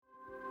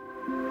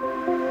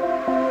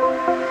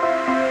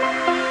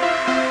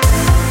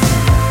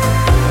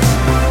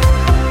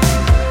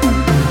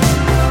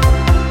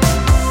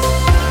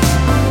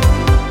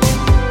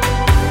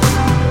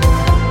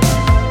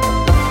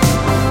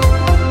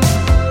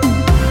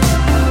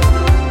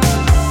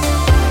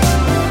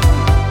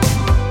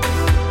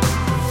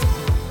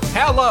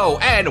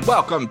and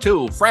welcome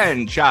to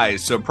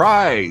Franchise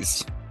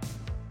Surprise.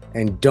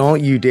 And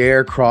don't you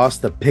dare cross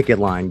the picket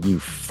line, you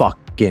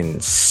fucking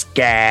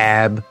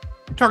scab.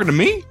 You talking to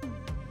me?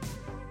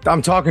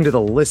 I'm talking to the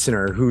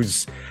listener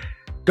who's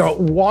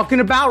walking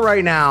about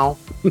right now,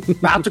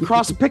 about to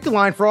cross the picket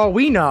line for all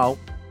we know.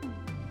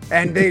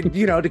 And they,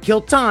 to kill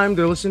time,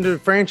 they're listening to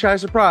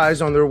Franchise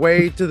Surprise on their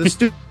way to the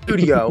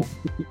studio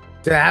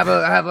to have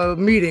a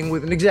meeting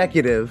with an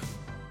executive.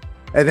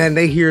 And then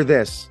they hear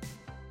this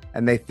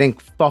and they think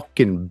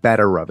fucking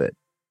better of it.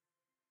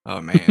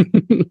 Oh, man.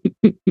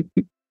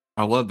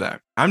 I love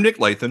that. I'm Nick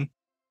Lathan.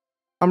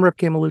 I'm Rip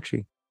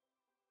Camelucci.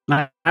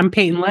 I'm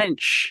Peyton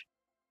Lynch.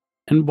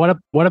 And what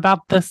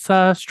about this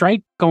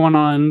strike going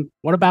on?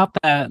 What about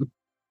that?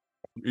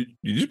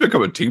 You just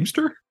become a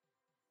Teamster?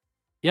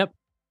 Yep.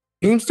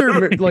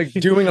 Teamster, like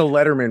doing a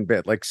Letterman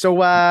bit. Like, so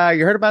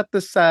you heard about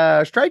this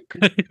strike?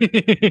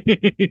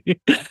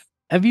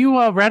 Have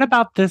you read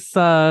about this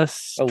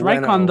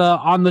strike on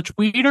the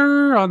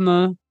Twitter? On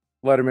the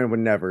Letterman would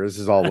never. This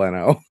is all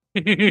Leno.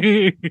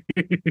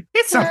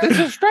 It's something.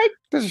 There's a strike.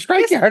 There's a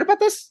strike. You heard about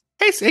this?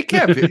 Hey,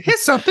 Kevin,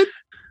 it's something.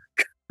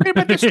 Heard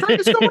about this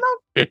strike that's going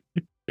on?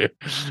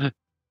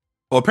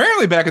 Well,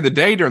 apparently back in the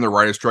day during the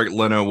writer's strike,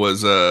 Leno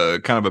was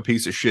kind of a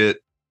piece of shit.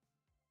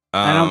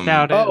 I don't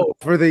doubt it. Oh,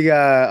 for the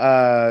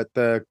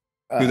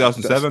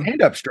 2007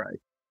 stand-up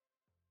strike.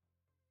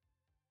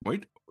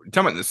 Wait, you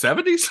talking about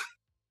in the 70s?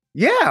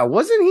 Yeah,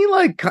 wasn't he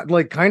like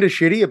kind of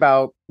shitty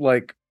about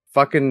like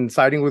fucking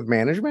siding with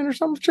management or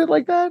some shit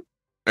like that?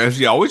 Has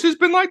he always just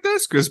been like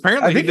this? Because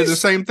apparently he did the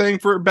same thing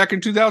for back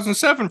in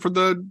 2007 for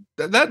that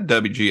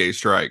WGA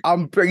strike.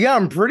 I'm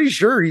pretty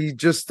sure he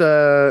just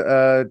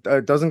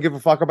doesn't give a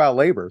fuck about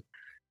labor.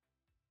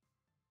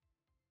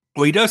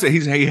 Well, he does it.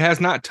 He has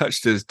not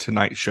touched his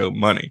Tonight Show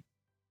money,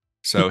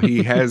 so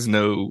he has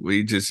no.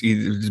 He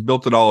just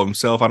built it all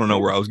himself. I don't know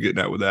where I was getting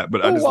at with that,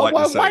 but I just like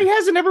to say, why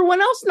hasn't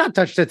everyone else not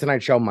touched the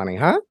Tonight Show money?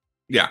 Huh?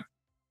 Yeah,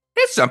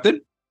 it's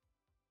something.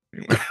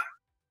 Anyway.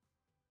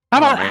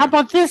 How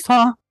about this,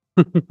 huh?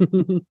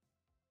 Can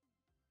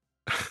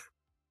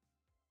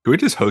we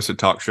just host a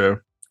talk show?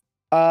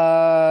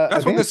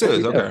 That's what this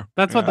is. Okay,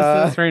 that's what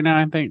this is right now.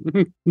 I think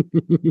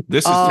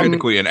this is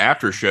technically an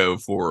after show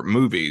for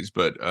movies,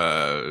 but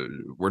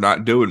we're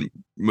not doing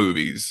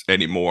movies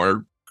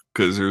anymore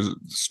because there's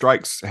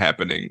strikes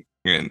happening,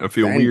 and I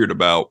feel weird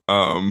about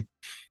promoting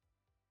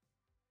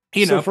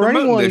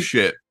this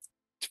shit.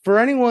 For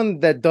anyone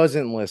that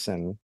doesn't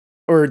listen,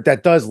 or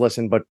that does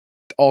listen, but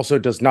also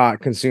does not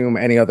consume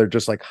any other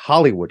just like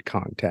Hollywood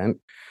content.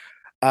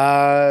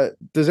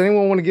 Does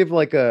anyone want to give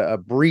like a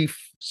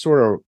brief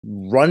sort of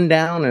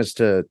rundown as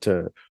to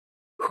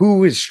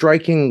who is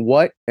striking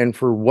what and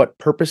for what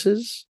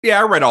purposes?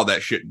 Yeah, I read all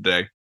that shit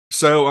today.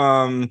 So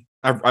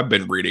I've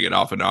been reading it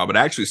off and on, but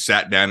I actually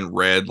sat down and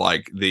read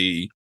like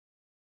the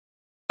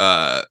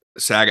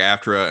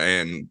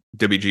SAG-AFTRA and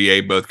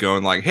WGA both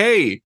going like,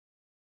 hey,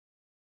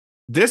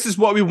 this is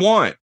what we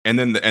want. And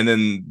then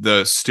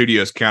the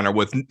studios counter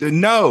with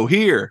no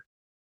here.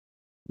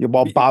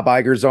 While Bob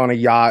Iger's on a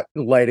yacht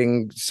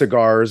lighting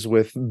cigars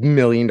with $1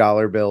 million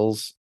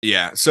bills.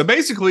 Yeah. So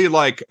basically,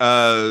 like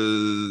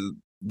the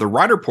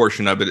writer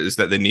portion of it is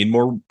that they need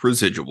more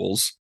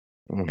residuals.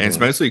 Mm-hmm. And it's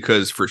mostly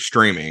because for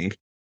streaming.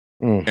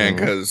 Mm-hmm. And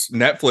because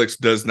Netflix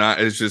does not,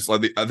 it's just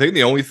like I think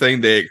the only thing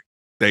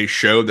they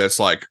show that's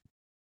like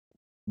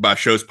by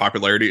show's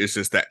popularity is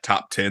just that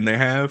top 10 they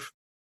have.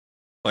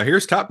 Like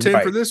here's top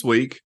 10 for this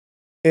week.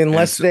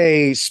 Unless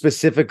they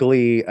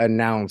specifically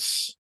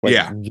announce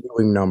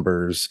viewing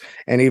numbers.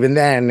 And even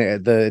then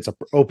it's an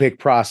opaque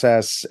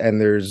process and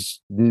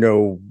there's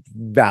no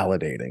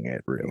validating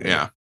it really.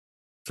 Yeah.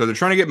 So they're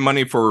trying to get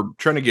money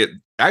get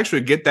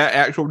that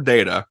actual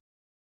data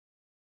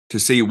to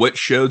see what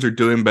shows are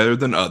doing better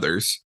than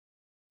others.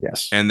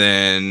 Yes. And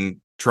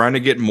then trying to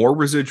get more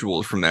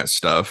residuals from that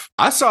stuff.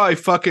 I saw a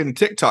fucking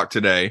TikTok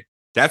today.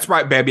 That's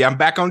right, baby. I'm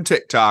back on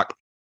TikTok.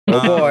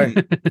 Oh boy.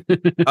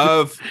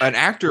 Of an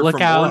actor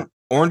from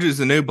Orange is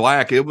the New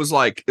Black. It was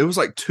like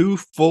 2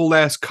 full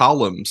ass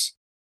columns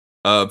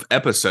of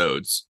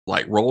episodes,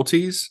 like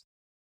royalties,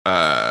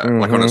 like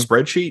on a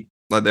spreadsheet,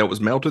 like that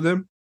was mailed to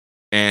them.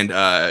 And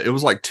it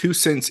was like 2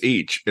 cents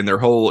each in their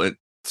whole.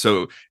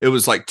 So it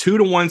was like 2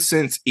 to 1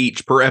 cents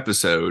each per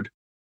episode.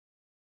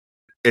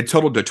 It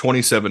totaled to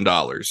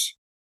 $27.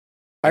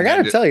 I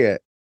gotta tell you,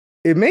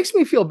 it makes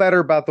me feel better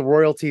about the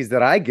royalties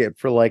that I get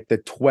for like the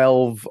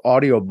 12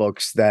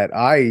 audiobooks that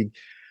I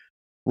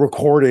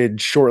recorded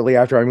shortly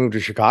after I moved to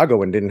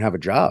Chicago and didn't have a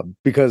job,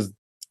 because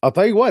I'll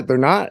tell you what, they're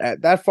not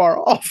that far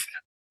off.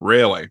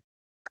 Really?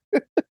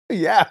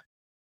 Yeah.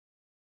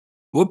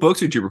 What books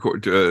did you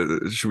record?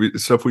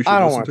 Stuff we should I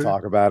don't want to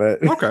talk about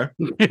it. Okay.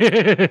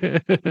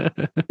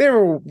 They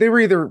were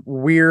either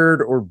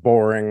weird or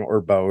boring or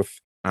both.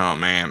 Oh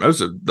man,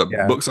 those are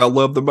the books I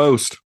love the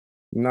most.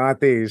 Not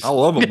these. I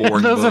love a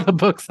boring Those book. are the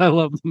books I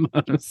love the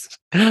most.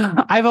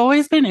 I've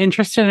always been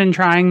interested in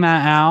trying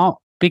that out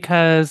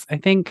because I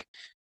think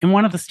in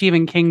one of the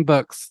Stephen King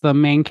books, the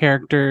main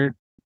character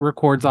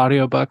records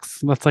audiobooks.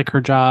 That's like her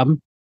job.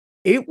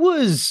 It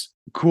was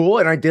cool,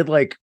 and I did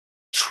like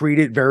treat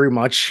it very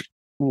much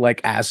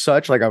like as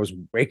such. Like I was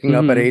waking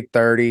up at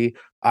 8:30.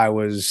 I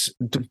was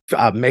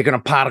making a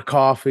pot of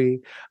coffee.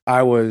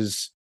 I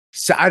was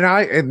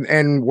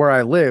and where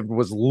I lived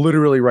was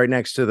literally right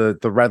next to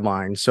the red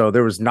line, so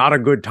there was not a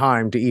good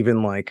time to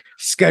even like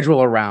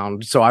schedule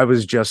around. So I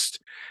was just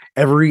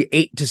every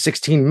 8 to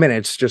 16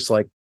 minutes, just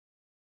like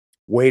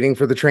waiting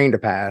for the train to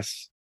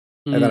pass,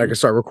 and then I could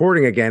start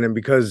recording again. And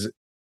because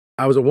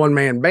I was a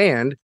one-man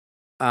band,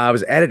 I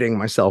was editing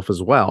myself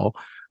as well.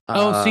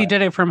 So you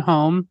did it from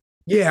home?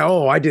 Yeah.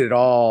 Oh, I did it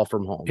all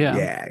from home.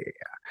 Yeah.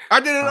 I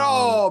did it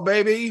all,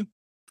 baby.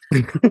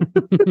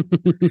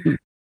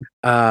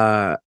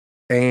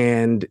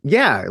 And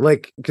yeah,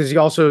 like, because you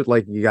also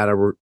like you got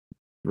to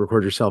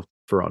record yourself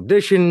for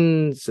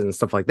auditions and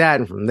stuff like that,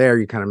 and from there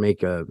you kind of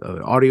make a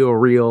audio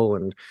reel,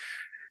 and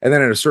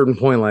then at a certain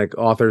point, like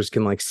authors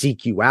can like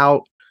seek you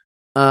out,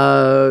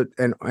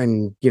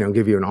 and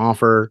give you an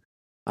offer.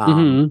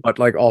 But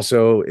like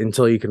also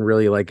until you can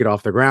really like get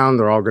off the ground,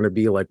 they're all going to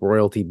be like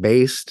royalty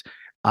based.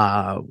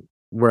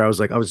 Where I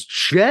was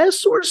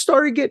just sort of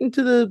started getting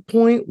to the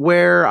point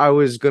where I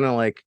was gonna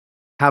like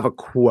have a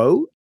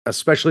quote,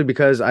 especially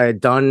because I had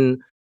done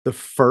the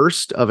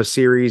first of a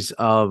series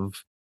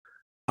of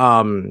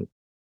drug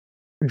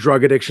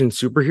addiction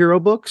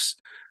superhero books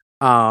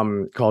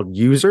called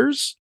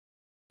Users.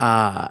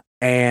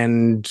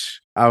 And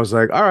I was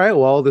like, all right,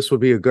 well, this would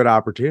be a good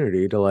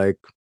opportunity to like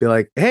be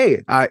like,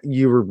 hey,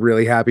 you were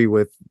really happy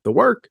with the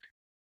work.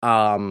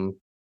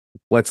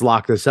 Let's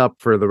lock this up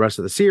for the rest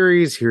of the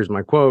series. Here's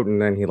my quote.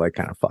 And then he like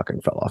kind of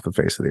fucking fell off the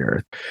face of the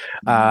earth.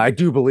 I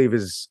do believe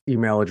his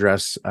email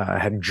address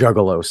had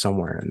Juggalo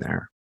somewhere in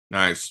there.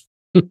 Nice.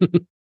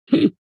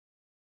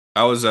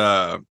 I was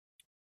on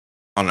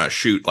a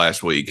shoot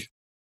last week,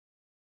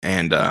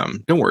 and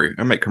don't worry,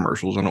 I make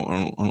commercials. I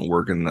don't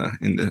work in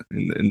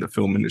the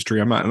film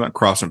industry. I'm not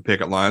crossing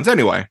picket lines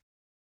anyway.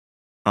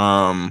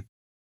 There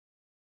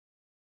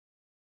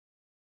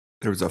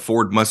was a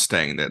Ford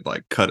Mustang that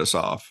like cut us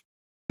off.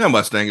 No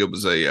Mustang, it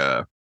was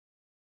a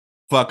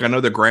I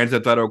know the Grand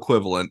Theft Auto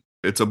equivalent.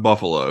 It's a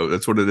Buffalo.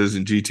 That's what it is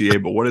in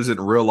GTA. But what is it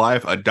in real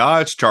life? A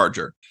Dodge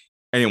Charger.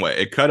 Anyway,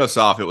 it cut us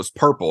off. It was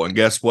purple, and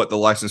guess what? The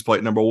license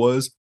plate number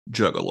was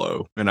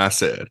Juggalo. And I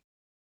said,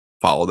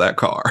 "Follow that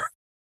car."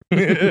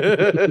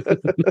 They're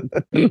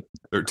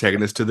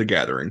taking us to the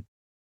gathering.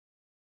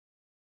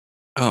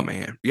 Oh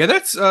man, yeah,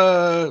 that's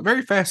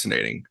very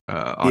fascinating.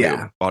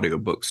 Audio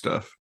book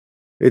stuff.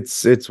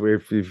 It's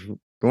weird. If you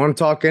want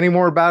to talk any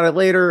more about it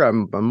later,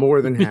 I'm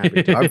more than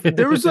happy to.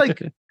 There was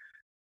like,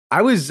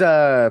 I was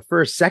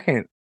for a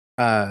second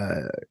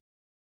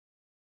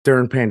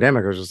during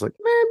pandemic, I was just like,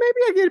 man, maybe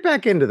I get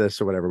back into this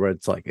or whatever. But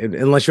it's like,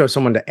 unless you have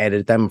someone to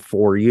edit them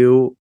for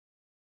you,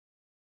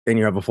 and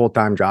you have a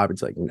full-time job,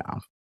 it's like, no,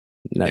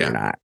 you're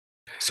not.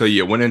 So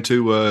you went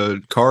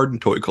into card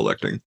and toy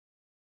collecting.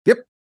 Yep.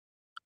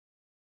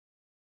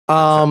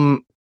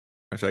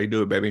 That's how you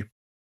do it, baby.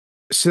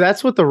 So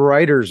that's what the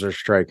writers are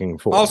striking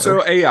for.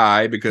 Also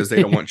AI, because they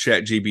don't want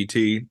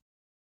ChatGPT.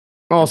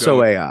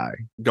 Also AI.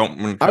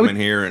 Don't come in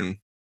here and,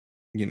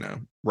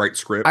 write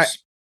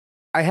scripts.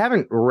 I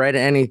haven't read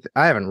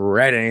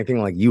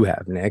anything like you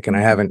have, Nick, and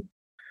I haven't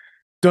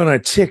done a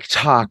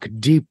TikTok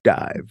deep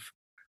dive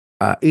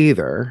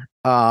either.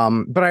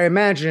 But I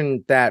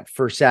imagine that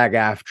for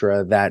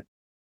SAG-AFTRA, that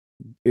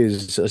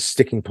is a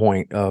sticking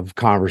point of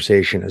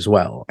conversation as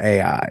well.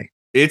 AI.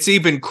 It's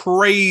even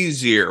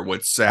crazier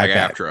with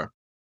SAG-AFTRA.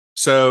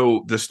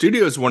 So the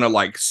studios want to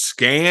like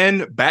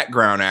scan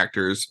background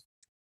actors,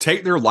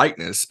 take their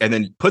likeness, and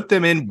then put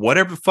them in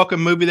whatever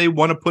fucking movie they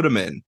want to put them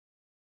in.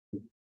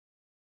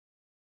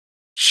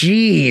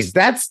 Jeez,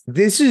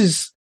 this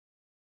is,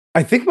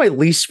 I think, my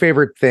least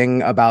favorite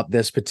thing about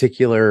these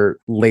particular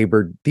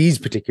labor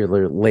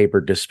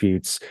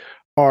disputes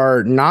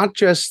are not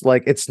just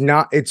like, it's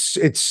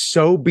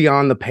so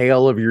beyond the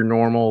pale of your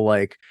normal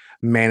like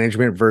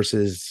management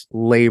versus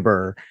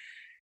labor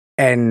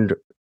and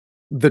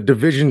the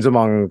divisions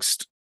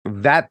amongst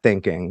that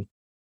thinking,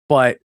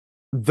 but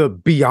the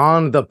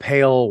beyond the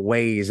pale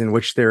ways in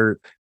which they're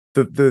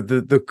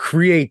the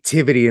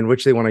creativity in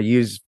which they want to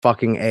use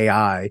fucking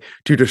AI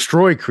to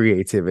destroy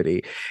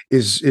creativity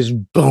is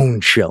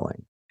bone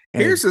chilling.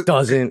 And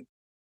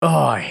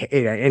I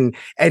hate it.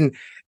 And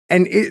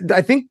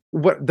I think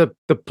what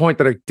the point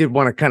that I did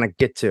want to kind of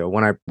get to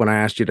when I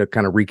asked you to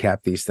kind of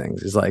recap these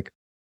things is like,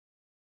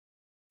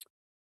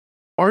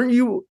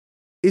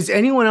 is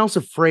anyone else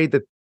afraid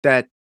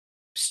that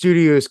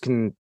studios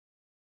can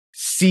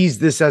seize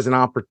this as an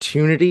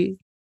opportunity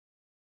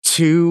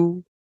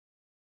to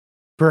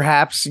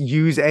perhaps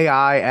use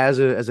AI as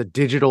a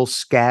digital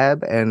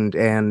scab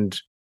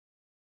and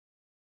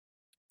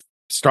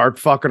start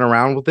fucking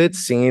around with it,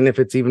 seeing if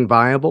it's even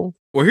viable?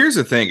 Well, here's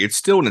the thing. It's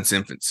still in its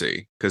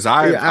infancy because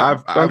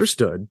I've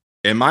understood.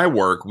 In my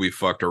work, we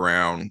fucked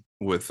around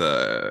with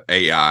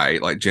AI,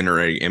 like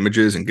generating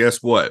images. And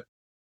guess what?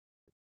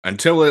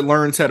 Until it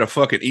learns how to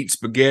fucking eat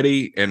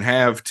spaghetti and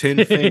have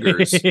 10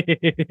 fingers,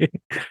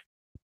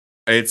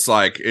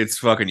 it's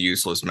fucking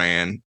useless,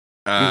 man.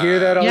 You hear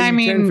that, all you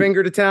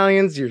 10-fingered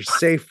Italians? You're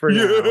safe for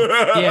now.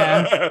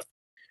 Yeah.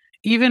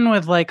 Even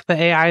with like the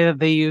AI that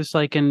they use,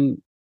 like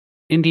in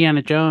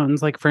Indiana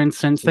Jones, like for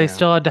instance, they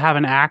still had to have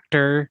an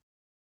actor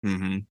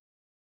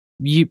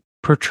you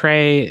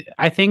portray.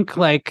 I think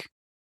like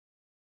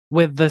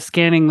with the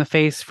scanning the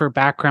face for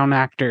background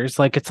actors,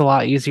 like it's a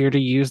lot easier to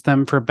use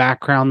them for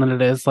background than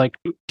it is like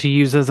to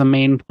use as a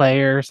main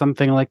player or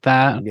something like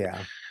that. Yeah.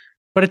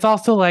 But it's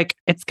also like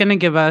it's going to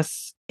give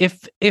us,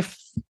 if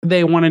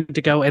they wanted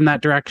to go in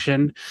that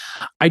direction,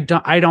 I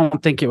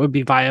don't think it would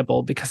be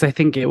viable, because I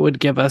think it would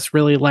give us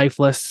really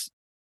lifeless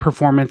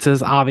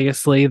performances,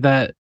 obviously,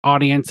 that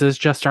audiences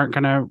just aren't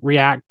going to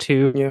react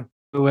to. Yeah.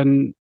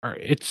 And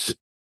it's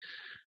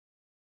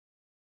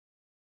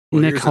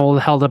Nick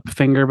held up a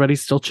finger, but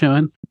he's still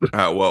chewing.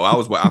 Well,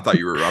 I thought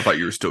you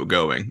were still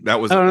going. That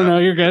was no,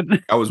 you're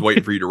good. I was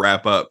waiting for you to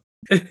wrap up.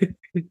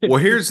 Well,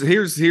 here's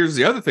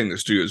the other thing the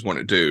studios want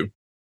to do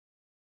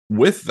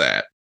with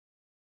that.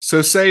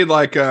 So say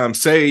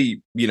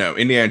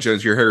Indiana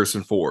Jones, you're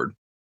Harrison Ford.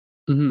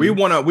 Mm-hmm. We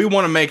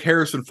want to make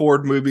Harrison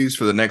Ford movies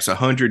for the next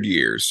 100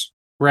 years.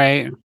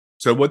 Right.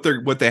 So what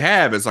they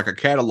have is like a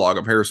catalog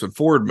of Harrison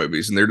Ford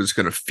movies, and they're just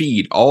going to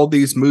feed all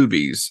these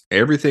movies,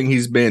 everything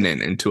he's been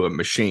in, into a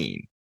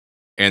machine,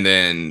 and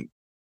then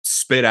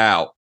spit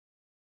out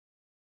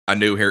a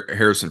new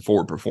Harrison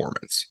Ford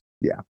performance.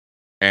 Yeah.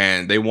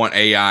 And they want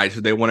AI,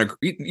 so they want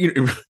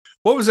to.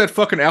 What was that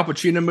fucking Al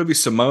Pacino movie,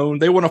 Simone?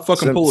 They want to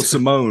fucking pull a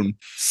Simone.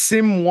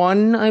 Sim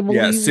 1, I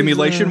believe. Yeah,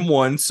 Simulation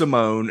 1,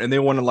 Simone, and they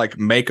want to like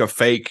make a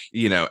fake,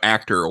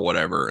 actor or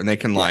whatever, and they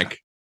can like.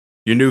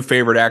 Your new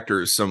favorite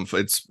actor is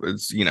it's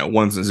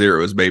ones and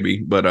zeros,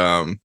 baby. But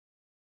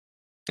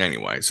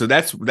anyway, so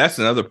that's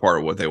another part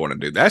of what they want to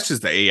do. That's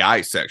just the AI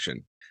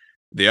section.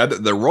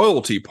 The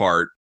royalty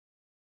part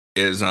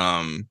is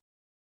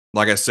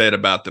like I said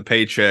about the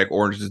paycheck,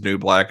 Orange is the New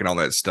Black, and all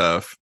that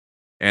stuff.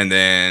 And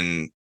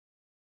then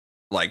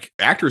like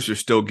actors are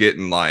still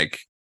getting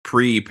like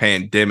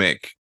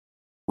pre-pandemic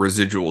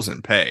residuals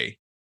and pay,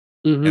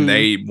 and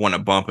they want to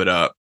bump it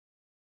up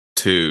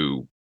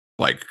to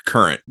like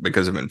current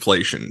because of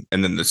inflation.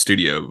 And then the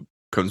studio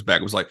comes back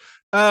and was like,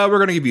 we're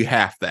gonna give you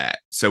half that,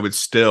 so it's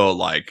still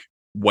like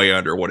way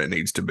under what it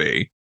needs to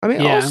be. I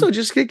mean, also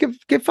just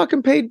get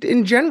fucking paid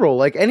in general.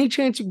 Like any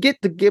chance you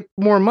get to get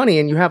more money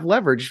and you have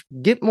leverage,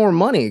 get more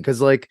money,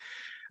 because like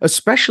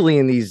especially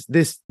in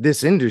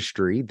this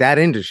industry, that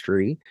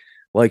industry,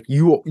 like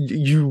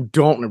you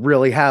don't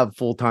really have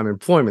full-time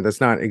employment.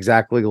 That's not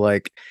exactly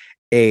like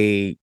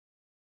a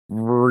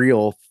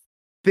real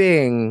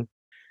thing.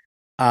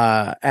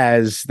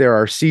 As there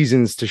are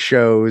seasons to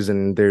shows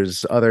and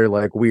there's other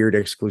like weird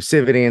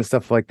exclusivity and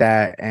stuff like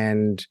that.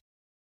 And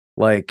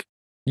like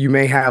you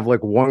may have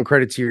like one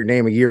credit to your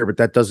name a year, but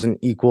that doesn't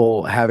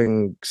equal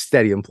having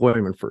steady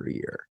employment for a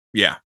year.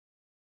 Yeah.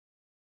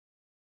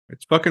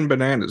 It's fucking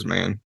bananas,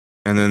 man.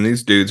 And then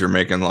these dudes are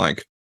making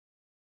like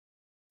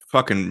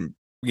fucking,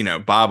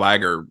 Bob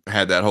Iger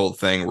had that whole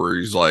thing where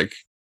he's like,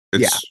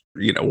 it's,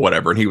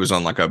 whatever. And he was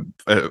on like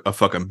a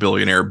fucking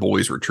billionaire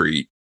boys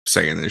retreat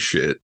saying this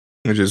shit.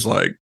 It's just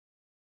like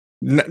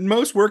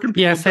most working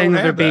people. Saying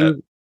that they're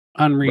being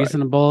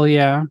unreasonable.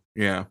 Right.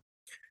 Yeah.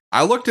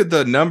 I looked at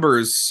the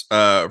numbers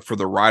for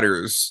the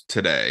writers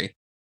today,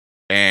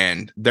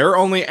 and they're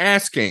only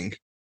asking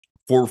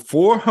for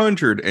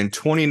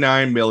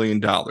 $429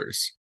 million,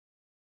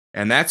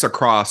 and that's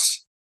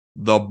across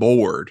the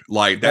board.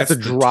 Like that's a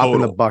drop total.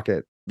 In the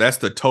bucket. That's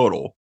the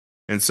total,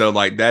 and so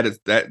like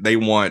that they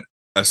want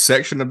a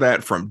section of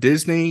that from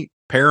Disney,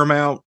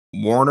 Paramount,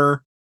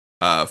 Warner.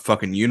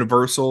 Fucking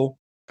Universal,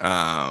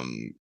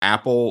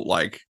 Apple,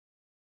 like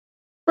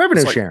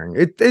revenue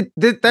sharing.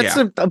 That's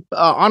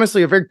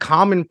honestly a very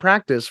common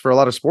practice for a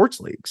lot of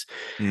sports leagues.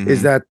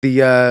 Is that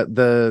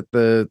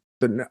the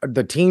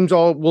teams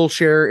all will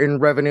share in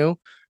revenue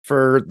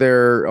for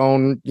their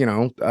own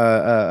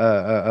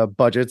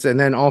budgets, and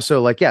then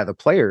also like the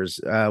players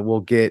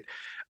will get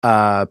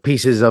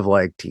pieces of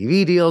like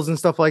TV deals and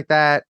stuff like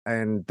that,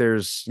 and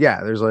there's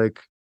like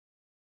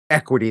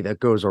equity that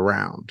goes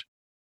around.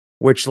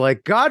 Which,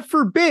 like, God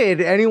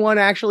forbid anyone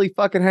actually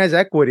fucking has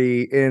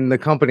equity in the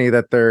company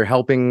that they're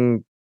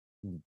helping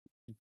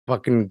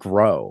fucking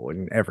grow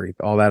and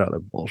all that other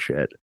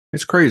bullshit.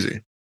 It's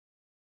crazy.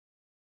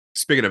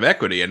 Speaking of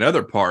equity,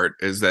 another part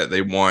is that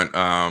they want,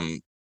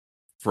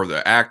 for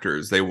the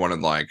actors, they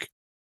wanted like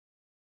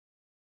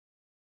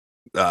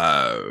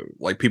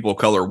people of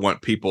color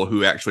want people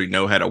who actually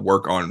know how to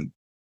work on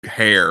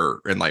hair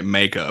and like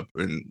makeup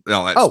and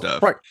all that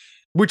stuff. Right.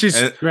 Which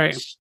is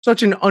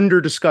such an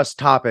under-discussed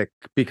topic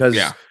because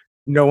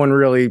no one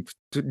really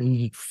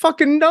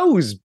fucking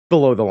knows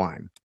below the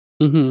line.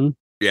 Mm-hmm.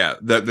 Yeah,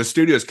 the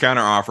studio's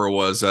counteroffer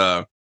was,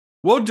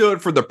 we'll do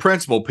it for the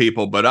principal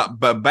people, but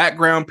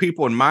background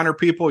people and minor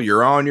people,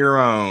 you're on your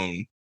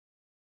own.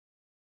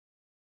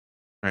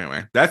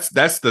 Anyway, that's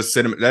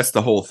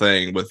the whole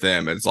thing with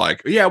them. It's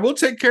like, we'll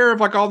take care of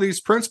like all these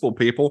principal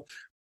people.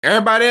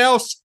 Everybody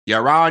else,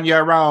 you're on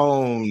your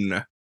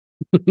own.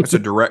 That's a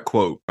direct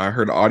quote. I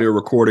heard an audio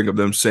recording of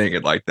them saying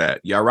it like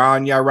that.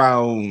 Yaron,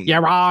 Yaron.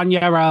 Yaron,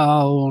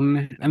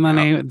 Yaron. And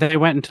then they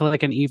went into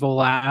like an evil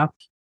laugh.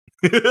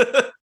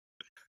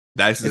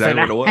 That's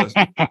exactly what it was.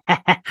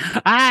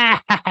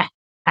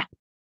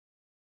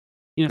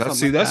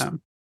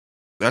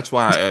 That's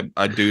why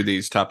I do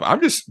these type.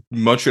 I'm just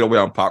munching away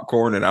on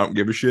popcorn and I don't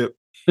give a shit.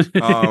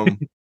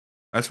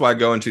 That's why I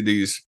go into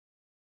these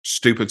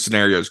stupid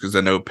scenarios, because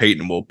I know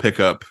Peyton will pick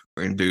up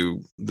and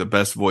do the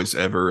best voice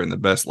ever and the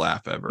best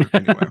laugh ever.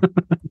 Anyway.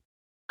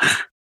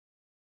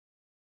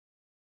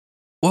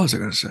 What was I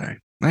going to say?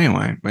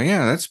 Anyway, but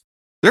yeah,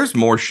 there's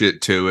more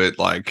shit to it.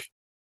 Like,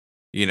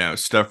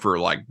 stuff for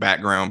like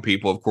background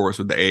people, of course,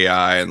 with the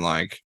AI, and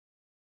like,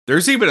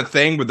 there's even a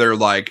thing where they're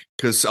like,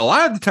 because a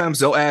lot of the times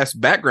they'll ask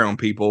background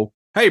people,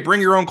 "Hey,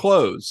 bring your own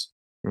clothes,"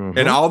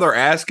 and all they're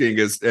asking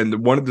is,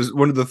 and one of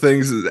the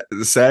things that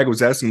the SAG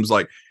was asking was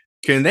like,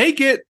 can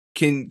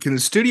the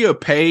studio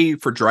pay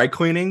for dry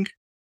cleaning?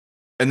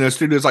 And the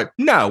studio's like,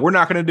 no, we're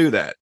not going to do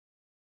that.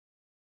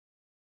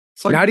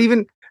 It's like,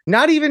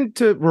 not even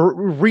to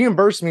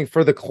reimburse me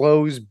for the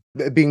clothes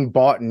being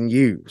bought and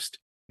used.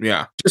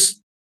 Yeah.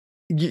 Just,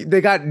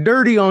 they got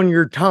dirty on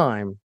your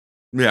time.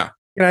 Yeah.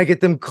 Can I get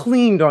them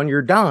cleaned on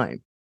your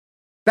dime?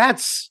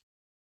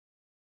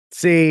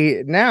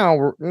 See,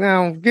 now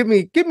give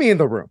me in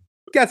the room.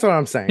 That's what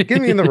I'm saying.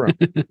 Give me in the room.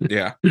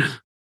 Yeah.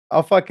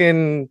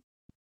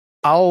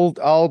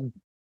 I'll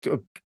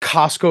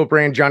Costco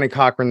brand Johnny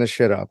Cochran this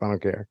shit up. I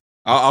don't care.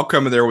 I'll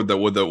come in there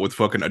with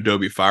fucking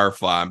Adobe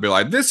Firefly and be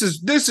like, this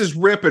is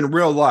Rip in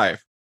real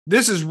life.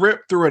 This is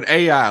Rip through an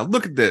AI.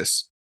 Look at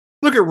this.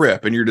 Look at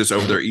Rip. And you're just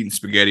over there eating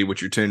spaghetti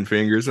with your 10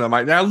 fingers. And I'm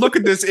like, now look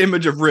at this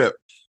image of Rip.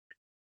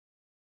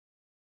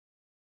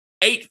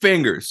 8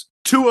 fingers.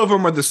 2 of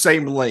them are the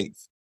same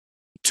length.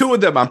 2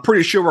 of them, I'm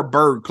pretty sure, are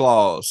bird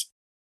claws.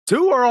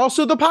 2 are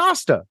also the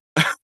pasta.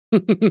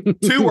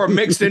 2 are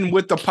mixed in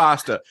with the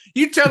pasta.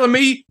 You telling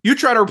me you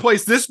try to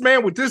replace this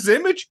man with this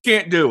image?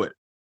 Can't do it.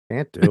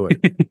 Can't do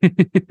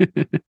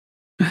it.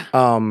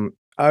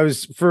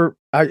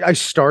 I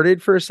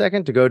started for a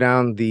second to go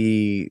down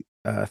the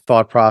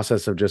thought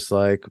process of just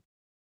like,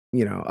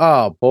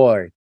 oh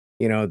boy,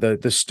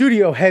 the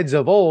studio heads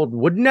of old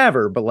would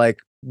never, but like,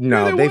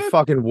 no, yeah, they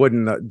fucking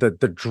wouldn't.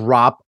 The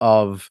drop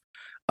of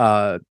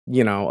a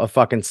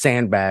fucking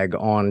sandbag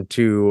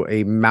onto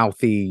a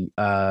mouthy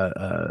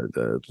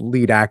the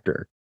lead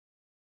actor.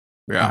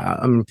 Yeah,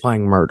 I'm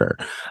implying murder.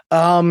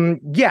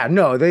 Yeah,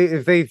 no,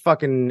 if they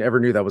fucking ever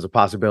knew that was a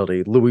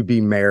possibility, Louis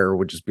B. Mayer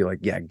would just be like,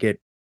 yeah,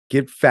 get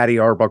Fatty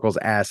Arbuckle's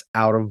ass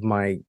out of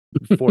my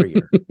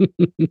foyer,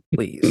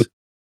 please.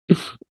 God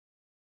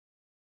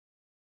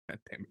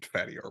damn it,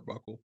 Fatty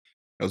Arbuckle.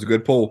 That was a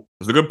good pull.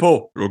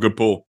 Real good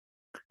pull.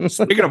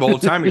 Speaking of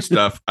old timey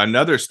stuff,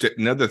 another thing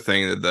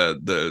that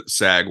the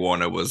SAG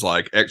wanted was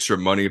like extra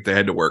money if they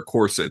had to wear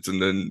corsets,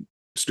 and then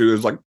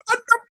studio's like,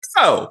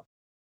 no,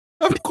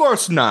 of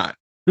course not.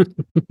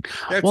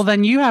 Well,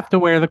 then you have to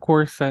wear the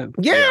corset.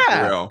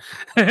 Yeah.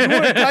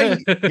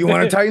 You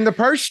want to tighten the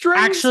purse strings?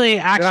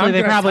 Actually,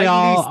 they probably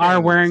all are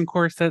wearing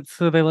corsets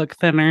so they look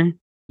thinner.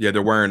 Yeah,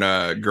 they're wearing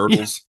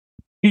girdles.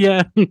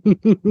 Yeah. Oh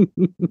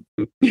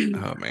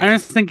man. I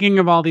was thinking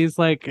of all these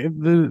like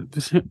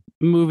the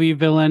movie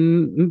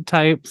villain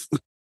types.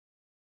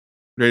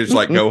 They just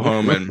like go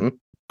home and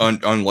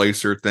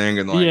unlace their thing,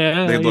 and like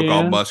they look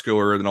all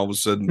muscular, and then all of a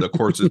sudden the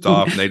corset's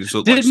off and they just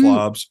look like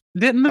slobs.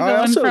 Didn't the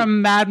villain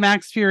from Mad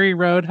Max Fury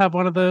Road have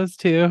one of those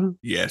too?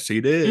 Yes,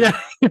 he did.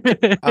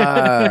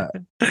 Yeah.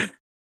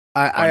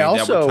 I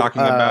also we're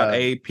talking about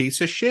a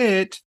piece of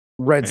shit.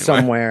 Read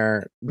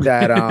somewhere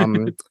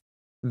that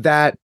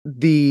that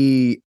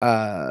the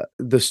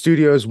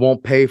studios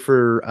won't pay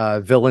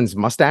for villains'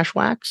 mustache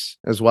wax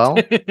as well.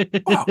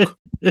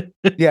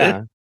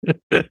 Yeah.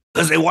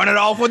 Because they want it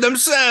all for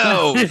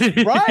themselves.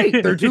 Right.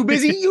 They're too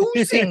busy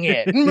using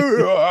it.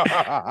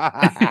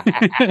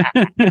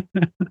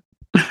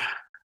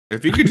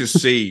 If you could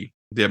just see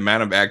the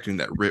amount of acting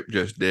that Rip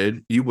just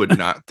did, you would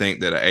not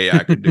think that an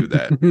AI could do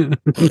that.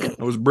 It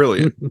was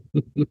brilliant.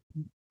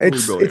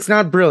 It's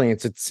not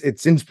brilliance.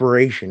 It's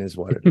inspiration is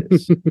what it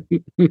is.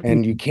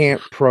 And you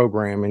can't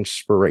program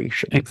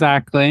inspiration.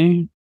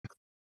 Exactly.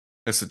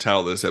 That's the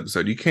title of this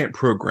episode. You can't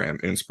program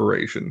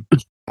inspiration.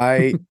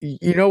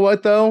 You know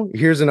what though?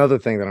 Here's another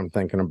thing that I'm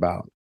thinking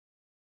about.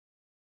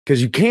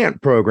 Because you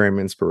can't program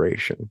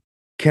inspiration.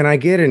 Can I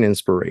get an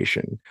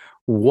inspiration?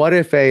 What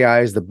if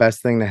AI is the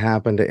best thing to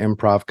happen to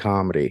improv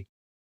comedy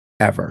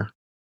ever?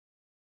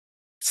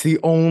 It's the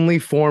only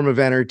form of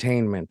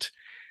entertainment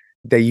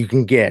that you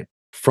can get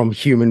from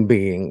human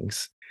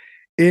beings.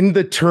 In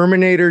the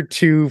Terminator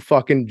 2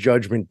 fucking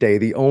Judgment Day,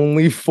 the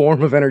only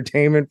form of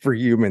entertainment for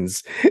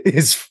humans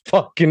is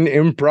fucking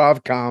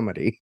improv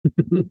comedy.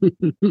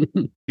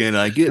 Can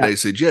I get a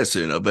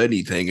suggestion of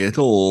anything at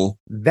all?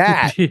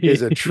 That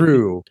is a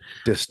true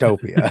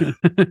dystopia.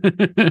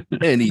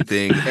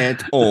 Anything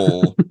at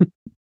all.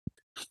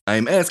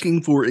 I'm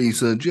asking for a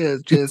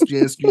suggestion.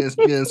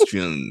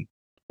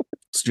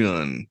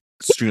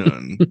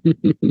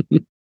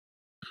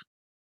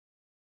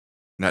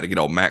 not to get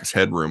all Max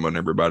Headroom on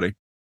everybody.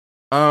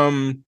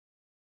 Yeah,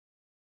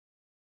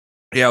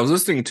 I was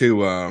listening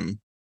to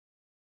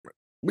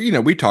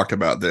we talked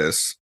about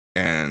this,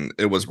 and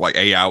it was like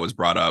AI was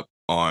brought up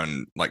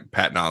on like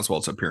Patton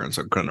Oswalt's appearance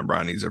on Conan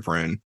O'Brien Needs a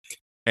Friend,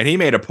 and he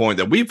made a point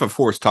that we've of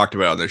course talked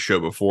about on this show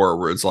before,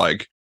 where it's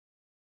like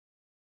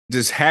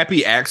just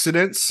happy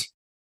accidents,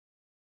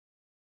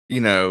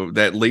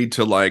 that lead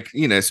to like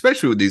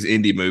especially with these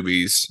indie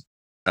movies,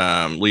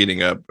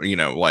 leading up,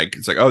 like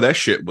it's like, oh, that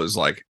shit was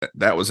like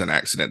that was an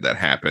accident that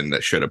happened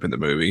that showed up in the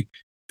movie.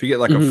 If you get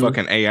like a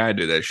fucking AI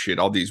do that shit,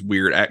 all these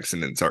weird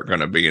accidents aren't going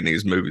to be in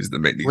these movies that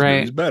make these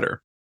movies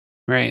better.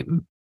 Right.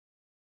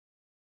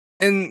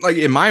 And like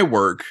in my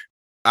work,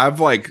 I've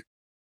like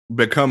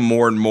become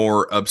more and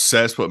more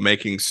obsessed with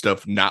making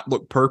stuff not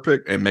look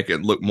perfect and make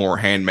it look more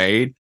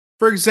handmade.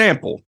 For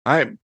example,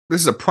 this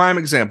is a prime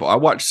example. I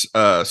watched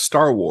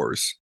Star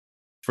Wars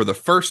for the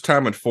first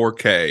time in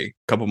 4K a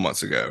couple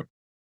months ago.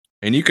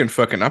 And you can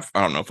fucking, I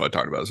don't know if I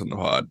talked about this on the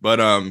pod, but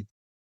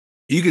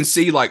you can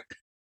see like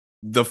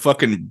the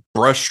fucking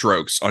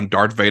brushstrokes on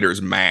Darth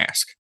Vader's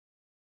mask.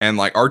 And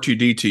like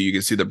R2-D2, you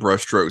can see the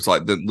brushstrokes,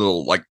 like the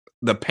little, like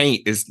the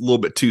paint is a little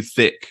bit too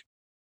thick.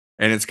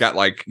 And it's got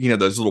like,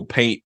 those little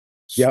paint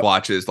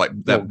splotches, like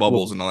that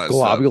bubbles and all that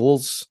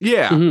globules. Stuff.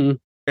 Yeah. Mm-hmm.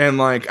 And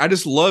like, I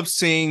just love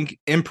seeing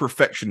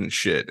imperfection and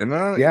shit. And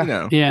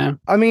Yeah.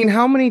 I mean,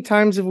 how many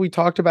times have we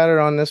talked about it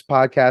on this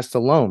podcast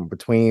alone,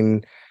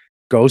 between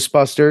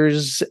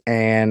Ghostbusters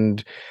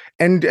and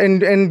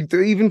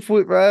even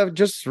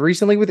just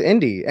recently with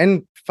Indy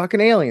and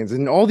fucking Aliens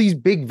and all these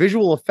big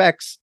visual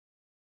effects,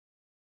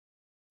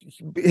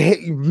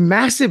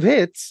 massive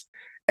hits,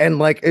 and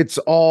like it's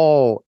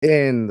all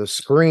in the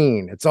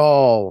screen, it's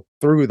all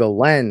through the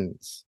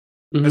lens.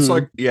 It's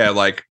like,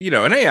 like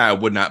an AI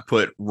would not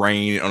put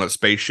rain on a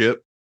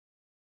spaceship.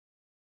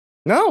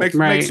 No,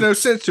 makes no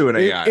sense to an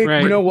AI.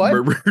 You know what?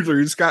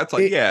 Scott's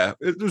like,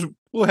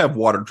 we'll have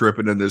water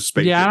dripping in this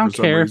spaceship. Yeah, I don't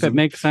care if it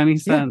makes any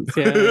sense.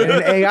 Yeah.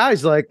 And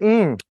AI's like,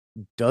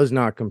 does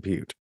not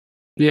compute.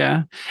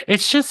 Yeah.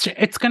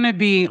 It's going to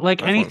be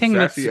like anything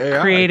that's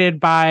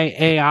created by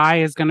AI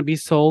is going to be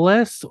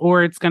soulless,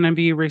 or it's going to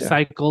be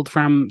recycled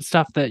from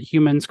stuff that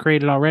humans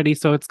created already.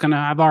 So it's going to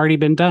have already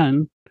been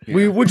done.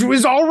 Yeah. Which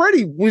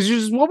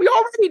is what we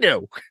already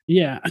do.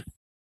 Yeah.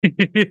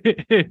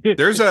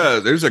 There's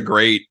a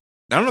great,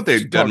 I don't know if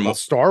they've done more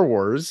Star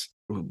Wars.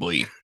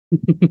 Muad'Dib.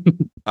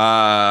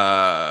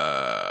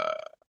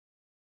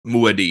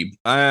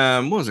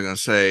 What was I gonna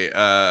say?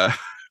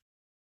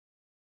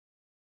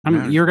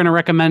 You're gonna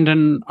recommend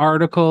an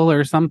article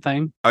or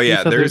something. Oh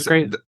yeah, there's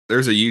a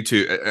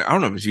YouTube. I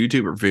don't know if it's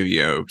YouTube or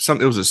Vimeo.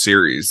 It was a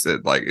series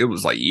that like it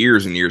was like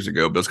years and years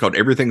ago, but it's called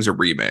Everything's a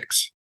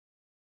Remix.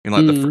 And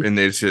like and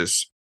it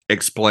just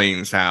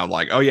explains how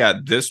like, oh yeah,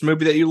 this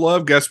movie that you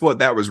love, guess what?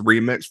 That was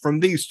remixed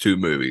from these two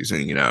movies,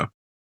 and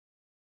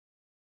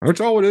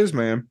that's all it is,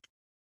 man.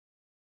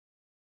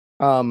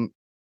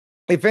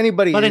 If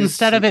anybody, but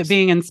instead of it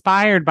being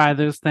inspired by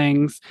those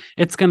things,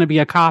 it's going to be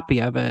a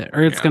copy of it,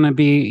 or it's going to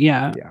be,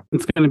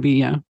 it's going to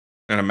be, an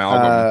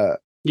amalgam.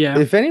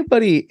 If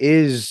anybody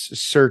is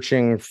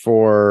searching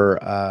for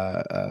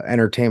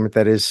entertainment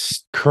that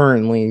is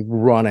currently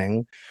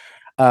running,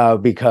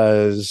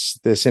 because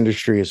this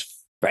industry is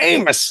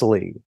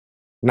famously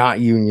not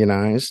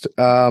unionized,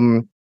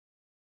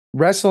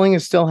 wrestling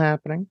is still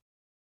happening.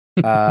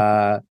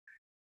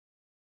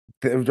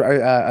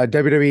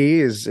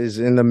 WWE is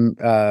in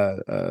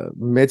the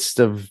midst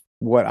of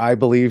what I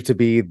believe to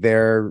be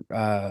their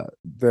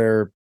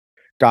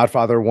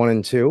Godfather 1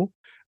 and 2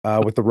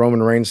 with the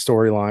Roman Reigns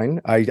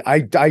storyline.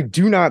 I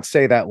do not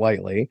say that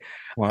lightly.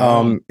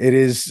 Wow. It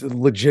is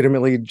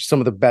legitimately some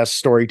of the best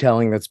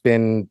storytelling that's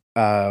been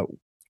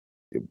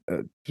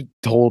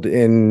told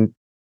in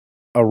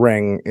a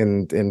ring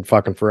in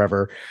fucking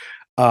forever.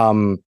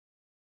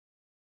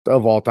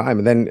 Of all time.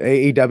 And then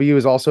AEW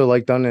has also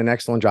like done an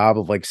excellent job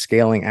of like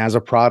scaling as a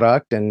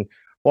product, and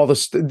while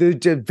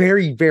the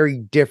very, very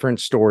different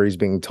stories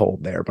being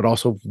told there, but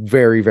also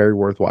very, very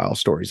worthwhile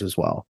stories as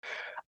well.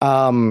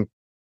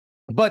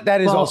 But that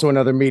is also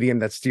another medium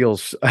that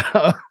steals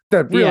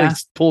that really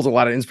pulls a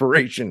lot of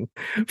inspiration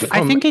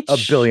from a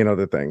billion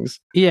other things.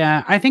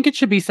 Yeah, I think it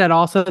should be said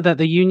also that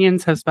the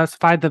unions have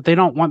specified that they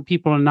don't want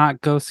people to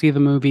not go see the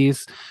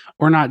movies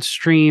or not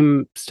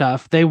stream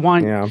stuff. They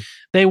want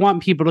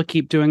people to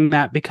keep doing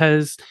that,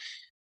 because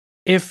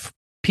if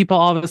people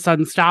all of a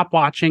sudden stop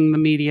watching the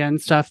media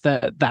and stuff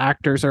that the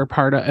actors are a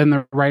part of and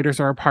the writers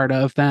are a part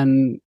of,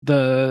 then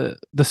the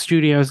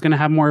studio is going to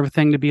have more of a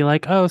thing to be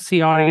like, oh,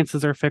 see,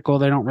 audiences are fickle.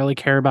 They don't really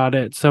care about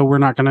it, so we're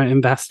not going to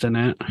invest in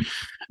it.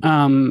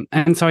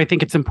 And so I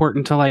think it's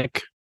important to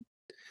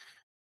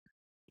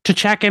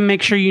check and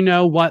make sure you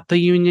know what the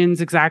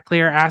unions exactly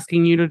are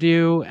asking you to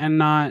do, and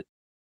not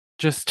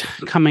just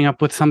coming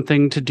up with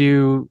something to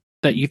do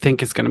that you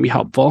think is going to be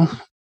helpful.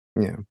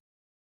 Yeah.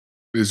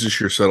 Is this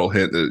your subtle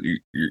hint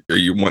that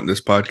you want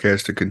this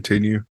podcast to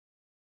continue?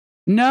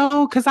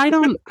 No, because I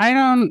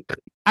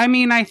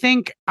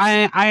think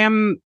I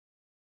am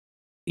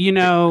you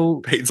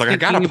know, Peyton's like, I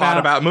got a pod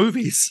about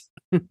movies.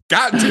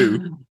 Got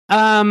to.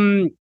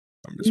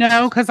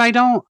 No, because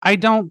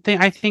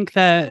I think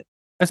that,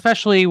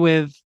 especially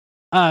with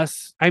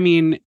us, I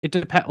mean, it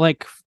depends.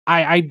 Like,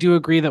 I do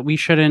agree that we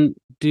shouldn't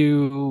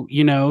do,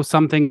 you know,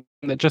 something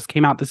that just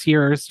came out this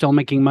year or is still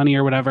making money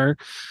or whatever.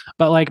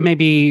 But like,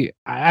 maybe,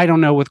 I don't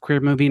know, with Queer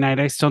Movie Night,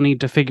 I still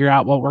need to figure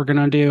out what we're going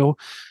to do.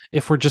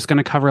 If we're just going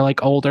to cover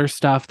like older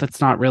stuff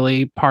that's not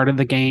really part of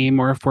the game,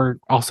 or if we're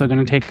also going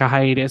to take a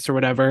hiatus or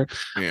whatever.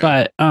 Yeah.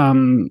 But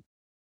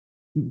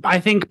I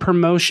think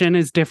promotion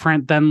is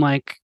different than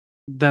like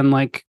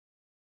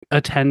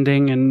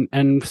attending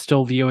and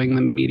still viewing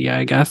the media,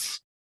 I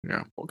guess.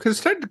 Yeah, because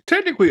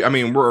technically, I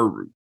mean,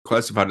 we're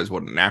classified as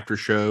an after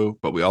show,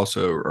 but we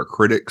also are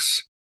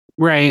critics,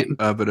 right,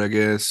 of it, I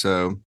guess.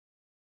 So,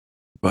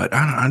 but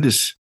I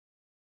just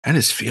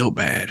feel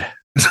bad.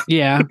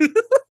 Yeah.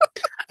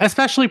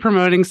 Especially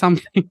promoting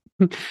something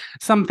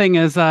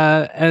as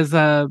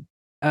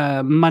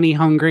money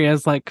hungry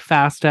as like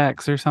Fast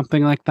X or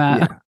something like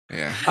that.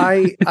 Yeah.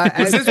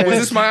 Was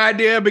this my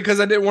idea because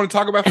I didn't want to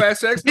talk about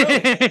Fast X? No.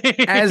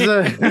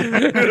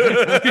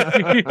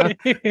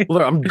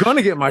 Look, I'm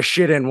gonna get my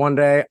shit in one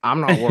day.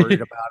 I'm not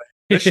worried about it.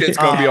 This shit's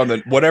gonna be on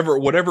the whatever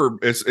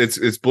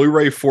it's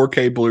Blu-ray,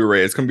 4K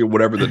Blu-ray. It's gonna be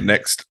whatever the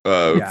next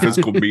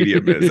physical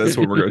medium is. That's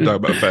what we're gonna talk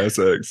about, Fast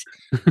X.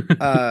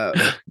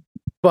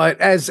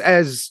 But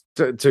as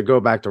to go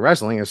back to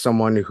wrestling, as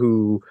someone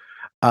who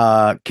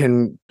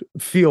can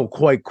feel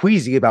quite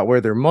queasy about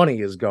where their money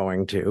is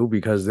going to,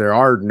 because there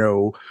are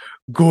no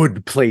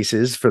good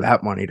places for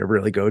that money to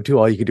really go to.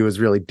 All you can do is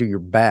really do your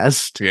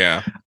best.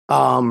 Yeah.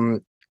 I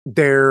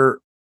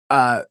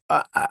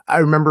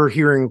remember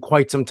hearing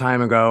quite some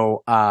time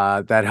ago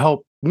that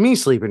helped me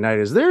sleep at night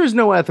is there is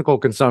no ethical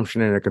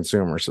consumption in a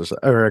consumer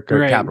society or a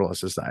capitalist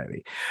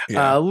society.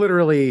 Yeah.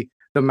 Literally,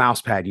 the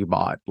mouse pad you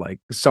bought, like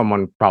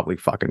someone probably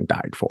fucking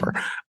died for.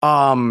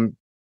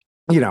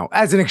 You know,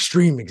 as an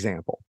extreme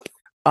example.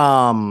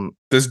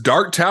 This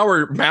Dark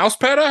Tower mouse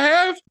pad I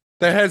have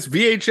that has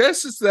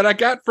VHSs that I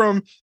got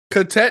from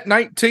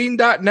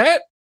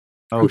cadet19.net.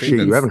 Oh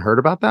shit, you haven't heard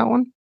about that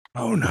one?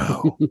 Oh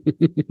no.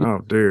 Oh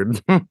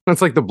dude.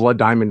 That's like the blood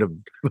diamond of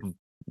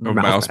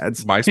mouse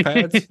pads. Mice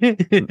pads?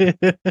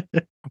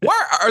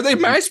 Why are they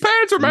mice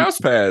pads or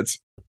mouse pads?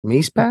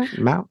 Mice pad?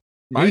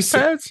 Mice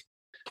pads?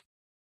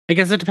 I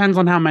guess it depends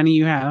on how many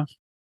you have.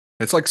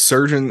 It's like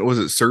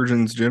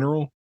Surgeons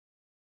General?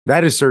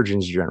 That is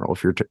Surgeons General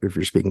if you're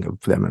speaking of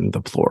them in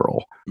the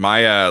plural.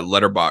 My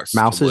letterbox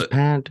mouse's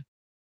pad?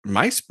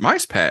 Mice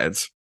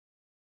pads.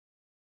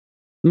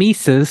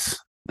 Mises,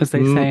 as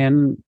they say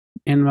in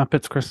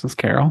Muppets Christmas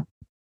Carol.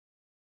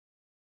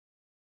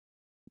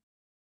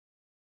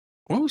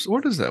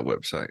 What is that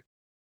website?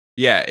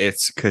 Yeah,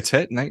 it's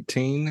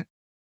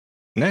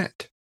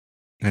cadet19.net.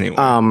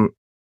 Anyway.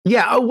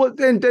 Yeah, well,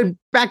 and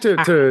back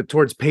to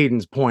towards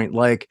Peyton's point,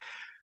 like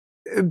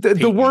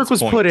the work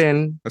was put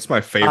in. That's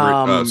my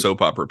favorite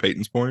soap opera,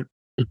 Peyton's Point.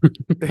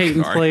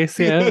 Peyton's Place,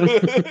 yeah.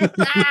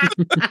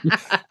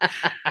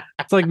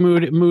 It's like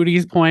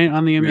Moody's Point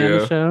on the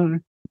Amanda Show.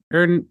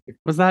 Or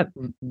was that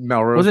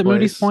Melrose? Was it Place?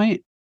 Moody's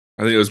Point?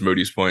 I think it was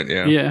Moody's Point.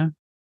 Yeah. Yeah.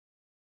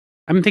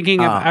 I'm thinking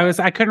of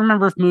I couldn't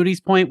remember if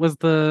Moody's Point was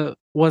the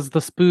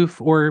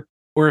spoof or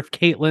if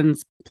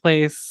Caitlin's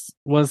Place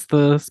was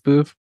the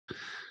spoof.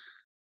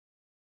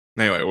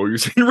 Anyway, what were you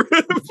saying?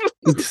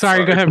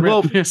 Sorry, go ahead.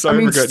 Well, I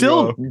mean,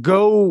 still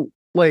go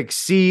like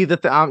see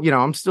that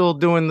I'm still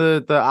doing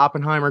the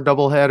Oppenheimer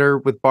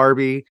doubleheader with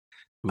Barbie.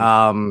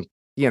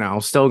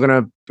 Still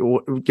gonna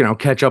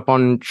catch up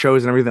on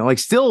shows and everything. Like,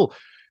 still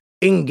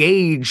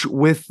engage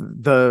with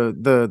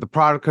the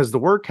product because the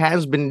work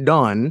has been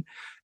done,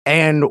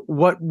 and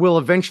what will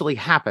eventually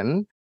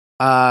happen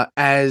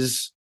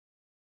as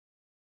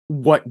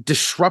what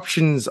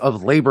disruptions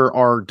of labor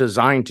are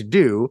designed to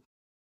do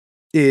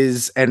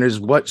is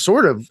what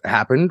sort of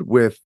happened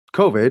with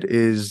COVID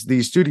is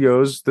these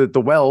studios, the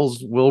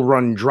wells will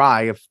run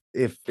dry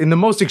if in the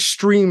most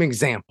extreme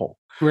example,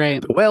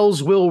 right? The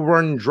wells will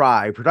run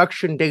dry.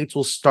 Production dates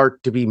will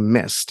start to be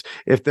missed.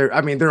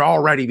 They're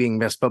already being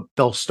missed, but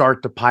they'll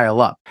start to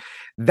pile up.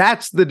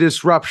 That's the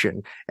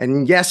disruption.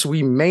 And yes,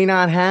 we may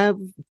not have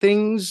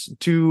things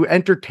to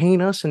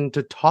entertain us and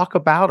to talk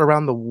about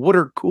around the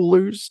water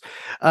coolers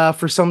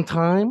for some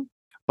time,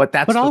 but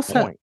that's the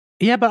point.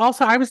 Yeah, but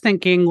also I was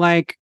thinking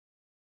like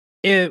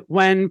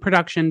when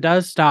production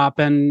does stop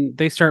and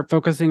they start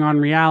focusing on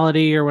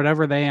reality or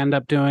whatever they end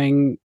up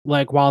doing,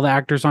 like while the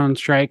actors are on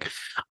strike,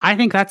 I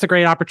think that's a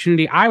great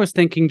opportunity. I was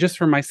thinking just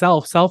for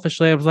myself,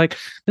 selfishly, I was like,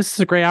 this is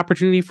a great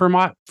opportunity for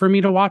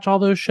me to watch all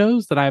those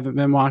shows that I haven't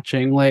been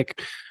watching,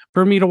 like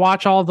for me to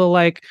watch all the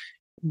like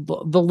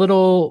the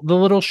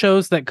little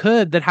shows that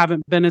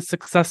haven't been as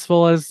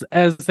successful as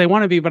they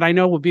want to be, but I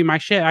know would be my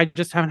shit. I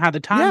just haven't had the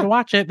time to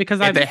watch it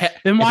because I've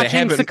been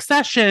watching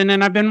Succession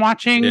and I've been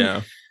watching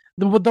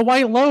the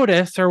White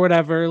Lotus or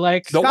whatever.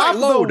 Like, stop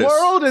the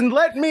world and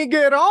let me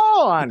get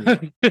on.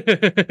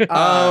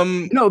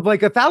 No,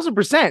 like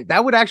 1,000%.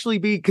 That would actually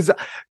be because,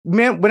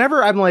 man,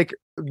 whenever I'm like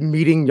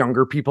meeting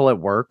younger people at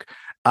work,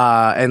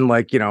 And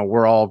like,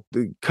 we're all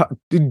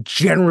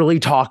generally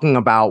talking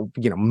about,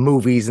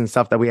 movies and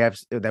stuff that we have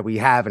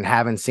and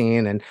haven't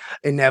seen. And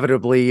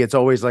inevitably it's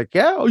always like,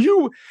 yeah,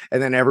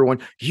 and then everyone,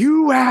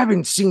 you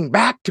haven't seen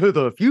Back to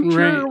the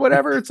Future or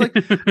whatever. It's like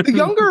the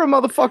younger a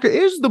motherfucker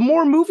is, the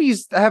more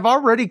movies have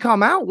already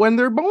come out when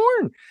they're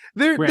born.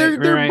 They're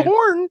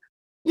born,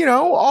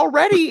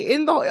 already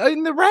in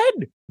the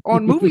red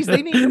on movies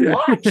they need to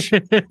watch.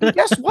 And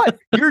guess what?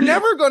 You're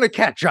never going to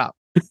catch up.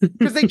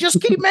 Because they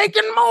just keep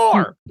making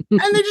more,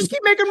 and they just keep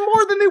making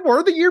more than they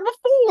were the year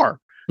before.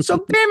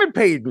 So damn it,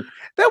 Peyton,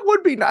 that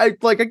would be nice.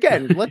 Like,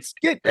 again, let's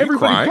get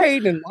everybody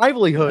paid in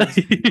livelihoods.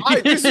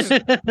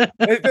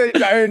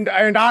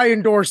 And I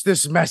endorse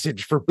this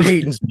message for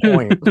Peyton's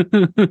point.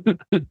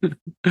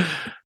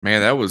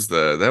 Man, that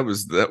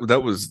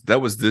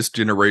was this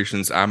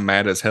generation's "I'm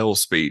mad as hell"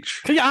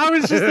 speech. Yeah, I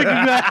was just thinking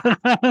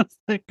that.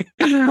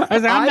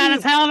 I'm mad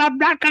as hell, and I'm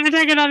not going to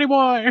take it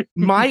anymore.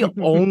 My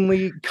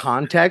only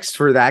context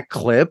for that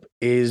clip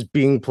is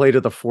being played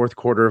at the fourth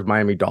quarter of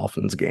Miami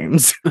Dolphins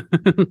games.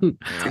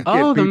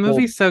 The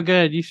movie's so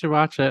good. You should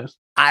watch it.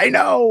 I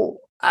know.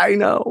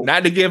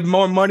 Not to give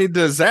more money to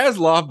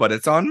Zaslav, but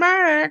it's on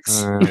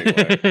Max.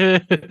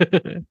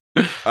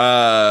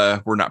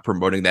 We're not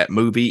promoting that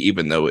movie,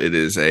 even though it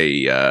is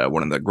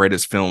one of the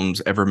greatest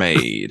films ever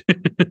made.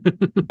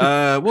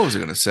 What was I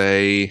going to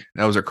say?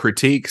 That was a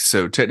critique,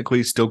 so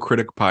technically still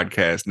Critic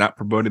Podcast. Not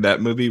promoting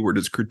that movie, we're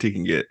just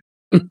critiquing it.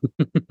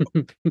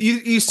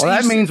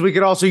 That means we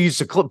could also use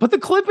the clip. Put the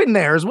clip in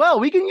there as well.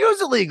 We can use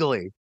it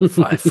legally.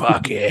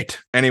 Fuck it.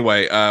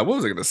 Anyway, what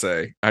was I going to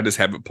say? I just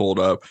have it pulled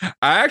up.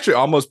 I actually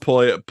almost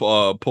pulled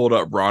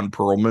up Ron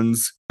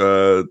Perlman's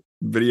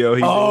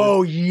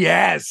video.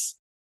 Yes.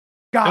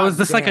 God, was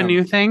this like a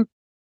new thing?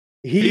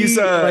 He's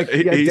a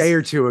day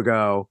or two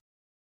ago.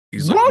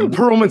 Ron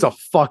Perlman's a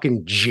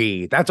fucking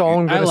G. That's all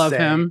I'm gonna say. I love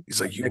him. He's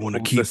like, you want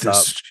to keep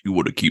this? You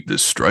want to keep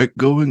this strike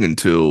going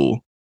until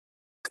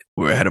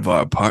we're out of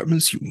our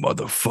apartments, you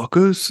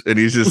motherfuckers. And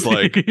he's just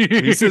like,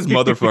 he says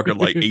motherfucker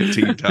like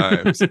 18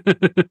 times.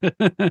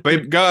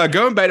 But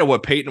going back to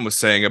what Peyton was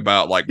saying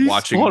about like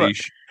watching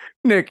these.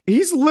 Nick,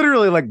 he's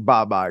literally like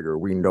Bob Iger.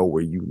 We know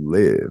where you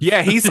live.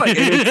 Yeah, he's like,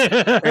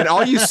 and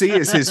all you see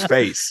is his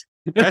face.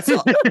 That's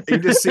all, you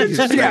just see his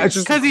face. Yeah,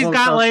 because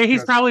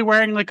he's probably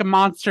wearing like a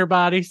monster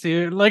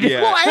bodysuit. Like,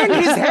 well, and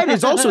his head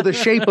is also the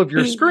shape of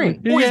your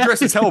screen. Well, he's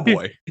dressed as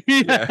Hellboy.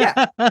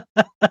 Yeah.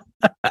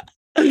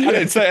 I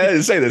didn't say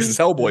this is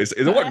Hellboy.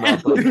 It wasn't Ron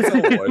Perlman, it's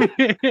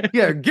Hellboy.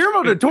 Yeah,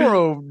 Guillermo del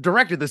Toro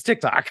directed this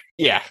TikTok.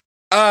 Yeah.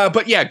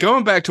 But yeah,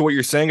 going back to what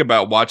you're saying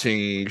about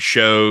watching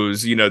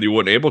shows, that you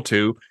weren't able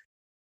to.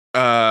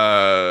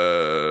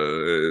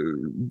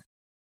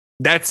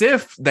 That's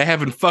if they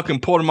haven't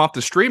fucking pulled them off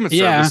the streaming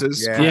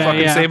services for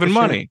fucking saving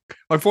money. Sure.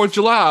 Like 4th of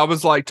July, I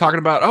was like talking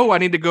about, I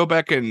need to go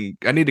back and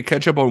I need to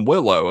catch up on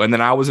Willow. And then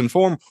I was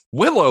informed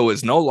Willow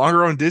is no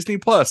longer on Disney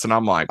Plus. And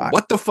I'm like,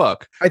 what the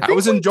fuck? I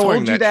was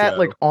enjoying that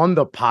like on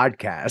the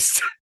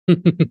podcast.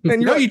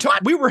 And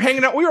we were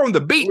hanging out. We were on the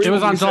beach. It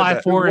was on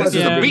July 4th. It was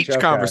a beach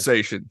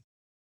conversation.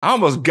 I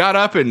almost got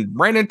up and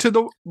ran into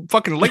the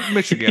fucking Lake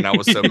Michigan. I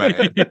was so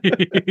mad.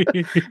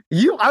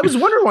 I was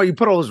wondering why you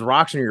put all those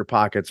rocks in your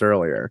pockets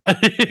earlier.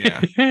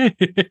 Yeah.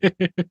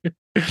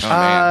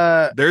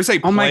 There's a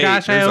plague. Oh my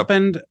gosh! I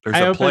opened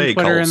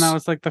Twitter and that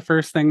was like the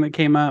first thing that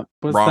came up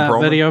was that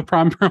video of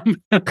Prom.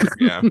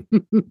 Yeah.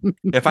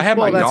 If I had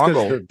my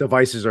dongle, the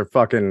devices are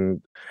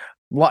fucking.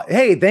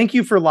 Hey, thank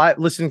you for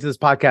listening to this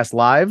podcast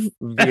live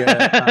via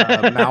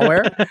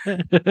malware.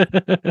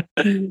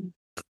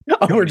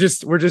 We're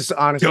just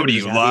honestly. Go to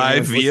you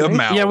live via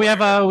malware. Yeah,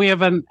 we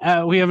have an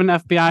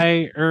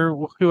FBI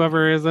or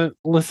whoever is it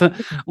listening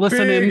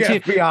to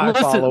FBI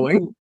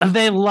following.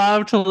 They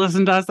love to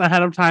listen to us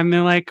ahead of time.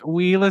 They're like,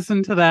 we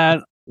listen to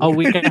that a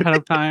week ahead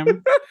of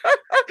time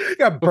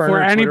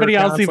before anybody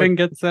else even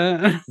gets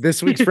it.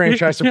 This week's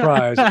franchise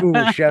surprise. Ooh,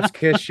 chef's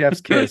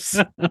kiss.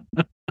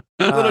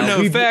 Little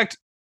known fact.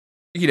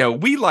 We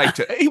at the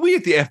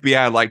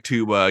FBI like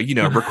to,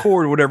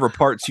 record whatever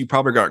parts you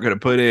probably aren't going to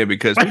put in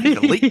because we need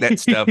to leak that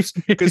stuff.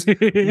 Because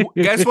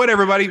guess what,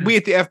 everybody? We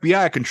at the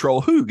FBI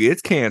control who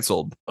gets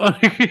canceled. And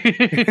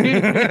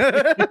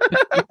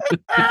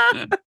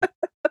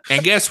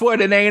guess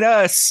what? It ain't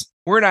us.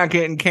 We're not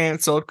getting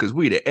canceled because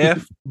we the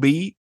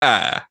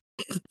FBI.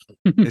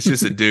 It's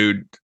just a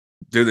dude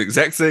do the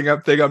exact same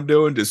thing I'm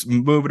doing, just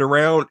moving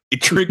around,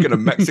 drinking a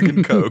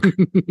Mexican Coke.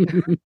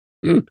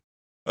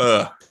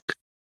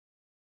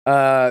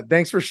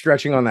 Thanks for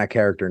stretching on that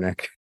character,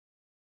 Nick.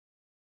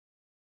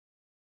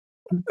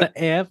 The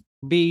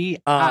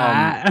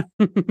FBI.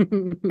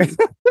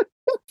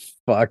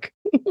 Fuck.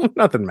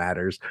 Nothing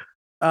matters.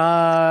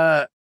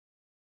 So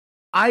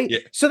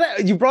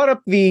that you brought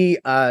up the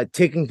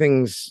taking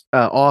things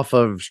off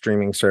of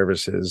streaming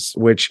services,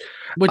 which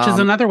is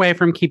another way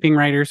from keeping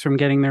writers from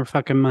getting their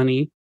fucking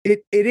money.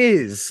 It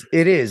is,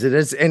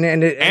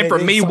 and for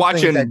me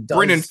watching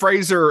Brendan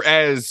Fraser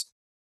as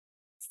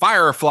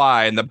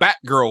Firefly and the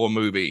Batgirl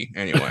movie.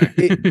 Anyway,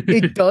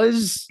 it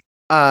does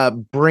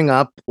bring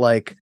up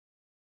like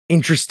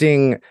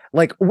interesting,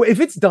 like if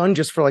it's done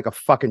just for like a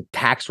fucking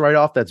tax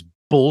write-off, that's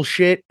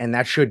bullshit, and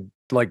that should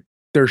like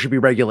there should be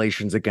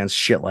regulations against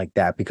shit like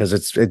that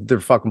because they're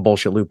fucking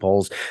bullshit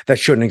loopholes that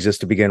shouldn't exist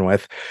to begin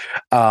with.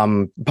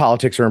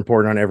 Politics are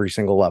important on every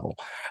single level.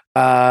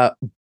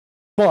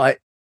 But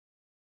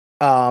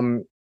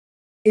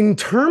in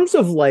terms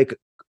of like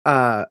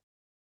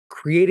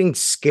creating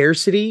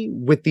scarcity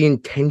with the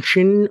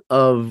intention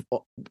of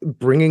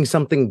bringing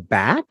something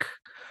back,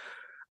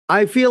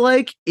 I feel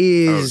like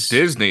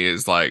Disney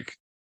is like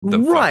the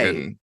right,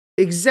 fucking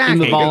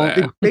exactly.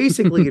 They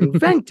basically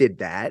invented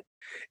that.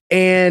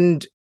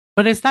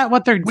 But is that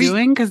what they're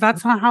doing? Because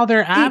that's not how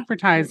they're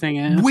advertising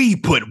it. We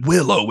put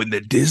Willow in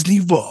the Disney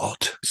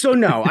vault. So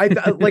no,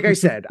 like I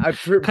said,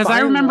 because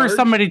I remember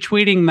somebody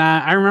tweeting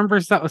that. I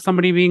remember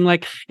somebody being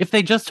like, "If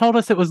they just told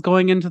us it was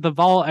going into the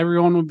vault,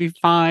 everyone would be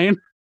fine."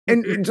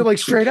 And like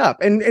straight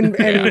up, and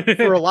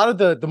for a lot of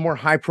the more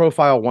high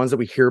profile ones that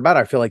we hear about,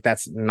 I feel like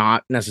that's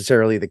not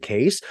necessarily the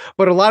case.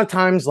 But a lot of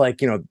times, like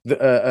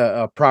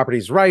the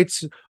property's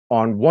rights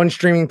on one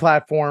streaming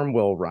platform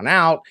will run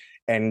out.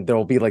 And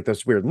there'll be like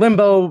this weird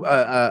limbo.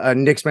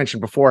 Nick's mentioned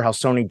before how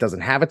Sony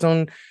doesn't have its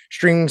own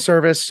streaming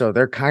service, so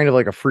they're kind of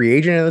like a free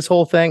agent in this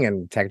whole thing,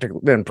 and technically,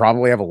 then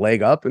probably have a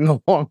leg up in the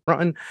long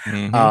run.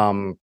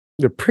 Mm-hmm.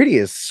 The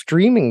prettiest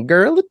streaming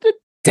girl at the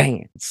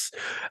dance.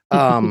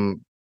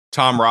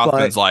 Tom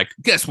Rothman's like,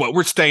 guess what?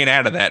 We're staying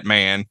out of that,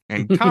 man.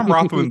 And Tom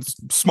Rothman's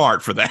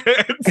smart for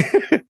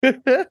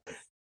that.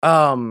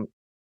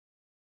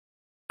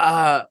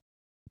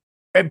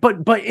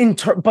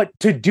 But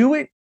to do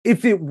it.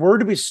 If it were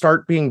to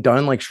start being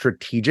done like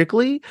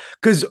strategically,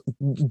 because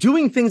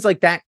doing things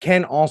like that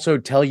can also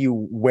tell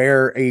you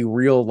where a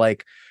real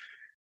like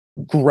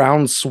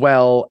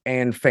groundswell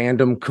and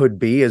fandom could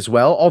be as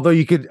well. Although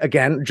you could,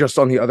 again, just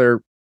on the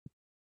other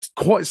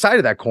side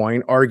of that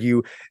coin,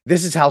 argue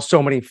this is how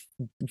so many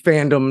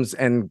fandoms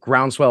and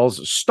groundswells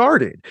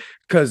started,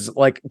 because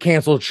like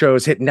canceled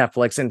shows hit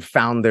Netflix and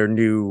found their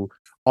new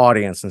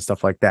audience and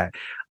stuff like that.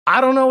 I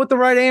don't know what the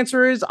right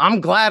answer is. I'm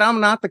glad I'm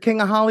not the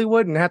king of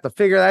Hollywood and have to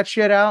figure that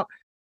shit out.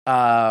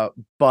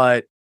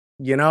 But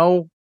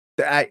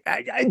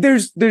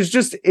there's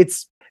just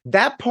it's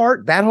that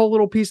part, that whole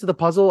little piece of the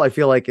puzzle. I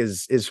feel like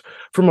is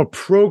from a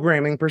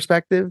programming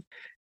perspective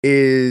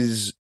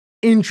is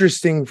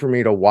interesting for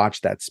me to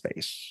watch that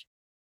space.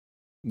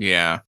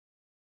 Yeah,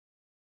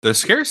 the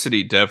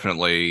scarcity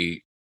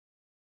definitely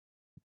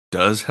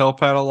does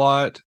help out a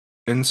lot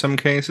in some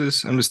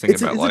cases. I'm just thinking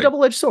it's a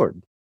double-edged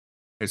sword.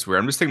 It's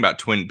weird. I'm just thinking about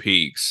Twin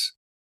Peaks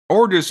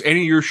or just any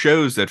of your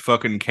shows that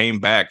fucking came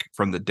back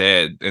from the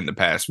dead in the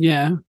past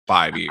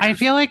 5 years. I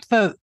feel like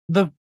the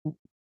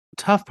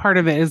tough part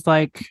of it is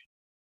like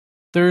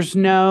there's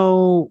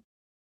no,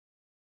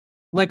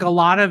 like, a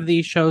lot of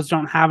these shows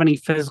don't have any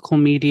physical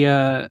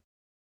media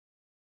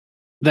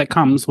that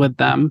comes with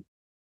them.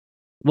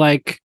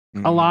 Like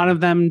a lot of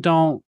them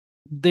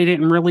they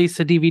didn't release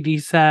a DVD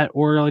set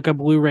or like a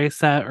Blu-ray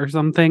set or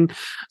something.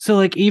 So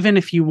like, even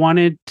if you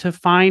wanted to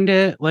find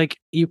it, like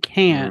you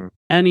can't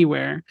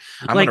anywhere.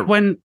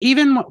 When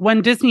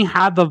Disney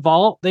had the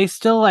vault, they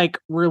still like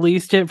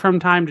released it from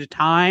time to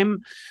time.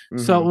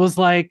 Mm-hmm. So it was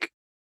like,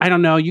 I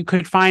don't know, you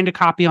could find a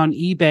copy on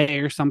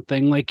eBay or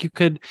something. Like you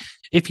could,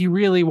 if you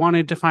really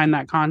wanted to find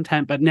that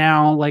content, but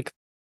now like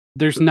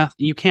there's nothing,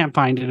 you can't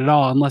find it at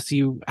all unless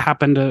you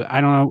happen to,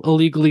 I don't know,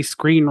 illegally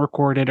screen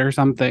record it or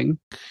something.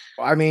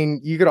 I mean,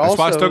 you could also. That's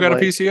why I still got a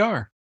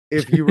PCR.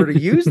 If you were to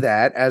use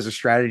that as a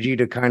strategy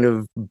to kind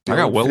of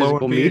build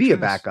physical media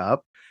back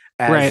up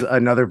as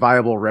another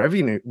viable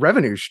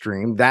revenue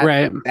stream,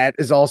 that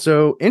is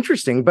also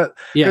interesting. But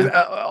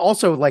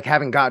also like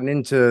having gotten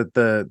into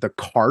the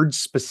cards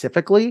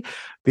specifically,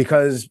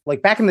 because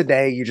like back in the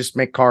day, you just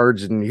make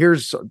cards and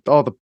here's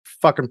all the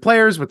fucking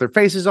players with their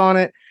faces on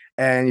it.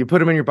 And you put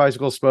them in your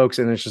bicycle spokes,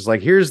 and it's just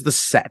like, here's the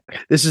set.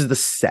 This is the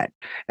set.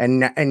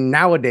 And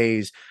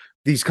nowadays,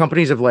 these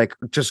companies have like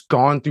just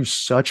gone through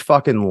such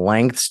fucking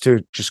lengths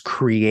to just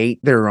create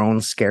their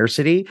own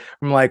scarcity.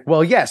 I'm like,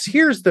 well, yes,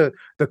 here's the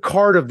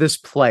card of this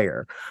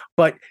player,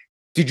 but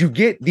did you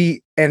get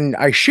and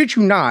I shit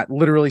you not,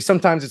 literally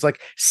sometimes it's like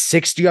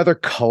 60 other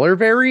color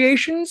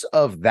variations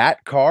of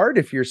that card.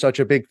 If you're such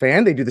a big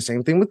fan, they do the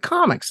same thing with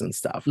comics and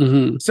stuff.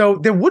 Mm-hmm. So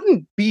there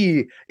wouldn't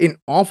be an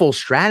awful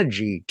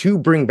strategy to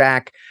bring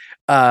back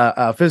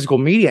physical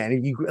media,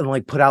 and you can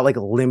like put out like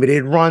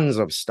limited runs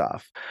of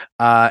stuff.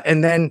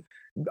 And then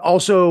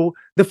also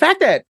the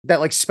fact that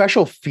like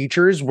special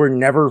features were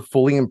never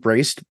fully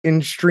embraced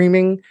in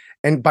streaming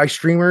and by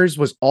streamers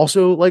was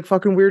also like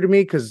fucking weird to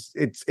me, because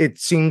it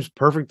seems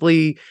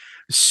perfectly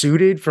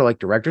suited for like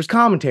director's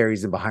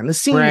commentaries and behind the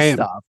scenes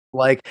stuff.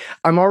 Like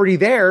I'm already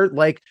there,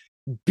 like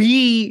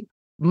be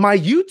my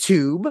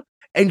YouTube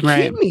and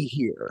keep me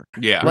here.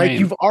 Yeah. Like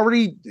you've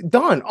already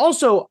done.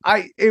 Also,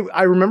 I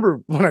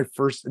remember when I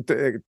first,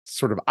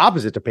 sort of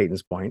opposite to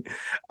Peyton's point,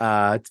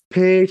 was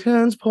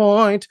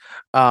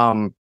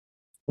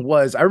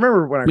I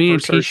remember when I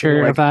first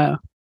t-shirt like, of that.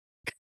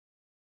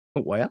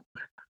 Well,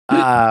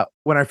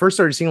 when I first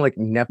started seeing like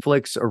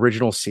Netflix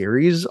original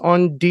series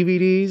on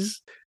DVDs,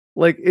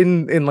 like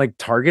in like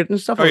Target and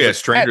stuff. Oh yeah, like,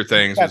 Stranger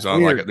Things was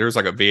on weird. like there was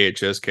like a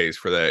VHS case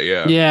for that.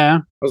 Yeah, yeah.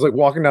 I was like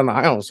walking down the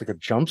aisle, it's like a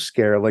jump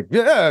scare. Like,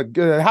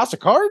 House of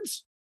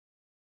Cards.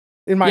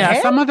 In my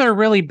head? Some of their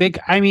really big.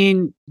 I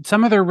mean,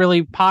 some of their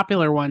really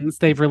popular ones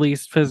they've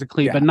released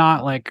physically, but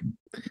not like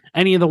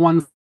any of the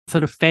ones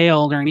that have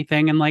failed or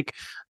anything. And like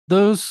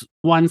those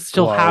ones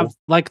still have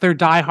like their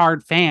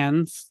diehard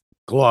fans.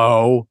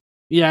 Glow.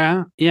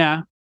 Yeah.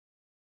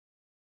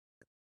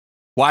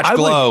 Watch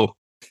Glow.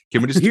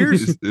 Can we just hear?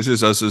 This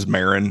is us as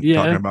Marin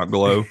talking about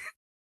Glow.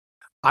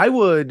 I'd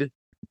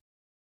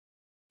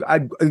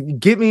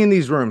get me in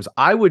these rooms.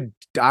 I would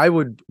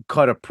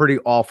cut a pretty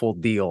awful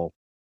deal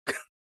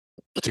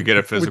to get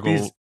a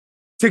physical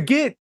to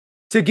get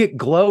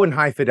Glow and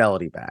High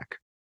Fidelity back.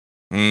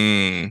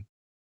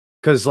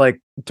 Because like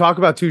talk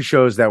about two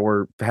shows that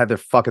had their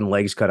fucking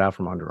legs cut out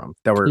from under them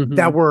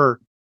that were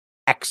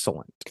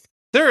excellent.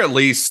 They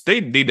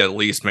need to at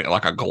least make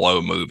like a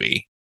Glow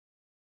movie.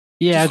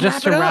 Yeah,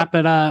 just to wrap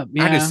it up.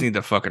 Yeah. I just need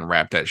to fucking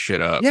wrap that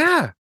shit up.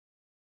 Yeah.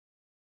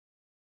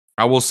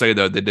 I will say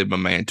though, they did my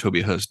man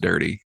Toby Huss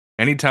dirty.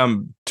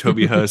 Anytime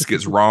Toby Huss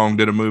gets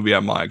wronged in a movie,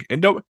 I'm like,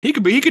 and he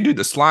could do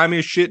the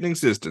slimiest shit in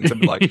existence.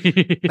 I'm like,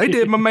 they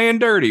did my man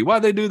dirty.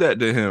 Why'd they do that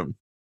to him?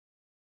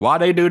 Why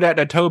they do that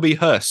to Toby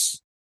Huss?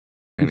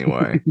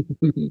 Anyway,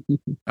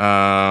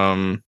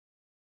 I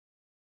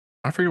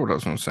forget what I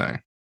was going to say.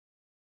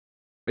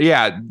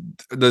 Yeah,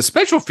 the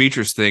special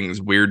features thing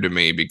is weird to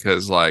me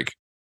because like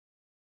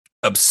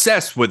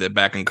obsessed with it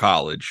back in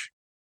college,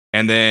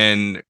 and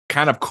then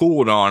kind of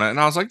cooled on it, and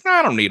I was like, nah,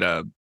 I don't need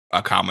a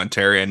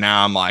commentary, and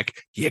now I'm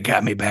like, you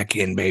got me back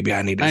in, baby.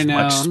 I need as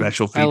much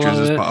special features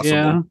as possible.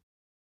 Yeah.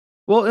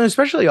 Well, and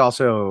especially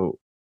also,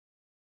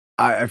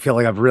 I feel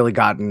like I've really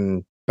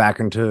gotten back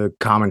into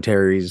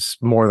commentaries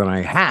more than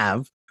I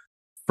have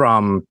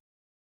from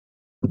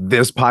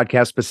this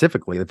podcast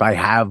specifically. If I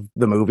have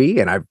the movie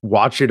and I've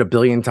watched it a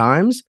billion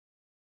times,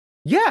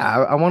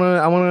 I want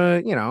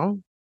to, you know,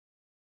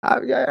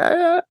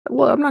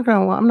 well, I'm not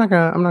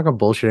gonna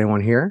bullshit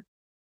anyone here.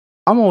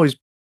 I'm always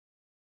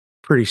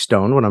pretty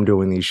stoned when I'm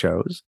doing these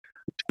shows,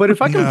 but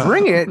if I can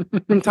bring it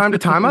from time to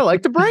time, I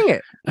like to bring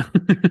it.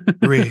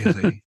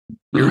 Really?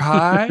 You're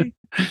high?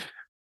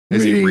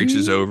 As he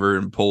reaches over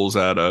and pulls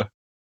out a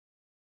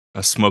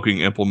smoking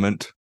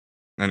implement.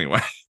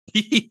 Anyway,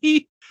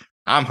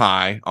 I'm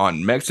high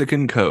on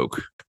Mexican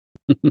Coke.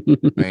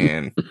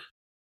 Man.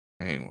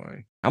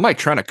 Anyway, I'm like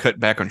trying to cut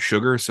back on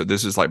sugar, so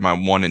this is like my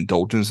one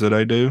indulgence that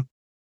I do.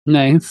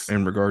 Nice.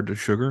 In regard to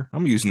sugar,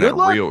 I'm using that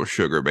real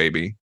sugar,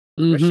 baby.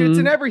 That shit's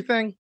in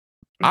everything.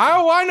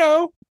 Oh, I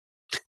know.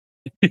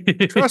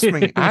 Trust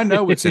me, I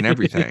know it's in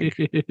everything.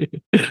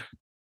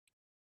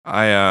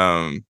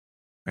 Anyway,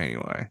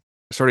 I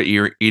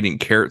started eating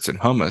carrots and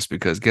hummus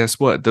because guess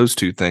what? Those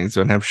two things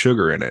don't have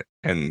sugar in it,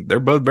 and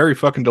they're both very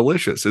fucking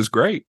delicious. It's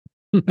great.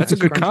 That's a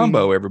good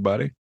combo,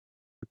 everybody.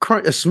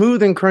 A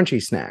smooth and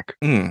crunchy snack.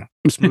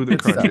 Smooth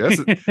and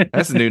crunchy.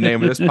 That's the new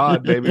name of this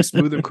pod, baby.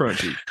 Smooth and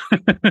crunchy.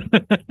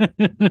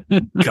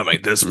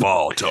 Coming this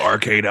fall to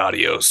Arcade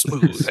Audio.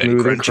 Smooth and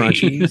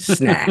crunchy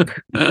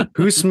snack.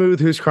 Who's smooth?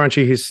 Who's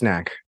crunchy? Who's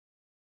snack?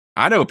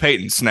 I know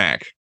Peyton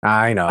snack.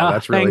 I know.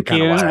 That's really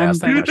kind of why I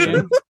asked that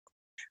question.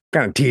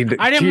 Kind of teed.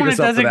 I didn't want to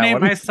designate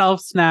myself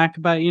snack,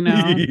 but you know,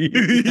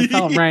 it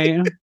felt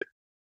right.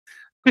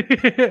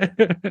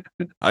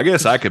 I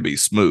guess I could be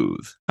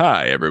Smooth.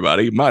 Hi,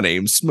 everybody. My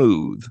name's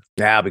Smooth.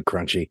 Yeah, I'll be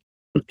crunchy.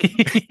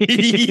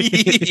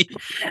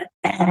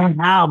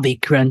 I'll be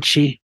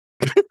crunchy.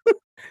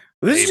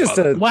 This is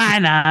just why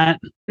not?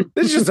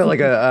 This is just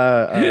like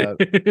a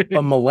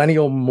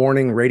millennial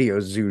morning radio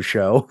zoo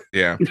show.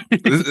 Yeah,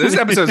 this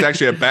episode is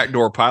actually a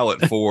backdoor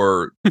pilot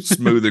for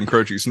Smooth and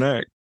Crunchy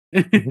Snack.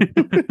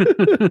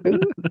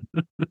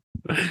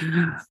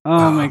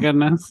 Oh my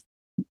goodness.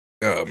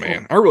 Oh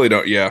man, I really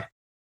don't. Yeah.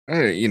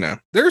 You know,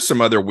 there's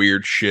some other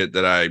weird shit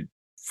that I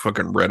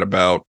fucking read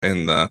about,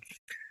 and the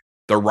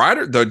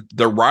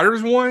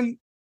writer's one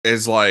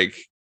is like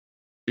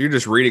you're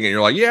just reading it and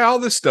you're like, yeah, all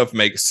this stuff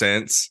makes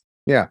sense.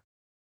 Yeah.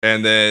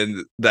 And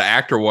then the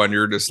actor one,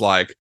 you're just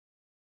like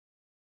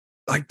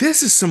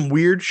this is some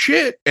weird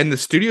shit, and the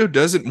studio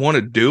doesn't want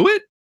to do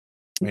it.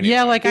 Anyway,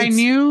 yeah, like I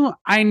knew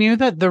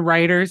that the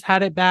writers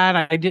had it bad.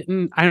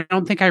 I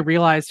don't think I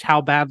realized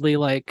how badly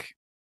like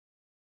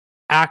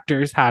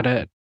actors had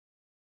it.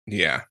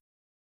 Yeah.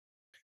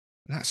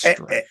 That's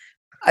strange.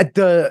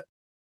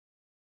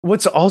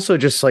 What's also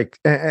just like,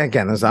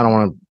 again, I don't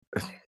want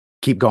to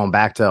keep going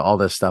back to all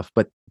this stuff,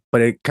 but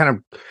it kind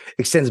of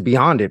extends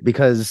beyond it,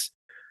 because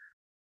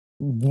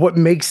what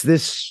makes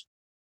this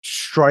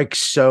strike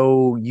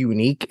so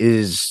unique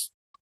is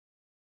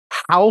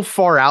how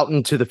far out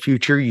into the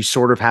future you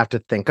sort of have to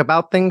think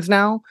about things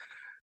now.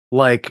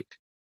 Like,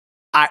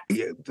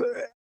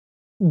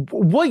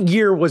 what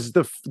year was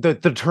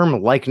the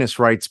term likeness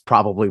rights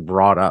probably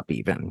brought up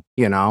even,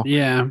 you know?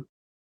 Yeah.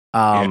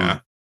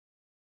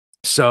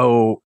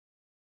 So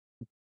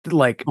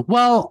like,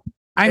 well,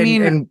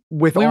 and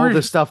with all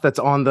the stuff that's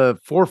on the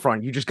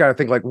forefront, you just got to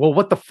think like, well,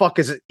 what the fuck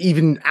is it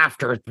even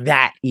after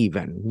that?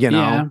 Even, you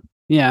know?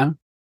 Yeah.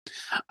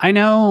 I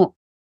know,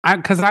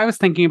 because I was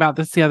thinking about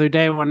this the other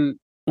day when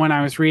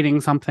I was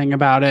reading something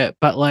about it.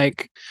 But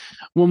like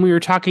when we were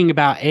talking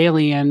about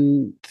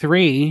Alien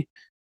 3,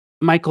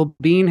 Michael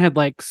Biehn had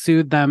like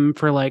sued them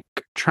for like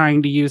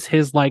trying to use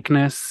his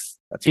likeness.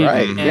 That's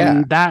right.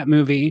 In that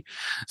movie.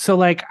 So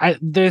like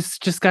this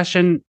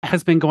discussion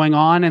has been going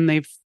on, and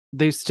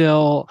they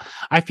still,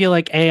 I feel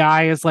like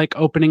AI is like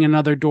opening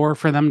another door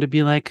for them to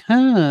be like,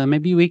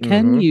 maybe we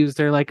can use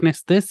their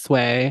likeness this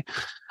way.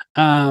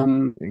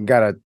 You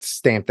gotta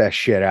stamp that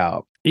shit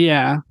out.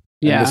 Yeah.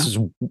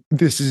 And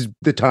this is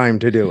the time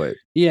to do it.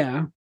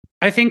 Yeah.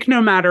 I think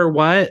no matter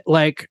what,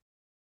 like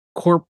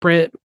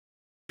corporate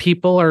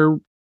people are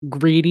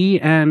greedy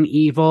and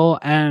evil,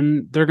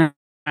 and they're gonna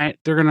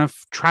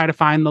try to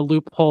find the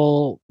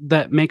loophole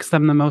that makes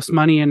them the most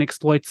money and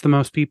exploits the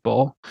most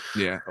people.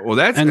 Yeah. Well,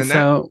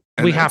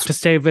 we have to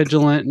stay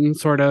vigilant and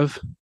sort of.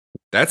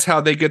 That's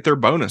how they get their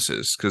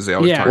bonuses, because they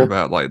always talk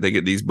about like they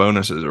get these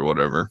bonuses or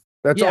whatever.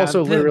 That's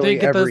also literally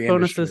they get every those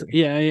bonuses. Industry.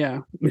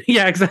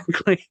 Yeah, exactly.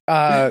 Like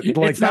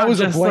it's that not was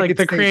just like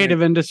the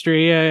creative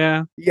industry.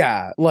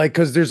 Yeah, like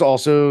because there's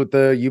also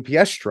the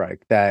UPS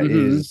strike that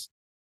is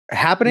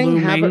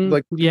happening,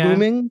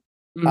 looming.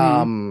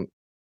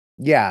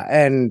 Yeah,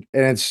 and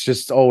it's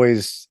just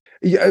always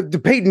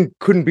the Peyton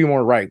couldn't be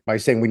more right by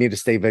saying we need to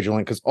stay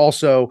vigilant, because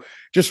also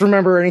just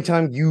remember,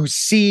 anytime you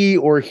see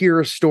or hear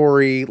a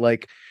story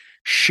like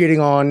shitting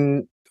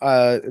on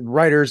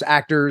writers,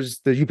 actors,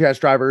 the UPS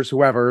drivers,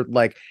 whoever,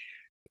 like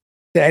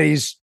that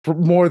is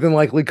more than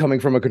likely coming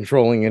from a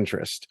controlling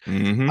interest.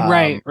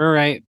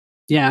 Right.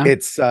 Yeah.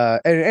 It's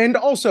and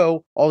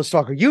also all this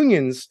talk of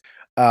unions.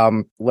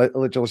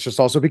 Let's just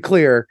also be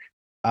clear.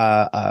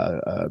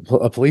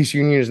 A police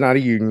union is not a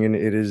union.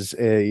 It is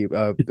a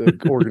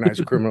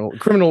organized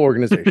criminal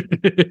organization.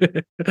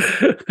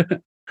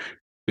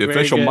 The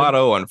official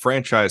motto on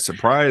Franchise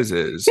Surprise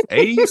is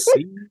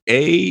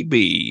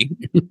ACAB.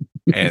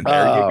 And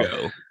there you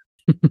go.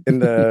 In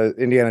the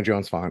Indiana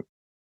Jones font.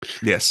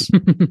 Yes.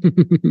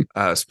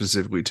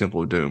 Specifically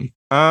Temple of Doom.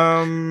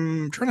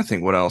 Trying to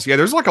think what else. Yeah,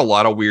 there's like a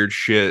lot of weird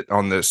shit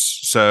on this.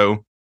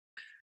 So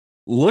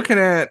looking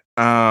at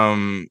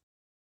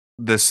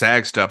the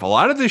SAG stuff, a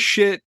lot of this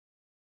shit,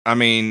 I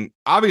mean,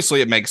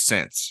 obviously it makes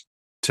sense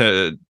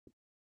to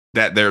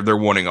that they're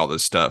wanting all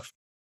this stuff.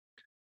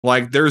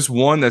 Like there's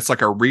one that's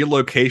like a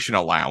relocation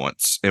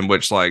allowance, in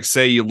which, like,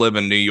 say you live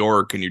in New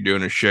York and you're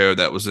doing a show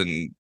that was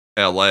in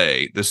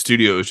LA, the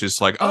studio is just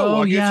like,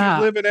 I guess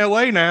you live in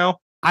LA now.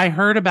 I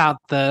heard about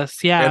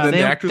this. Yeah. And then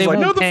the actor's like,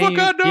 no, the fuck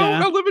I don't.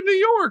 I live in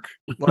New York.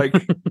 Like,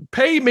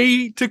 pay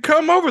me to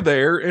come over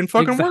there and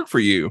fucking work for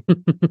you.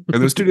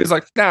 And the studio's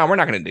like, no, we're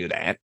not going to do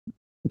that.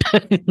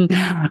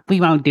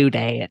 We won't do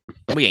that.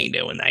 We ain't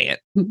doing that.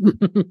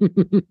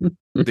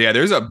 Yeah,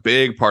 there's a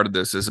big part of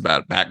this is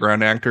about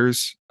background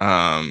actors.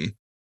 Spend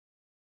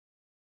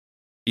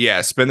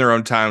their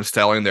own time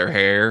styling their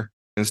hair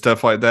and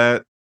stuff like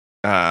that.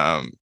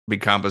 Be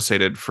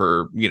compensated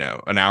for,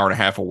 an hour and a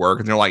half of work.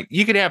 And they're like,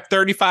 you could have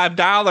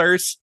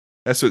 $35.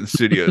 That's what the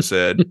studio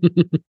said.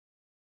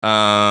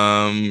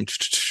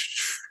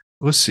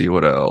 Let's see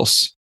what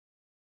else.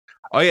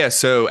 Oh yeah.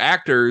 So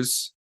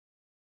actors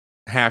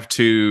have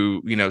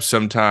to,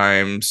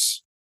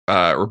 sometimes,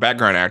 or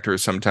background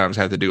actors sometimes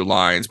have to do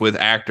lines with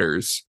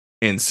actors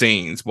in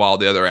scenes while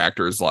the other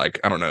actors, like,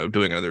 I don't know,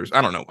 doing others.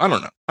 I don't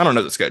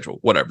know the schedule,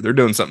 whatever. They're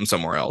doing something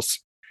somewhere else.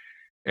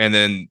 And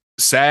then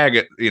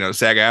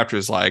SAG-AFTRA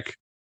is like,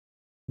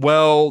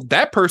 well,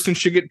 that person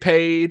should get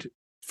paid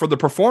for the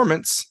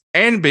performance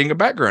and being a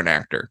background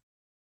actor.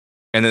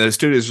 And then the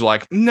studios are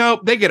like,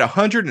 nope, they get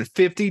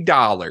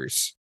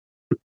 $150.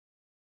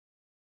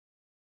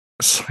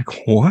 It's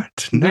like,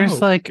 what? No.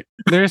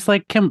 There's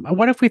like, Kim,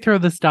 what if we throw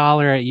this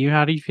dollar at you?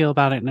 How do you feel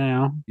about it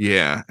now?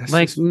 Yeah.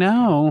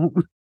 No.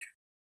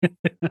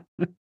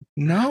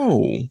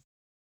 No.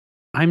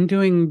 I'm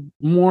doing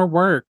more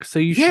work, so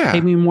you should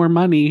pay me more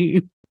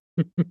money.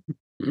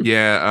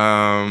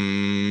 Yeah.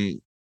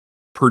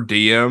 Per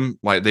diem,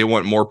 like they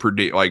want more per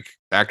diem, like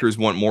actors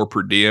want more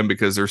per diem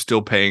because they're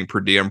still paying per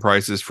diem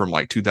prices from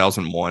like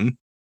 2001.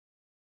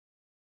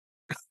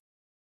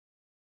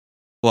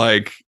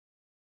 Like,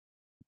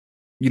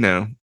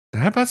 how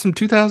about some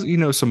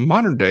 2000, some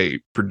modern day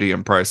per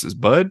diem prices,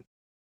 bud? I'm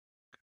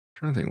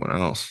trying to think what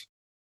else.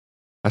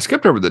 I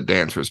skipped over the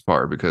dancers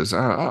part because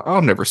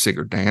I'll never sing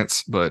or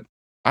dance, but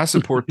I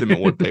support them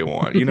in what they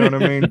want. You know what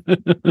I mean?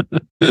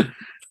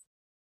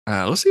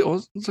 Let's see.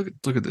 Let's look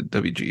at the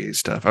WGA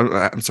stuff.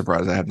 I'm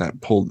surprised I have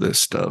not pulled this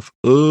stuff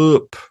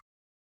up.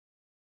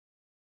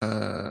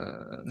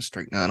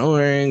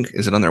 Strike.org.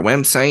 Is it on their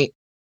website?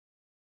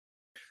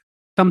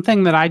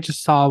 Something that I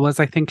just saw was,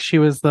 I think she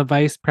was the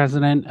vice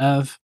president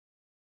of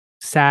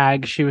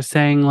SAG. She was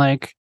saying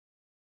like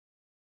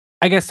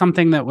I guess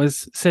something that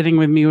was sitting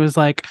with me was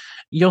like,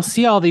 you'll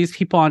see all these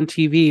people on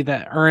TV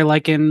that are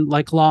like in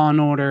like Law and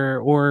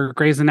Order or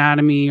Grey's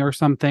Anatomy or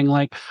something.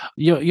 Like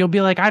you'll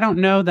be like, I don't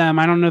know them.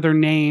 I don't know their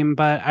name,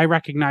 but I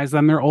recognize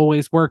them. They're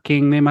always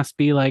working. They must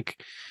be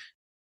like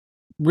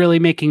really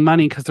making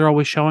money because they're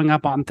always showing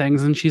up on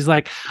things. And she's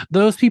like,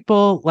 those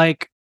people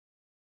like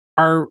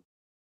are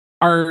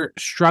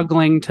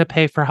struggling to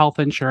pay for health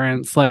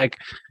insurance. Like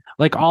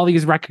all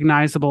these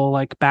recognizable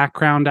like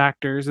background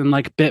actors and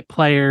like bit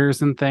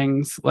players and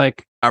things.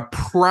 Like a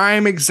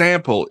prime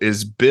example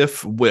is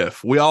Biff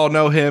Whiff. We all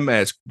know him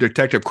as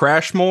Detective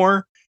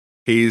Crashmore.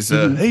 He's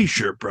hey,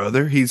 sure,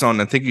 brother. He's on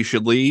I Think You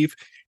Should Leave.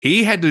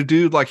 He had to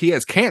do like he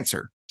has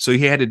cancer, so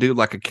he had to do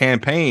like a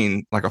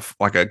campaign, like a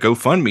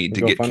GoFundMe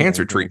to get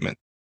cancer treatment.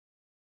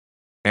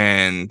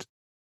 And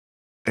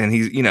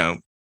he's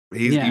you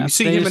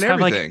see him in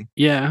everything.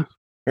 Yeah.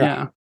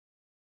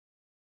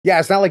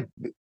 It's not like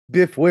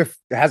Biff Whiff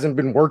hasn't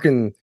been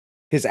working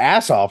his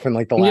ass off in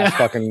like the last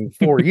fucking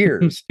 4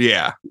 years.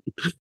 Yeah.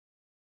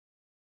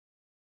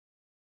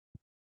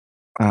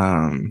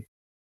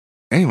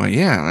 Anyway,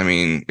 yeah. I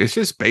mean, it's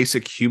just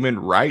basic human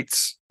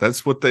rights.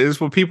 That's what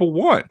people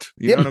want.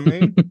 You know what I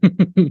mean?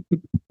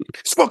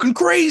 It's fucking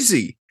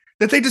crazy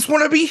that they just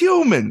want to be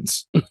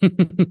humans.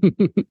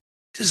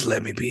 Just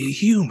let me be a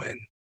human.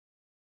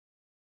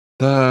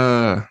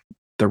 The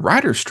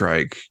writer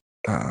strike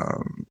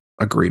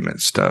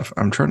agreement stuff.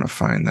 I'm trying to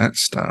find that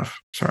stuff.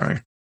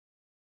 Sorry.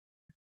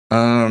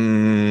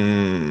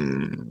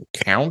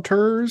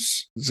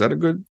 Counters? Is that a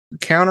good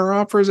counter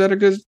offer? Is that a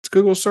good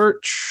Google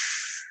search?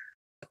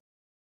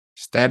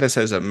 Status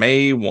as a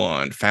May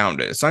 1. Found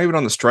it. It's not even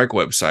on the strike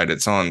website.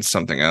 It's on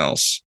something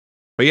else.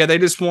 But yeah, they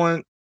just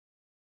want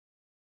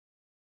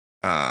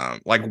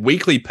like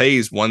weekly pay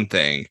is one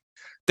thing.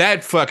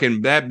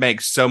 That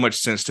makes so much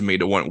sense to me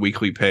to want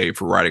weekly pay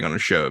for writing on a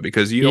show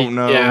because you don't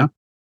know. Yeah.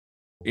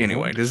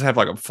 Anyway, does it have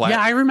like a flat? Yeah,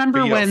 I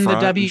remember when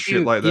the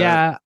shit like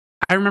that?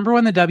 I remember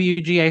when the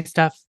WGA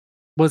stuff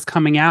was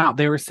coming out.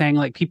 They were saying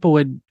like people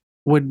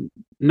would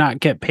not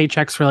get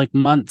paychecks for like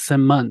months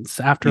and months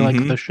after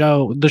like the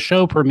show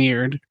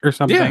premiered or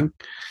something. Yeah.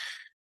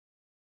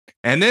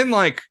 And then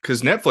like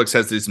because Netflix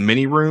has this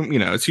mini room,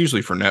 it's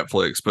usually for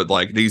Netflix, but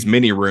like these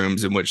mini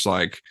rooms in which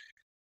like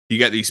you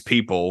got these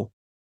people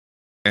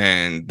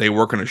and they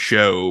work on a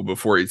show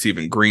before it's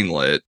even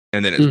greenlit,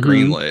 and then it's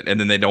greenlit,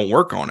 and then they don't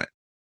work on it.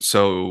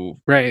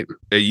 So right,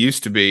 it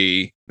used to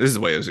be. This is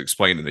the way it was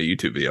explained in the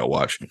YouTube video I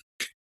watched.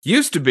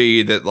 Used to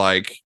be that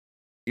like,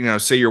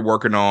 say you're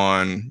working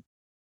on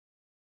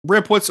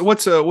Rip. What's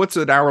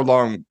an hour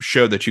long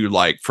show that you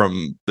like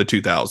from the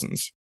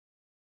 2000s?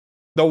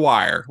 The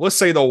Wire. Let's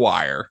say The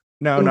Wire.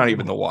 No, not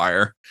even The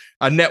Wire.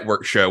 A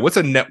network show. What's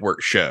a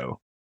network show?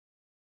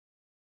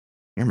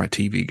 You're my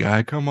TV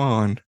guy. Come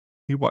on.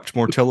 You watch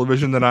more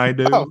television than I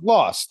do. Oh,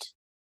 Lost.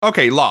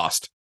 Okay,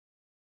 Lost.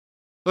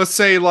 Let's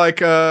say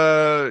like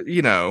as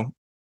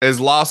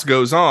Lost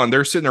goes on,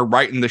 they're sitting there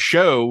writing the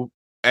show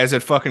as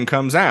it fucking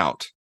comes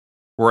out.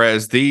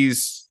 Whereas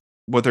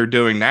what they're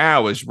doing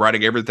now is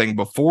writing everything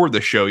before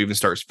the show even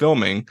starts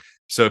filming.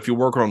 So if you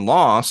work on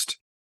Lost,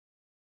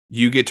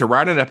 you get to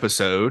write an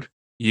episode,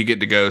 you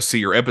get to go see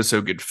your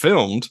episode get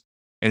filmed,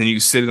 and then you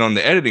sit in on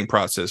the editing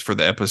process for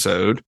the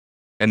episode,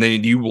 and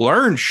then you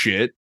learn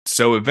shit.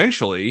 So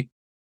eventually,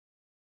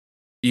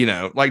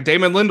 like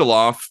Damon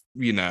Lindelof,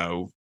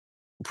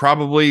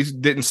 probably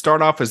didn't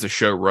start off as a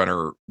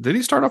showrunner. Did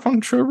he start off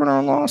on showrunner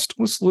on Lost?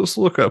 Let's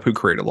look up who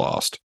created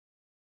Lost.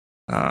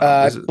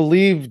 I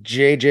believe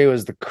JJ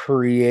was the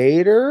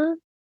creator,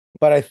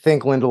 but I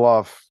think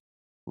Lindelof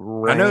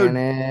ran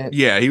it.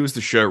 Yeah, he was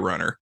the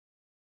showrunner.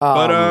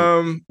 But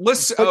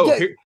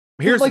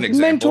here's like an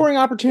example. Mentoring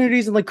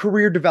opportunities and like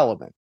career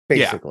development,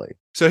 basically. Yeah.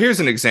 So here's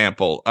an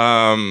example.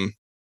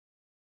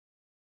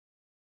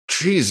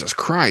 Jesus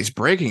Christ,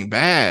 Breaking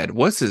Bad.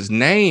 What's his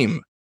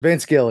name?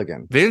 Vince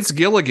Gilligan. Vince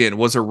Gilligan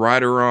was a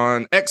writer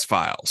on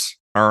X-Files.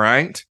 All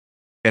right.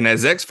 And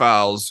as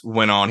X-Files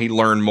went on, he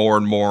learned more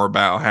and more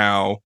about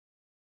how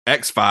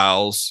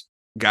X-Files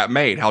got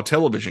made, how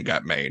television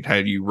got made, how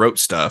you wrote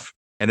stuff.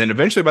 And then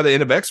eventually by the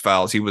end of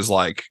X-Files, he was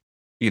like,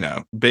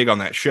 big on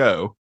that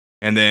show.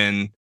 And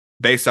then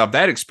based off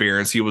that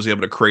experience, he was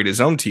able to create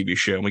his own TV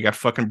show. And we got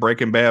fucking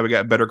Breaking Bad. We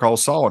got Better Call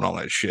Saul and all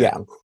that shit. Yeah.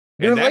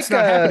 And that's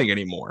not happening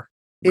anymore.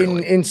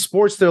 Really. In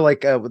sports, they're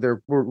like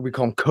we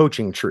call them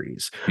coaching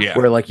trees. Yeah,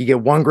 where like you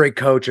get one great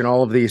coach and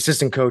all of the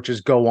assistant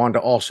coaches go on to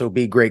also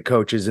be great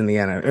coaches in the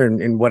NFL or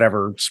in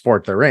whatever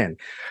sport they're in.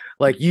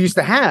 Like you used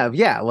to have,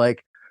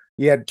 like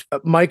you had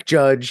Mike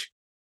Judge,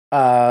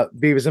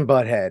 Beavis and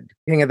Butthead,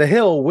 King of the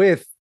Hill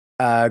with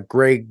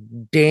Greg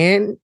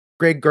Daniels.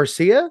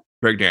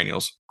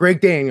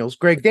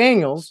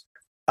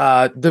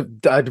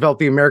 Developed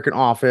the American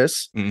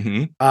Office,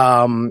 who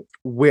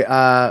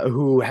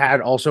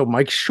had also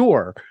Mike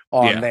Shore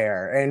on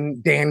there,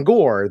 and Dan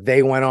Gore.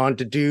 They went on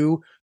to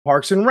do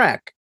Parks and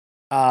Rec,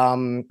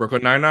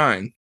 Brooklyn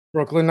Nine-Nine,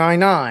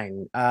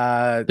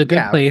 The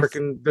Good Place,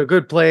 The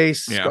Good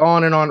Place,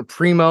 on and on.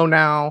 Primo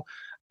now,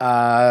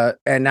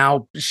 And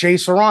now Shea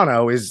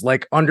Serrano is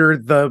like under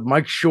the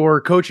Mike Shore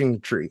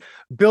coaching tree.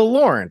 Bill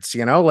Lawrence,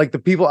 like the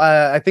people,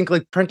 I think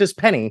like Prentice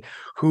Penny,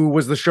 who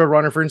was the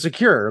showrunner for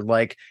Insecure,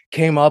 like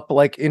came up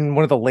like in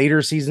one of the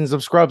later seasons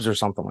of Scrubs or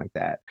something like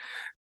that.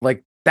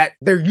 Like that,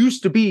 there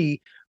used to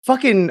be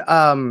fucking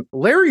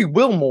Larry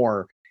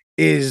Wilmore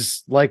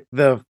is like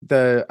the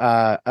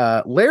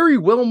Larry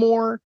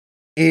Wilmore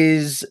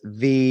is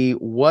the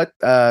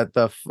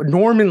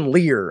Norman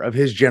Lear of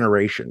his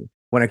generation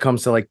when it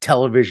comes to like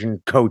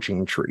television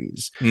coaching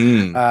trees.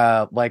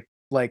 Like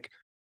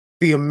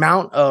the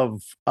amount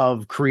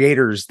of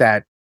creators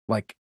that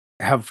like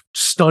have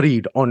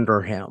studied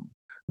under him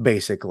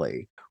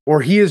basically,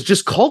 or he is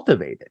just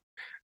cultivated,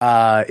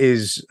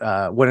 is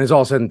when it's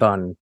all said and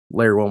done,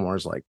 Larry Wilmore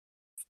is like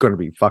going to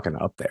be fucking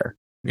up there.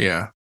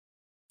 Yeah.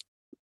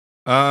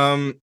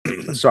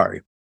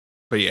 Sorry.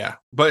 But yeah.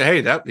 But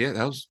hey, that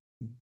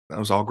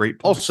was all great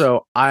points.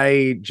 Also,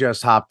 I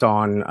just hopped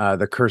on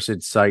the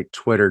cursed site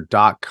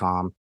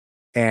twitter.com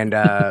and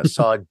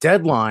saw a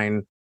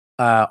Deadline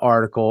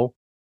article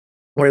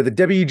where the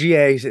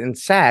WGA and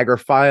SAG are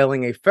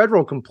filing a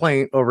federal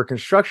complaint over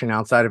construction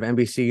outside of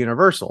NBC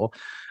Universal.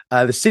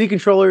 The city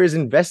controller is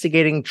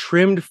investigating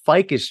trimmed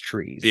ficus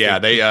trees. Yeah,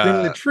 they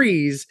trim the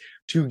trees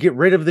to get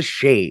rid of the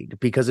shade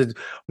because it's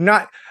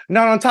not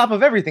on top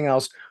of everything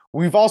else.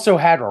 We've also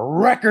had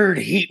record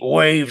heat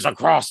waves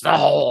across the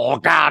whole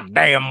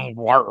goddamn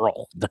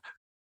world.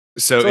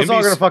 So it's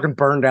all going to fucking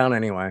burn down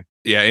anyway.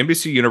 Yeah,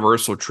 NBC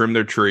Universal trim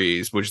their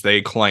trees, which they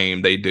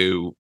claim they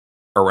do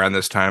around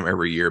this time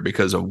every year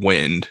because of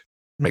wind.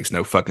 Makes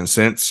no fucking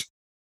sense.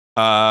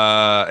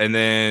 And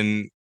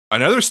then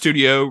another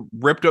studio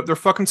ripped up their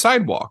fucking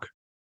sidewalk.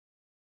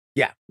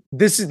 Yeah,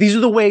 these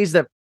are the ways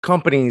that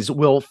companies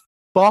will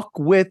fuck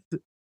with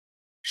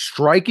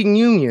striking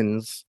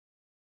unions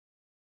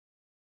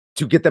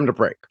to get them to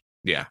break.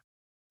 Yeah.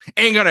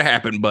 Ain't gonna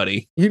happen,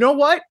 buddy. You know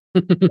what?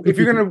 If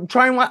you're gonna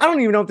try and I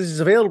don't even know if this is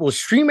available to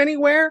stream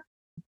anywhere.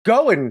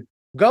 Go and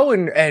oh,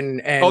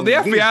 the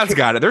FBI's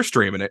got it. They're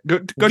streaming it. Go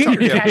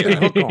get your Captain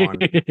Hook on.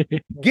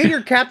 Get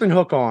your Captain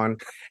Hook on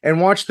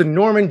and watch the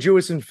Norman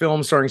Jewison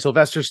film starring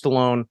Sylvester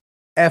Stallone,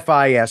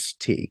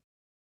 FIST.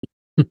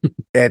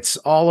 It's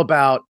all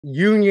about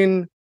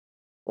union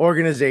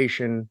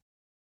organization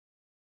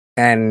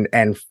and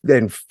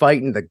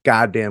fighting the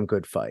goddamn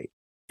good fight.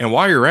 And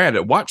while you're at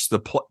it, watch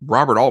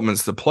Robert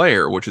Altman's The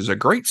Player, which is a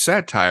great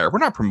satire. We're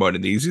not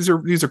promoting these.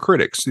 These are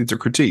critics. These are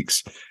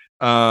critiques.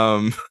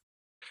 But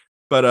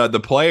The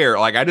Player,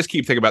 like I just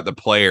keep thinking about The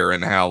Player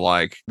and how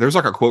like there's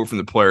like a quote from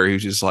The Player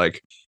who's just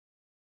like,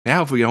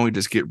 now if we only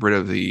just get rid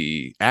of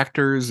the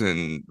actors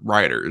and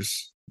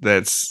writers,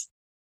 that's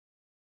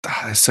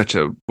such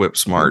a whip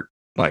smart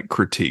like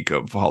critique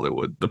of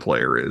Hollywood. The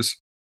Player is.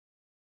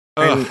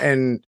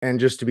 And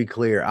just to be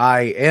clear,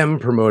 I am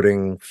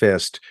promoting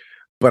Fist,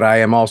 but I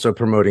am also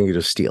promoting you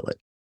to steal it.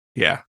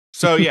 Yeah.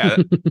 So yeah,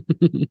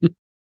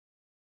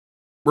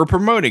 we're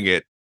promoting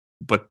it,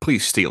 but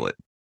please steal it.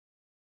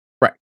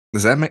 Right.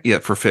 Does that make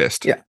for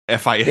Fist? Yeah.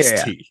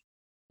 FIST.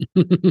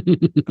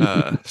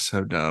 Yeah.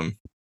 So dumb.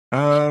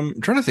 I'm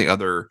trying to think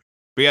other,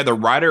 but yeah, the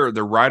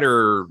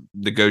writer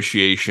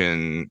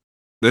negotiation.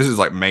 This is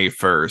like May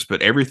 1st,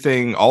 but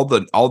everything, all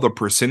the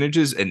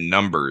percentages and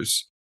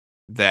numbers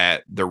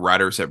that the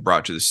writers have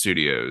brought to the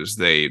studios,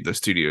 the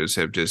studios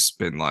have just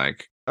been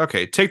like,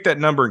 okay, take that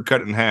number and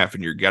cut it in half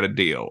and you got a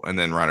deal. And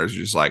then writers are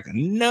just like,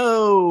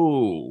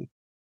 no.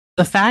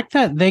 The fact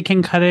that they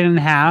can cut it in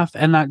half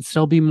and that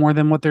still be more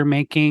than what they're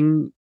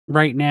making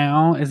right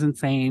now is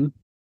insane.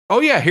 Oh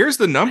yeah, here's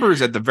the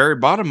numbers at the very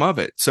bottom of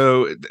it.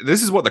 So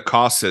this is what the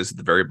cost says at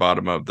the very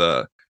bottom of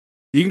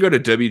you can go to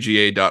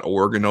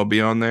WGA.org and it'll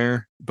be on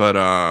there. But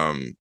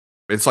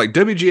it's like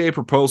WGA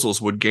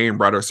proposals would gain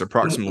writers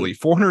approximately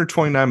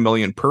 $429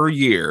 million per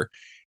year.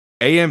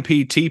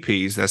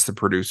 AMPTPs, that's the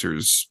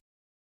producers,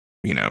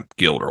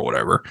 guild or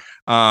whatever.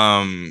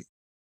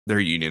 Their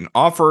union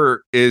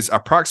offer is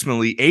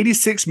approximately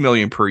 $86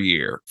 million per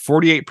year,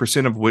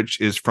 48% of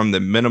which is from the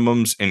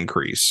minimums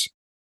increase.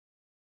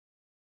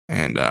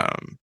 And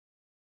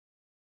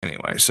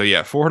anyway, so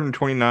yeah,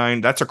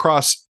 429. That's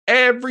across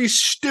every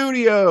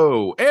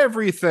studio,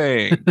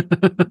 everything.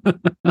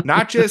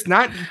 not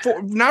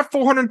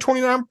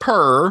 429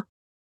 per,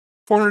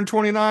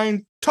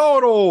 429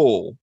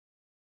 total.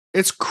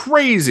 It's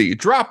crazy.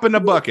 Drop in the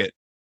bucket.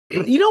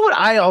 You know what?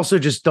 I also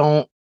just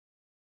don't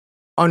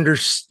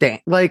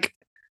understand. Like,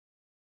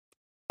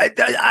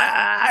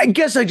 I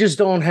guess I just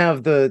don't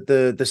have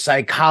the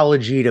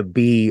psychology to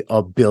be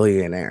a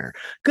billionaire.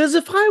 Because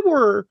if I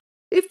were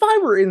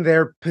in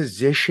their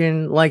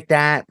position like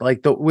that,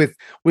 like with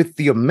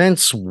the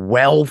immense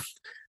wealth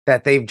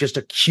that they've just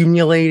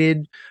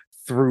accumulated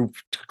through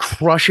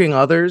crushing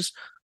others,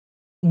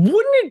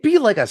 wouldn't it be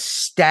like a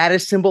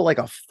status symbol, like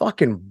a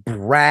fucking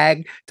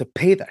brag to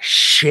pay the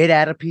shit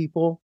out of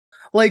people?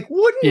 Like,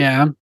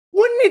 wouldn't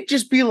it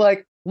just be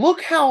like,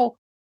 look how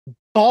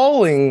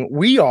balling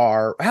we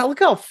are, look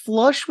how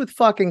flush with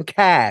fucking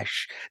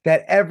cash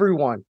that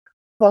everyone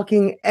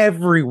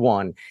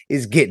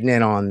is getting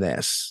in on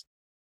this.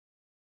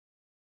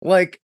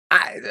 Like,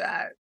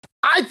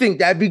 I think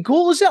that'd be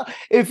cool as hell.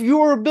 If you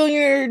were a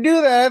billionaire to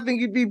do that, I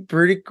think it'd be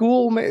pretty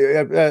cool.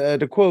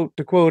 To quote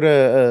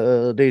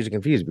Days of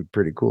Confused, it'd be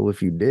pretty cool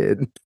if you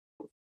did.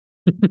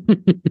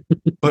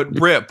 But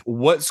Rip,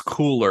 what's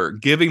cooler,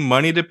 giving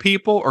money to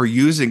people or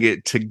using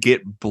it to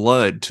get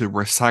blood to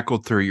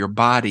recycle through your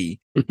body?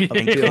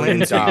 $1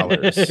 billion.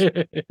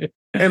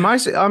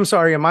 I'm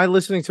sorry, am I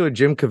listening to a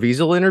Jim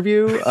Caviezel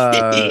interview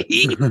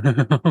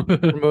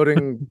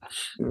promoting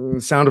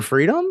Sound of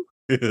Freedom?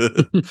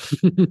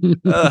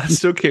 I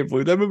still can't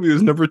believe that movie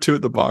was number 2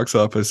 at the box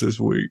office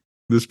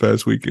this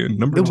past weekend.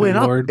 Number 2. Went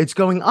up. It's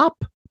going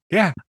up.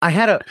 Yeah. I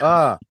had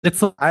it's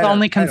the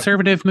only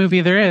conservative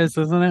movie there is,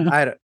 isn't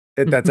it?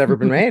 That's ever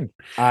been made.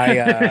 I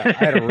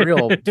had a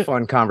real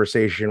fun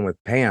conversation with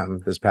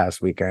Pam this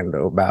past weekend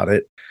about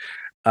it.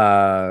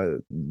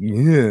 Yeah.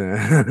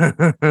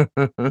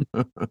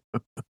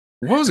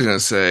 What was I gonna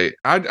say?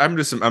 I'm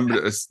just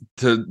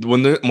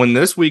when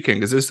this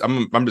weekend, because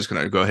I'm just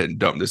gonna go ahead and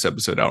dump this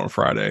episode out on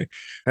Friday.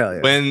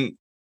 Hell yeah.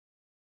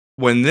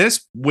 When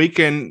this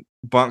weekend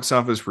box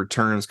office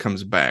returns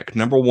comes back,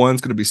 number 1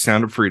 is gonna be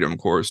Sound of Freedom, of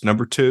course.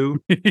 Number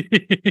 2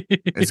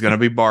 is gonna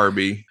be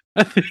Barbie.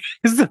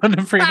 Sound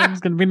of Freedom is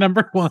gonna be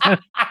number 1.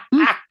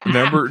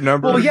 Number.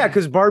 Well, yeah,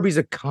 because Barbie's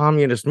a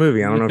communist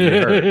movie. I don't know if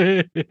you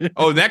heard.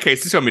 Oh, in that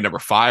case, it's gonna be number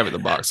 5 at the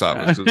box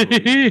office.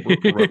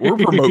 We're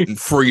promoting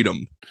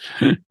freedom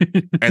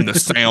and the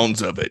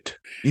sounds of it.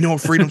 You know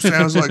what freedom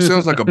sounds like? It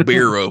sounds like a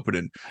beer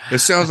opening. It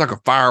sounds like a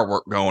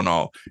firework going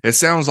off. It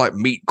sounds like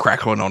meat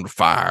crackling on the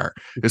fire.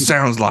 It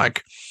sounds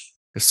like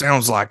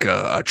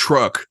a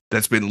truck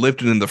that's been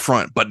lifted in the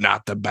front, but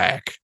not the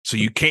back, so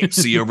you can't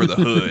see over the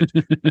hood.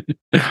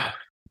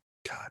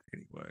 God,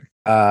 anyway.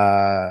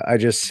 I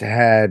just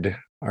had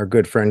our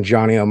good friend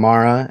Johnny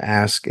O'Mara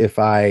ask if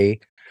I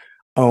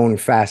own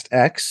Fast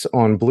X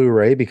on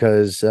Blu-ray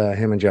because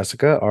him and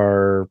Jessica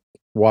are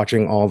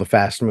watching all the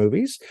Fast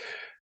movies,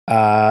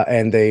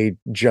 and they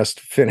just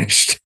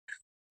finished.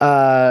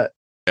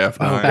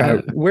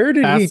 F9. Where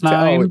did Fast he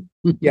tell?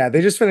 Yeah,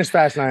 they just finished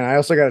Fast 9. I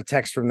also got a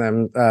text from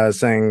them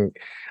saying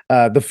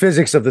the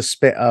physics of the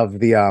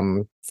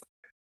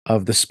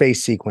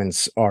space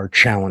sequence are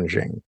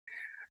challenging.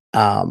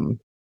 But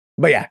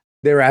yeah,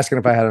 they were asking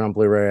if I had it on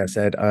Blu-ray. I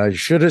said I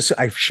should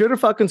have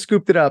fucking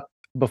scooped it up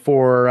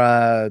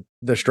before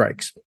the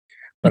strikes,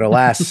 but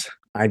alas,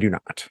 I do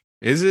not.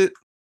 Is it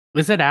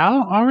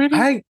out already?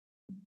 I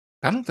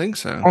don't think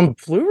so. On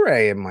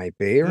Blu-ray, it might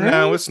be. Right?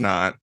 No, it's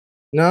not.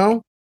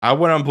 No, I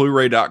went on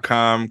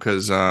Blu-ray.com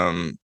because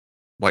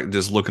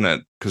just looking at,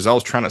 because I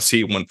was trying to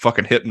see when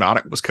fucking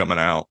Hypnotic was coming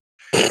out,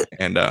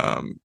 and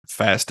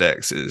Fast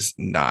X is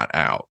not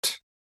out.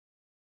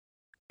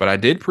 But I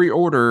did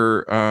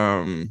pre-order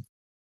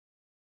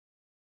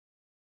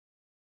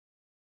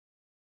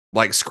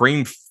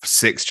Scream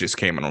 6 just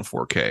came in on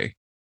 4K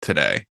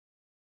today.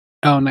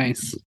 Oh,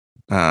 nice.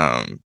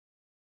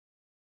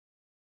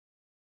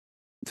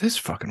 This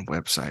fucking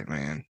website,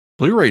 man.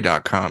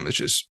 Blu-ray.com is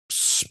just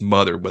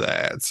smothered with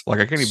ads. I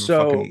can't even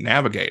fucking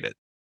navigate it.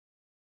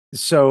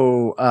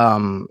 So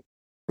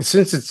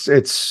since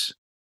it's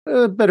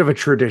a bit of a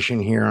tradition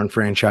here on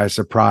Franchise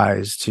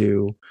Surprise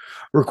to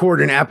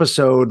record an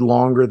episode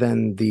longer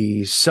than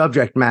the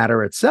subject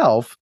matter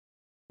itself,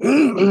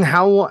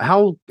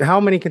 how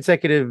many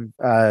consecutive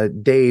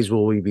days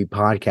will we be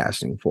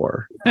podcasting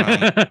for?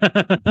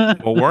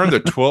 Well, we're in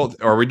the 12th.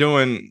 Are we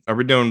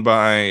doing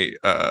by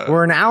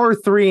we're an hour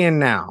 3 in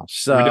now.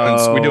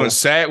 So we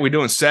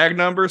doing SAG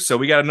numbers, so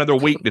we got another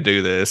week to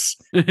do this.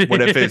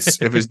 What if it's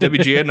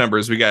WGA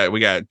numbers, we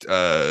got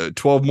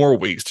 12 more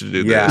weeks to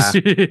do this.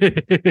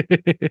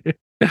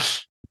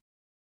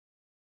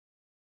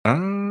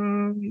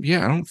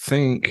 Yeah, I don't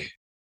think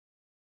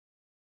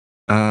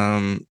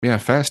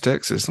Fast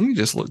X's. Let me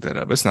just look that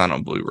up. It's not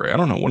on Blu-ray. I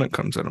don't know when it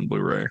comes out on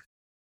Blu-ray.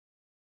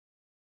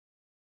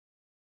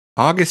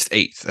 August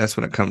 8th. That's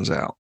when it comes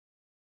out.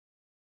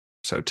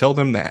 So tell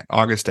them that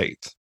August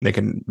 8th. They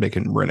can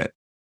rent it.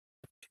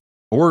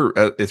 Or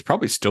it's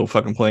probably still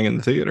fucking playing in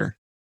the theater.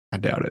 I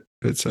doubt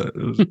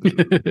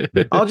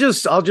it. I'll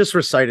just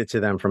recite it to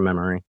them from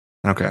memory.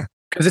 Okay.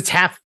 Because it's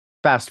half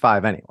Fast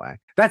 5 anyway.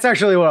 That's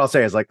actually what I'll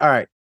say is all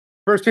right,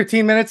 first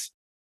 15 minutes,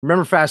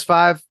 remember Fast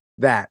 5?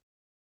 That.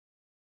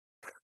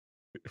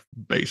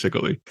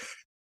 Basically.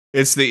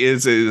 It's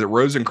the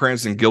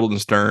Rosencrantz and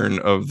Guildenstern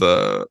of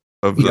the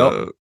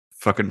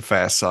fucking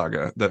Fast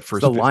saga. That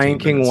first the Lion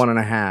King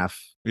minutes. 1.5.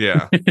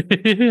 Yeah.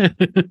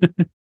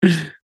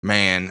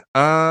 Man,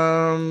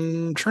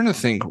 trying to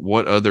think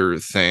what other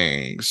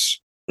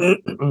things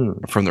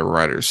from the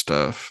writer's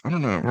stuff. I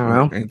don't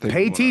know.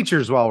 Pay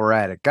teachers while we're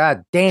at it.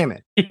 God damn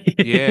it.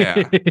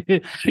 Yeah.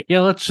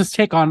 Yeah, let's just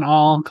take on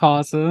all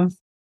causes.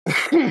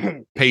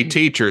 Pay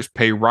teachers,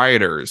 pay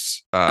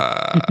writers,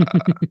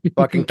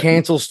 fucking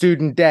cancel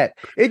student debt.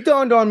 It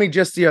dawned on me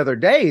just the other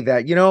day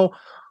that,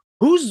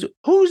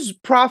 who's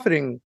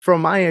profiting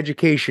from my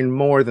education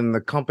more than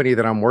the company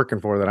that I'm working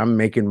for, that I'm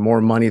making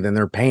more money than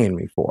they're paying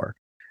me for.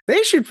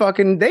 They should foot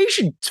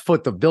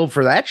the bill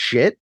for that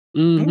shit.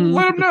 Mm-hmm.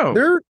 Let them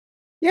know.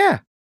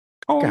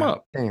 Call him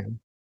up. Damn.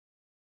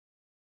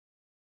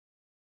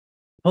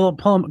 Pull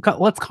him.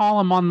 Let's call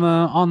him on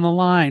the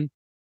line.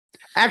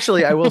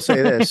 Actually, I will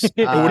say this.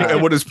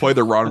 It would just play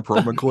the Ron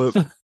Perlman clip.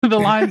 The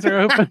lines are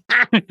open.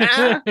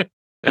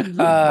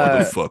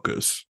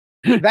 Motherfuckers.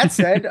 That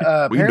said,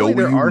 apparently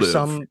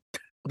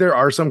there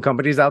are some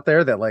companies out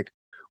there that like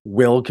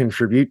will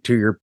contribute to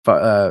your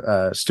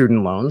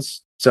student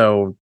loans.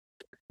 So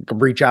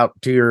reach out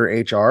to your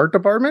HR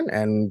department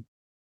and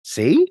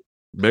see.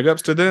 Big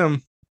ups to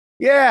them.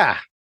 Yeah.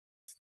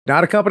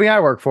 Not a company I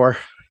work for.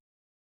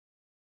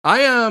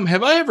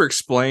 Have I ever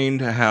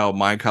explained how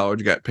my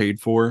college got paid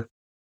for?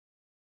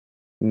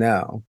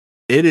 No.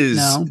 It is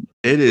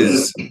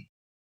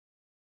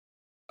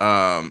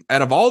out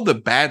of all the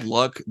bad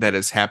luck that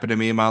has happened to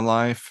me in my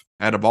life,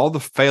 out of all the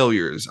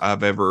failures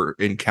I've ever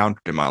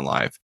encountered in my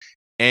life,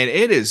 and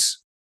it is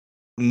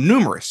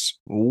numerous,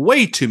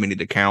 way too many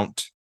to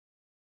count.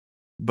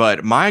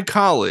 But my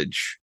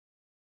college,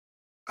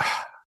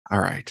 all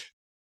right.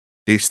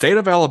 The state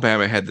of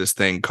Alabama had this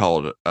thing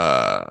called it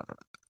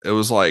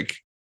was like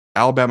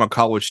Alabama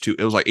College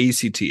it was like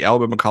ACT,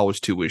 Alabama College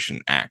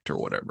Tuition Act or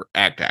whatever.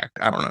 Act.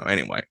 I don't know.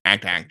 Anyway,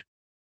 act.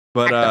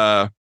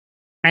 But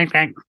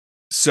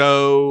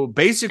so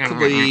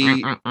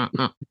basically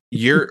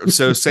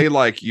say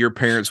like your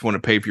parents want to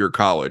pay for your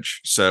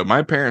college. So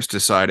my parents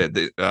decided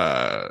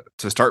that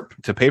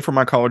to pay for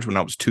my college when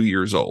I was 2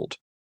 years old.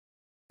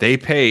 They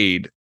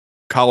paid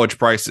college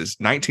prices,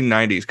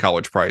 1990s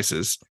college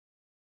prices,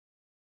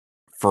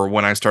 for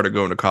when I started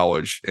going to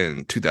college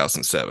in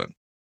 2007.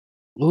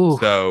 Ooh.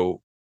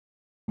 So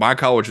my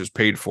college was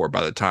paid for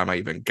by the time I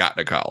even got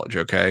to college.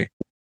 Okay.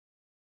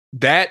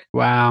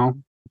 Wow.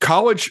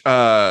 College,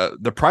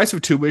 the price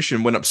of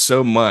tuition went up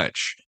so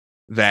much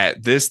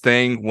that this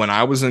thing, when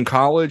I was in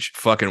college,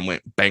 fucking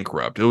went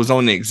bankrupt. It was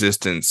only in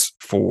existence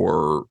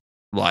for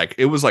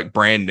it was like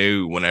brand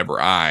new whenever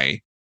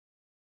I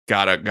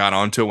got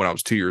onto it when I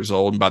was 2 years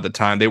old. And by the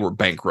time they were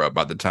bankrupt,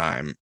 by the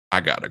time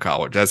I got to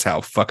college, that's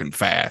how fucking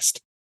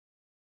fast.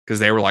 Because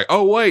they were like,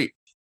 oh wait,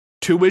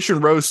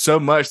 tuition rose so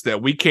much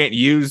that we can't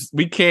use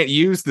this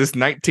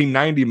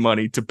 1990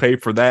 money to pay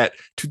for that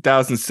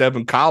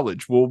 2007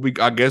 college. Well,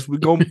 I guess we're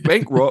going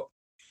bankrupt.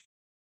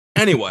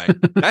 Anyway,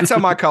 that's how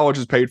my college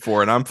is paid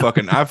for, and I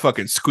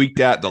fucking squeaked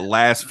out the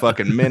last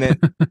fucking minute,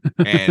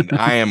 and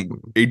I am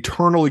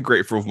eternally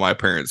grateful for my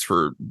parents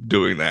for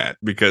doing that,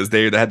 because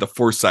they had the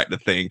foresight to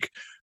think,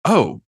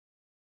 oh,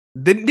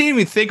 they didn't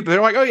even think, but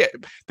they're like, oh yeah,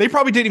 they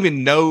probably didn't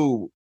even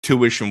know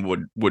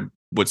tuition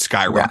would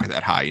skyrocket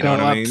that high. You know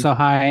what I mean? So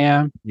high,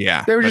 yeah.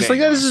 Yeah. They were just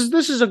anyway.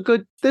 This is a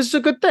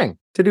good thing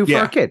to do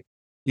for a kid.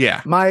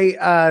 Yeah.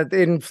 My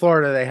in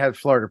Florida, they had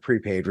Florida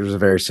Prepaid, which was a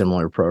very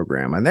similar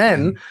program. And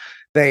then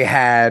they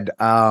had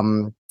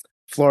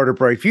Florida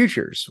Bright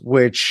Futures,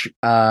 which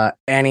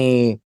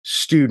any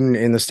student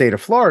in the state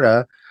of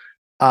Florida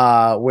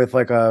with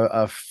like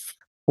a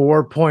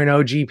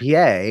 4.0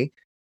 GPA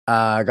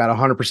got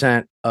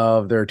 100%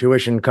 of their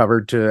tuition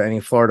covered to any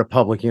Florida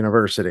public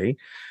university.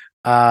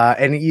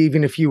 And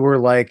even if you were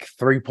like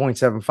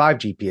 3.75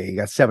 GPA, you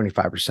got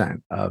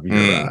 75% of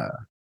your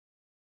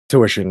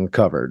tuition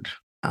covered.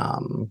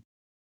 And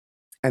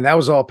that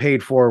was all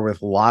paid for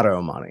with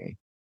lotto money.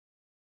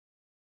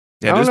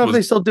 Yeah, I don't know if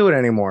they still do it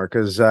anymore,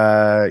 because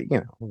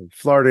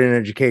Florida and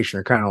education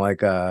are kind of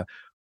like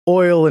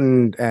oil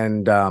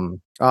and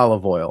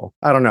olive oil.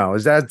 I don't know.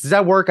 Does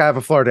that work? I have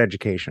a Florida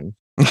education.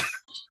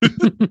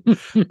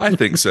 I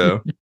think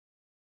so.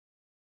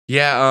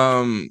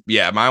 Yeah,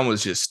 mine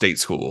was just state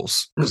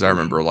schools, because I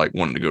remember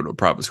wanting to go to a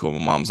private school.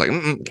 My mom's like,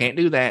 can't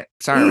do that.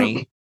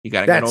 Sorry, you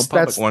gotta go to a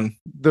public one.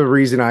 The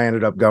reason I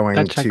ended up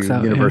going to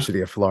University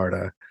of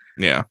Florida.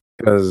 Yeah,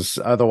 because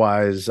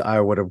otherwise I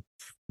would have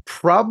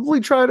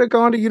probably tried to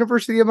go on to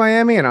University of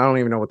Miami, and I don't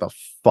even know what the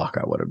fuck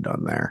I would have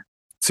done there.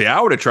 See,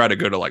 I would have tried to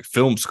go to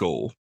film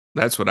school.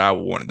 That's what I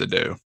wanted to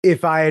do.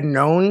 If I had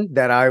known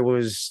that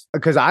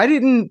because I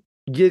didn't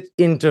get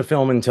into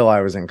film until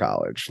I was in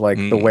college,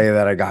 the way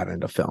that I got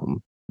into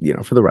film,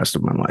 for the rest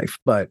of my life.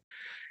 But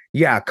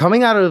yeah,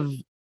 coming out of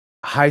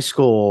high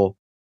school,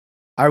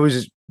 I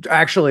was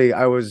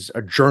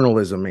a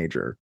journalism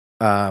major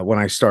when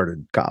I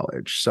started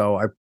college. So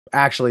I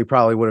actually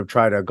probably would have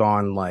tried to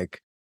gone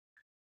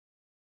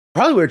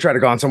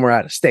somewhere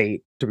out of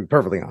state, to be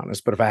perfectly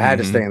honest. But if I had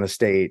to stay in the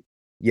state,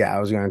 I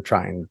was going to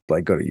try and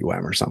go to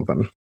UM or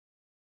something.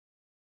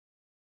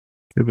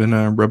 Could have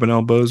been rubbing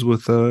elbows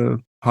with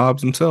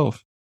Hobbs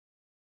himself.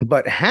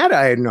 But had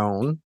I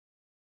known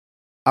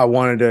I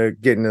wanted to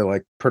get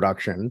into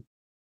production,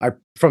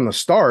 from the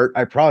start,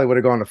 I probably would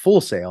have gone to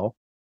Full Sail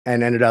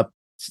and ended up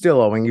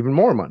still owing even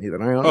more money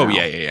than I owe now.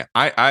 Yeah.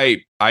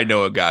 I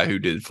know a guy who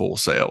did Full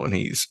Sail, and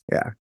he's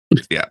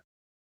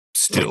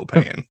still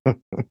paying.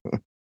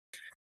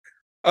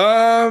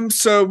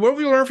 So what have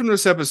we learned from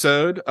this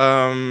episode?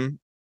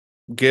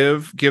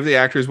 Give the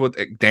actors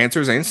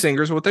dancers and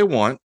singers what they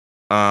want.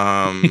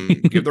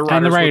 Give the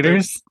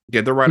writers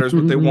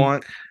what they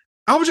want.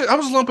 I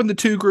was lumping the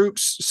two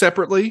groups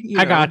separately.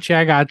 I got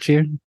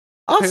you.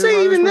 I'll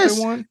say even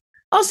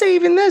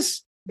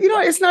this.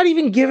 it's not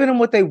even giving them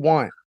what they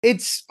want.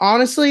 It's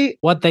honestly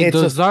what they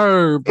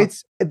deserve.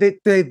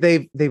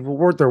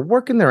 They're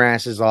working their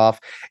asses off,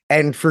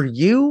 and for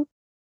you're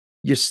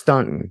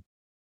stunting.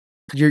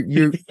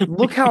 You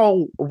look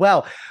how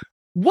well.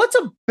 What's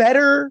a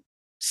better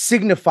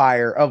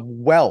signifier of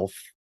wealth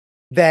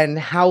than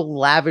how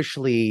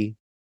lavishly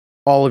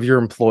all of your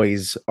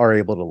employees are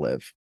able to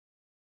live?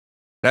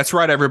 That's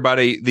right,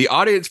 everybody. The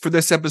audience for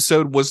this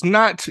episode was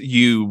not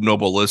you,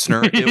 noble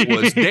listener. It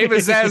was David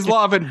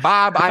Zaslav and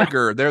Bob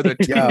Iger. They're the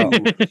two.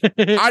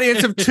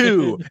 Audience of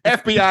two.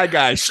 FBI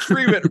guys.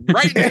 Stream it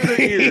right into their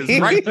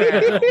ears right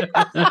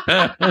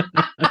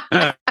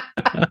now.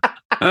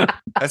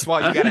 That's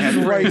why you gotta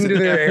have right into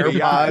their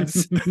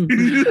AirPods.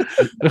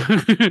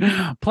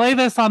 Play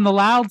this on the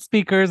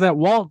loudspeakers at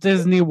Walt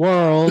Disney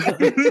World. Well,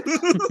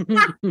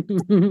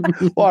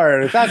 all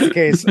right, if that's the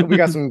case, we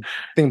got some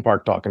theme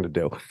park talking to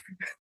do.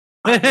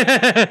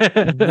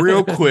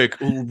 real quick.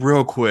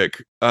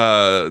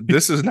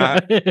 This is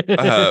not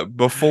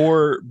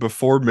before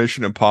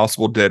Mission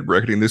Impossible Dead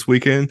Reckoning this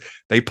weekend.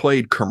 They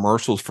played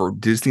commercials for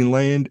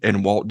Disneyland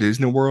and Walt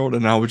Disney World,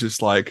 and I was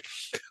just like,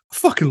 I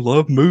fucking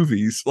love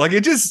movies. Like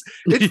it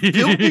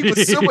filled me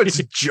with so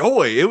much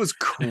joy. It was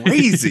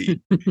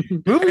crazy.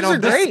 Movies are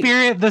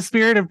great. The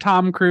spirit of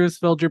Tom Cruise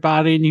filled your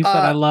body, and you said,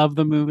 "I love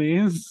the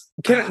movies."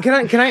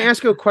 Can I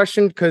ask you a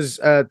question?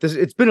 Because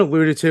it's been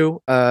alluded to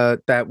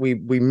that we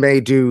may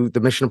do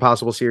the Mission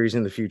Impossible series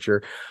in the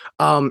future.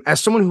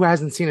 As someone who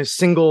hasn't seen a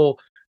single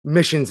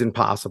Missions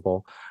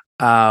Impossible,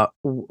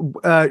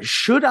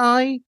 should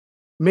I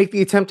make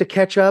the attempt to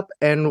catch up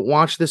and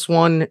watch this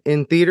one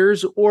in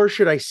theaters, or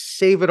should I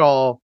save it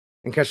all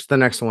and catch the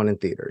next one in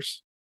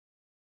theaters?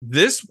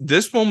 This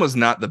one was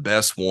not the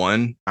best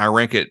one. I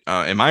rank it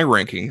in my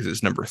rankings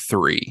is number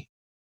 3.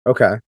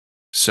 Okay.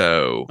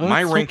 So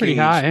my rankings pretty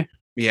high.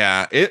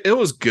 Yeah, it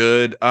was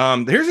good.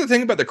 Here's the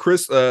thing about the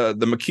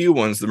McHugh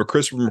ones, the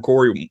Christopher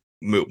McQuarrie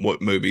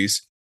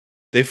movies.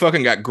 They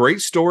fucking got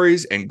great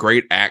stories and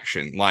great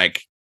action.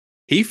 Like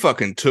he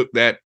fucking took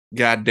that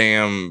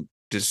goddamn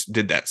just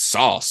did that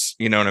sauce.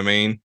 You know what I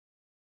mean?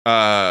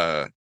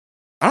 I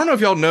don't know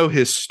if y'all know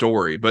his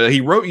story, but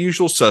he wrote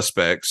Usual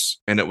Suspects,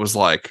 and it was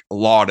like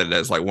lauded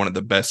as like one of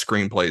the best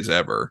screenplays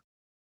ever.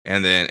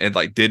 And then it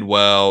like did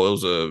well. It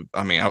was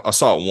I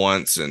saw it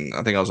once, and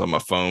I think I was on my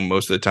phone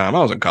most of the time.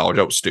 I was in college.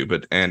 I was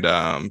stupid, and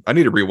I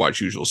need to rewatch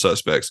Usual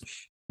Suspects.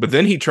 But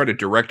then he tried to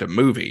direct a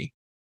movie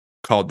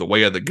called The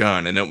Way of the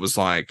Gun, and it was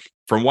like,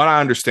 from what I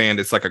understand,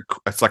 it's like a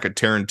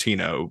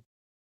Tarantino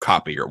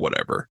copy or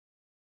whatever.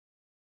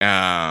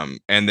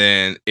 And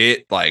then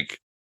it like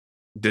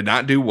did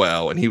not do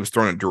well, and he was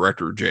thrown in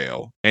director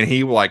jail, and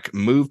he like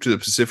moved to the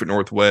Pacific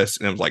Northwest,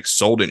 and it was like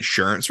sold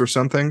insurance or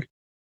something.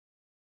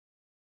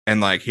 And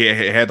like he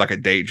had like a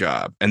day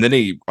job, and then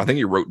I think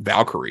he wrote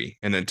Valkyrie,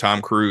 and then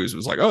Tom Cruise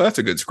was like, "Oh, that's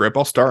a good script.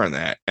 I'll star in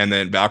that." And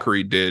then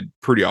Valkyrie did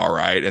pretty all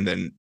right, and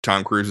then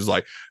Tom Cruise is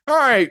like, "All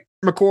right,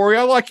 McQuarrie,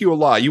 I like you a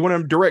lot. You want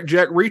to direct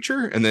Jack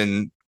Reacher?" And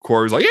then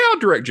Corey was like, "Yeah, I'll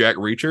direct Jack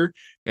Reacher."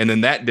 And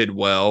then that did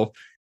well.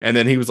 And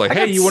then he was like,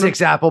 "Hey, you want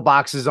 6 apple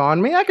boxes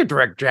on me? I could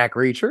direct Jack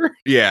Reacher."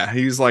 Yeah,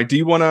 he's like, "Do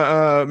you want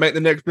to make the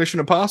next Mission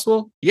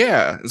Impossible?"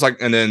 Yeah, it's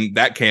like, and then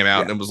that came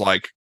out, and it was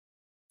like,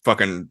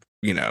 fucking,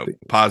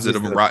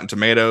 positive and Rotten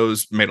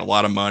Tomatoes, made a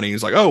lot of money.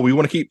 He's like, "Oh, we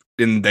want to keep,"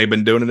 and they've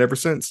been doing it ever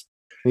since.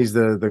 He's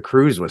the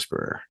cruise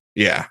whisperer.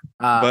 Yeah,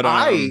 but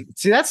I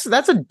see that's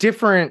a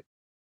different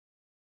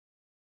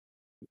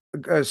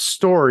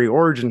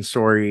origin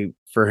story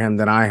for him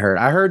than I heard.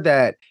 I heard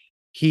that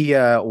he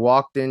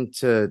walked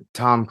into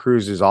Tom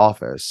Cruise's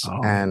office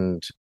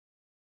and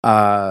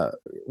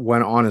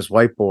went on his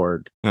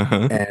whiteboard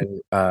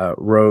and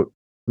wrote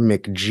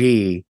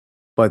McG,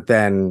 but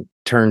then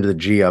turned the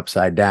G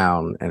upside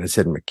down and it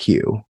said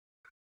McHugh.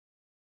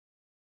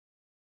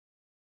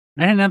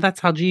 I didn't know that's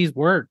how G's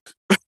worked.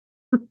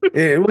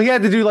 We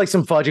had to do like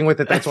some fudging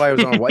with it. That's why I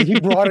was on white. He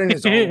brought in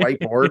his own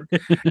whiteboard,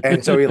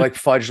 and so he like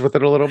fudged with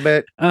it a little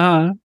bit.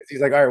 He's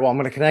like, "All right, well, I'm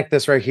going to connect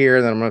this right here,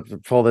 and then I'm going to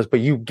pull this."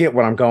 But you get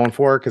what I'm going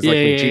for, because like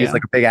McG is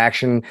like a big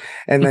action,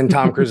 and then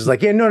Tom Cruise is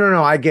like, "Yeah,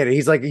 no, I get it."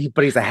 He's like,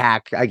 but he's a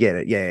hack. I get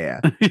it. Yeah.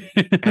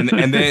 and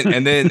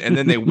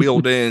then they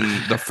wheeled in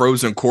the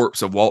frozen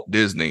corpse of Walt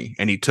Disney,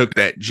 and he took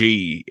that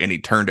G and he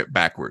turned it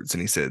backwards,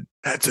 and he said,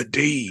 "That's a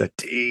D." The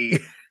D.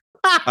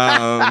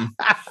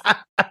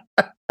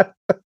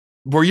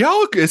 Were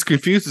y'all as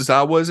confused as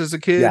I was as a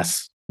kid?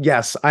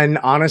 Yes. And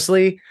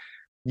honestly,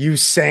 you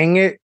saying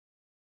it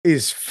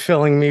is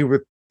filling me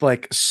with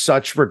like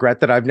such regret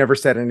that I've never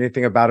said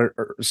anything about it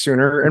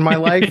sooner in my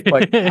life.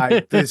 But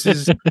it's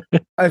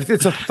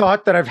a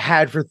thought that I've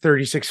had for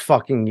 36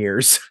 fucking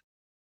years.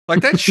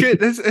 Like that shit,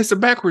 it's a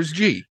backwards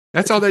G.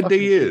 That's all that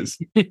D is.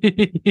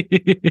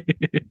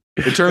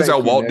 It turns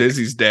out Walt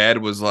Disney's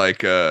dad was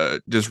like,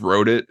 just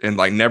wrote it and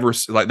like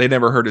they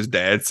never heard his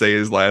dad say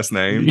his last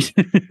name.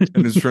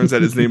 And it turns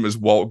out his name is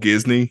Walt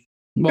Disney.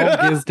 Walt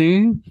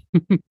Disney.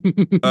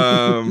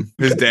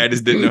 His dad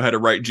just didn't know how to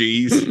write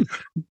G's.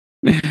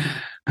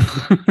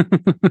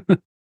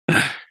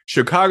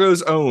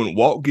 Chicago's own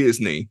Walt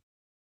Disney.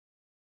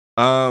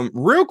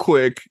 Real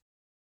quick,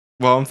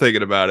 while I'm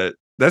thinking about it,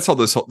 that's all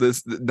this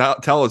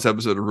tell this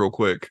episode real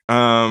quick.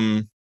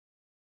 When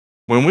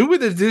we were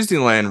at the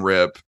Disneyland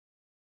rip,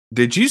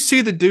 did you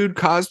see the dude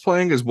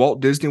cosplaying as Walt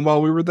Disney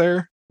while we were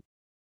there?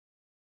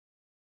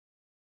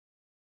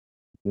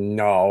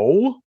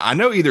 No. I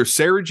know either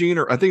Sarah Jean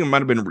or I think it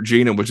might have been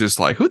Regina was just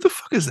like, who the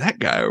fuck is that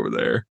guy over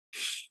there?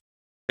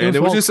 And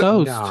it was just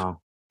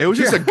it was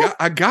just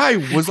a guy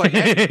was like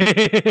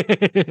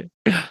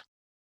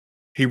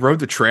he rode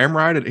the tram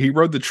ride and he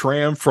rode the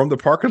tram from the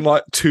parking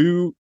lot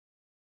to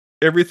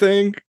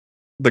everything.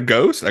 The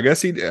ghost, I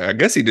guess he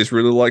just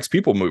really likes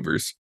people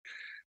movers.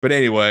 But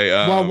anyway,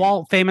 well,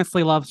 Walt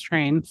famously loves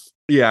trains.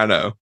 Yeah, I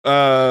know.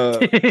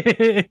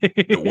 The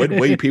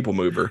Woodway people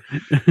mover.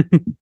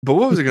 But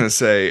what was I going to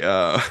say?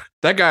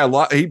 That guy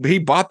he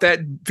bought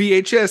that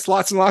VHS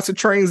lots and lots of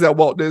trains, that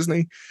Walt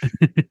Disney.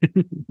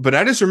 But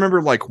I just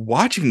remember like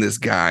watching this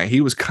guy.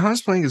 He was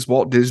cosplaying as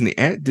Walt Disney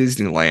at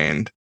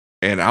Disneyland,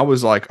 and I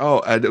was like,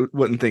 oh, I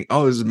wouldn't think,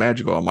 oh, this is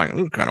magical. I'm like,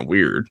 kind of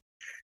weird.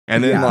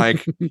 And then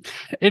like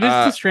it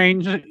is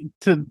strange to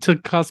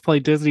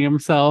cosplay Disney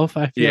himself,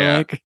 I feel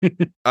like.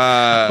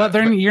 But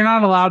you're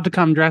not allowed to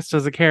come dressed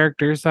as a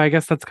character, so I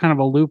guess that's kind of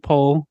a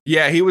loophole.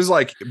 Yeah, he was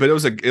like, but it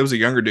was a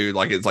younger dude,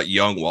 like it's like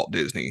young Walt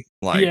Disney.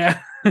 Like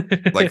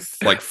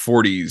like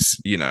 40s,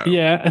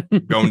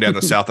 going down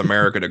to South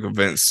America to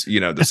convince,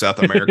 the South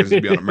Americans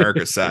to be on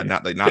America's side,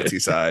 not the Nazi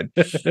side.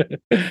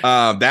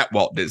 That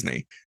Walt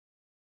Disney.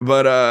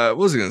 But what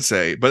was I gonna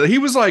say? But he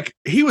was like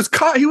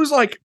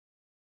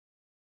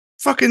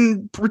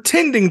fucking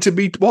pretending to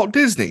be Walt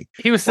Disney.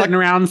 He was sitting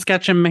around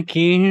sketching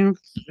Mickey.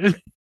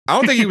 I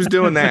don't think he was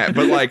doing that,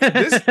 but like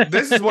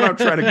this is what I'm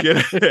trying to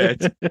get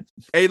at.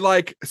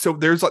 So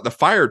there's like the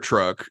fire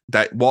truck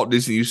that Walt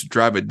Disney used to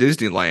drive at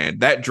Disneyland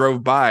that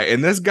drove by,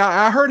 and this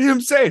guy, I heard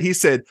him say it. He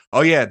said,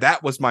 "Oh yeah,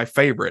 that was my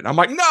favorite." I'm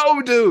like,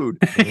 "No, dude."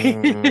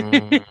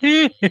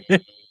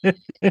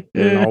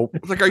 Nope.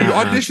 Like, are you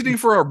auditioning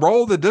for a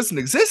role that doesn't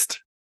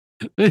exist?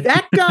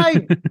 That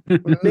guy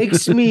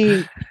makes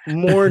me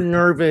more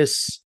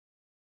nervous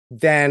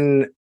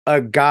than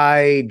a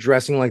guy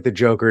dressing like the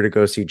Joker to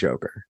go see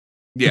Joker.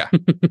 Yeah.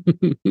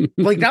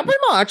 Like, not by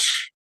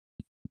much,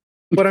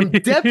 but I'm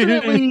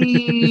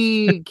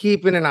definitely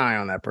keeping an eye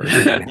on that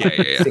person.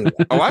 Yeah.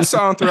 Oh, I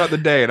saw him throughout the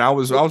day, and I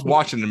was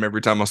watching him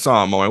every time I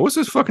saw him. I'm like, what's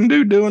this fucking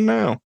dude doing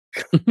now?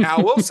 Now,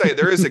 I will say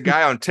there is a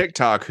guy on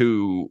TikTok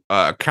who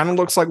kind of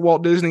looks like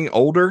Walt Disney,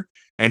 older.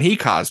 And he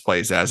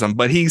cosplays as him,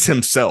 but he's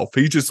himself.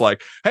 He's just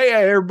like, hey,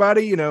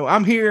 everybody,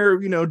 I'm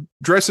here,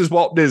 dressed as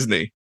Walt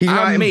Disney. He's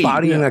not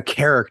embodying a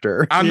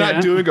character. I'm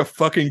not doing a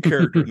fucking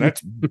character.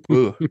 That's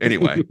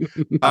anyway.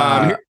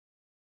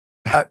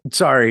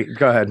 Sorry,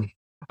 go ahead.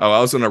 Oh, I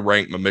was going to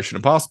rank my Mission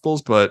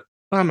Impossibles, but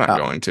I'm not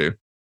going to.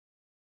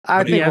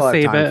 I think we'll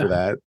have time for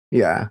that.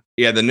 Yeah.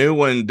 Yeah, the new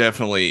one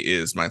definitely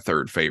is my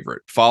third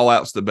favorite.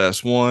 Fallout's the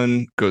best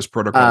one. Ghost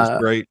Protocol is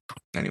great.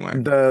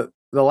 Anyway.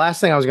 The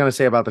last thing I was going to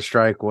say about the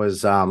strike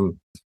was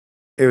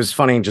it was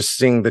funny just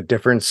seeing the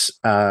difference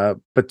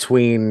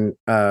between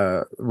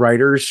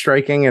writers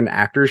striking and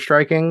actors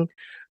striking.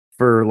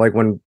 For like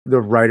when the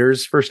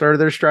writers first started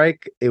their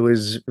strike, it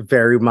was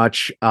very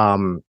much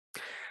like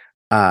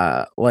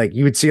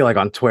you would see like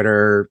on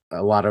Twitter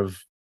a lot of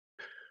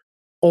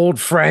old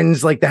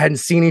friends like that hadn't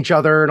seen each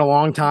other in a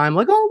long time,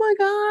 like, oh my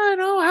god,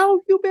 oh, how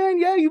have you been?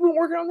 Yeah, you've been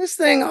working on this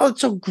thing. Oh,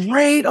 it's so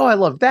great. Oh, I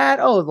love that.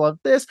 Oh, I love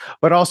this.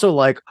 But also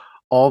like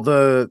all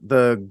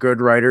the good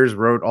writers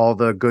wrote all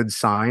the good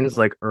signs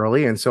like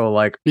early, and so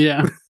like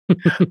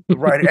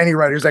any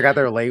writers that got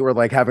there late were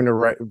like having to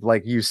write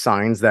like use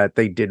signs that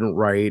they didn't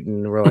write,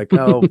 and we're like,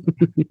 oh,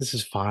 this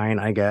is fine,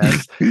 I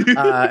guess.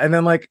 And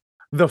then like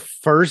the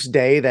first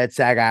day that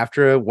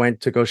SAG-AFTRA went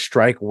to go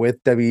strike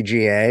with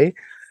WGA,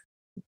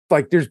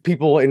 like there's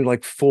people in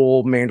like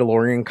full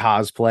Mandalorian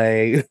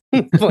cosplay,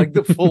 like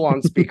the full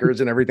on speakers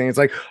and everything. It's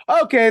like,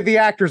 okay, the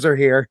actors are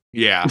here.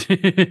 Yeah.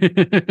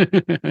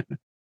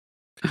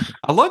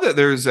 I love that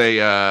there's there's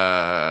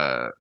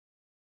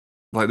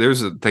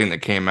a thing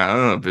that came out, I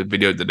don't know if it's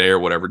video today or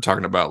whatever,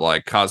 talking about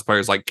like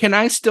cosplayers like, can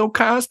I still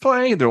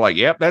cosplay? They're like,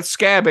 yep, that's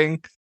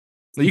scabbing.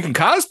 You can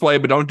cosplay,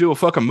 but don't do a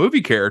fucking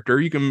movie character.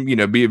 You can,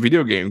 be a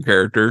video game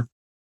character.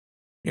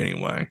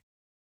 Anyway.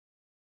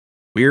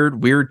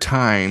 Weird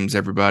times,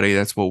 everybody.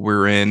 That's what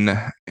we're in.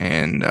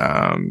 And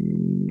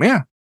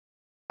yeah,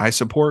 I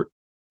support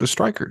the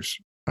strikers.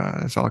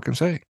 That's all I can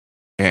say.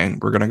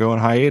 And we're going to go on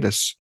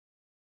hiatus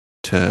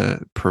to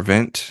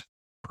prevent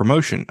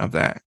promotion of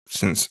that,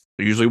 since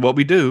usually what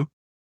we do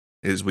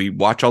is we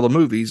watch all the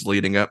movies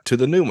leading up to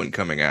the new one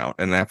coming out,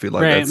 and I feel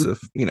like that's a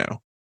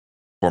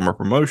form of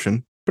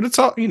promotion. But it's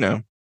all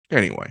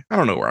anyway, I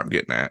don't know where I'm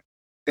getting at.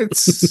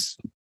 It's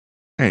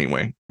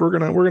anyway, we're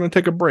gonna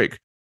take a break,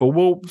 but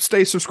we'll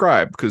stay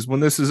subscribed, because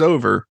when this is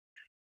over,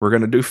 we're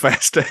gonna do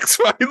Fast X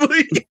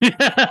finally.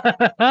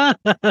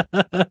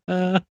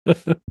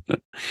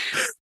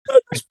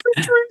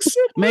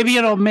 Maybe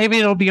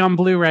it'll be on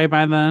Blu-ray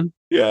by then.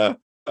 Yeah.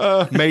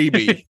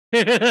 Maybe.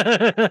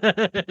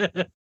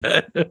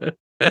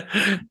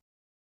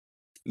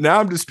 Now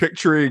I'm just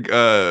picturing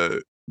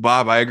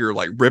Bob Iger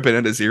like ripping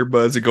at his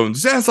earbuds and going,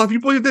 Zaslav, you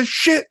believe this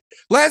shit?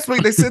 Last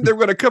week they said they were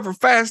going to cover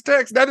Fast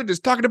X. Now they're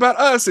just talking about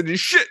us and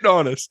just shitting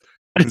on us.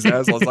 And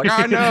Zaslav's like,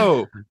 I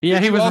know. Yeah,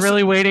 he was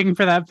really waiting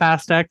for that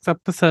Fast X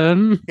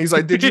episode. He's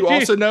like, did you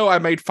also know I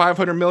made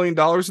 $500 million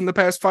in the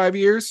past 5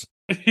 years?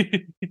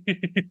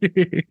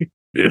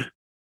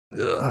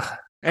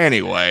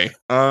 Anyway,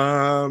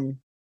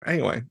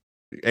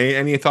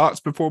 any thoughts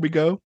before we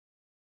go?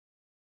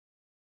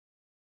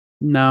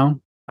 No.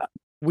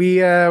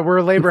 We're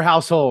a labor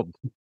household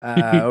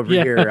over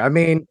here. I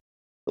mean,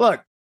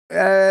 look,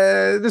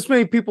 this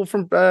many people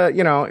from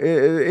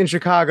in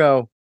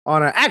Chicago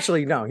on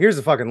actually no, here's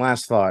the fucking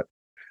last thought.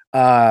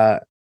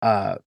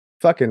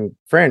 Fucking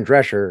Fran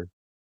Drescher,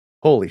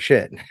 holy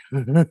shit.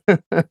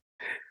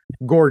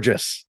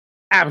 Gorgeous.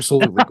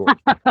 Absolutely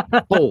gorgeous.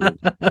 Holy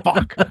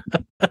fuck.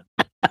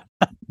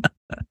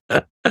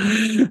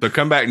 So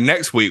come back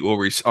next week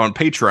on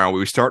Patreon where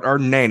we start our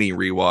nanny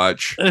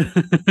rewatch.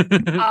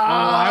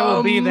 I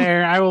will be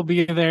there. I will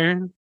be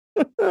there.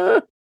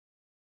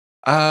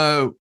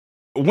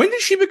 When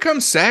did she become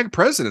SAG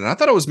president? I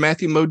thought it was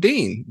Matthew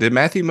Modine. Did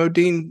Matthew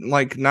Modine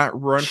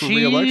not run for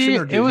re-election?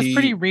 Or it was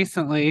pretty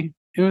recently.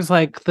 It was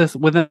like this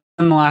within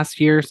the last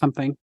year or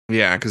something.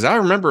 Yeah, because I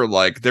remember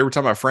they were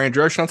talking about Fran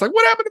Drescher. I was like,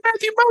 what happened to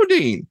Matthew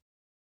Modine?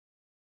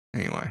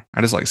 Anyway,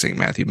 I just like seeing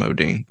Matthew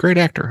Modine. Great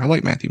actor. I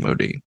like Matthew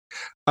Modine.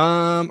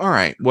 All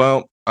right.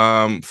 Well,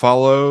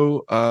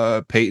 follow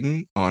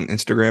Peyton on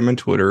Instagram and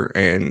Twitter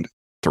and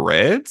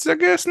Threads, I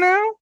guess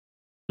now.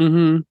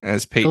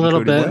 As Peyton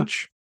Cody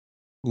Lynch.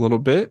 A little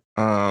bit.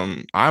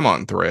 I'm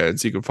on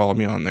Threads. You can follow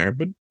me on there,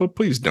 but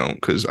please don't,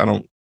 because I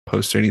don't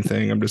post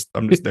anything. I'm just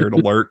there to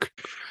lurk.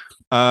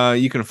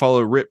 You can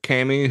follow Rip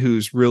Cammy,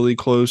 who's really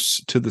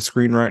close to the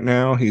screen right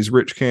now. He's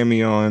Rich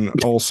Cammy on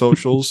all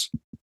socials.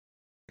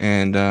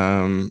 And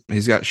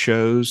he's got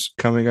shows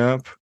coming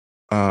up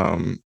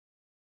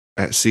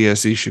at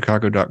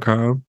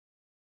cscchicago.com.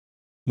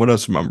 What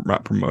else am I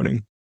not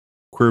promoting?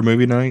 Queer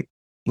Movie Night.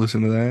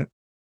 Listen to that. Is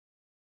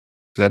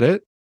that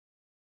it?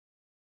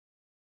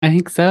 I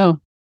think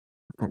so.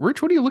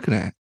 Rich, what are you looking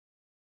at?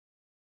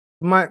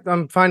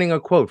 I'm finding a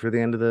quote for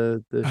the end of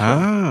the show.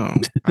 Oh,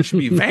 I should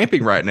be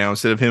vamping right now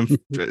instead of him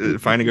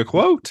finding a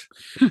quote.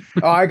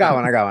 Oh, I got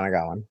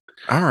one.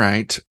 All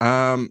right.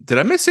 Did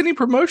I miss any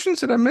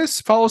promotions? Did I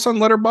miss? Follow us on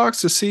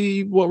Letterboxd to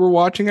see what we're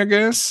watching, I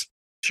guess.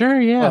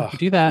 Sure, yeah.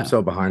 Do that. I'm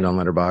so behind on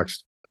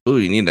Letterboxd. Oh,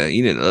 you need to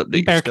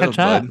update your stuff,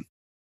 bud.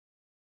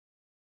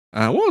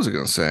 What was I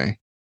gonna say?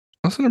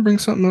 I was gonna bring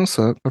something else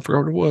up. I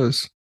forgot what it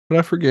was, but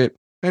I forget.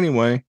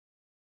 Anyway,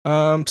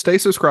 stay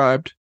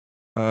subscribed.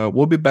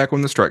 We'll be back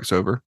when the strike's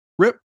over.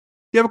 Rip,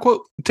 you have a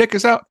quote? Take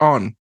us out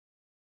on.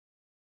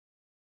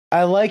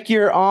 I like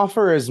your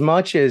offer as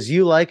much as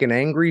you like an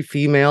angry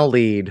female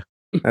lead.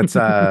 That's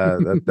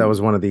that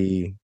was one of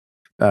the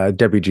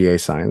WGA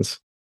signs.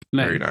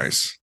 Nice. Very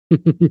nice.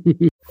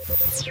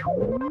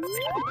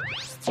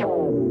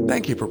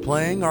 Thank you for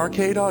playing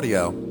Arcade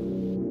Audio.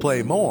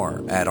 Play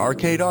more at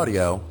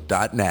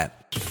arcadeaudio.net.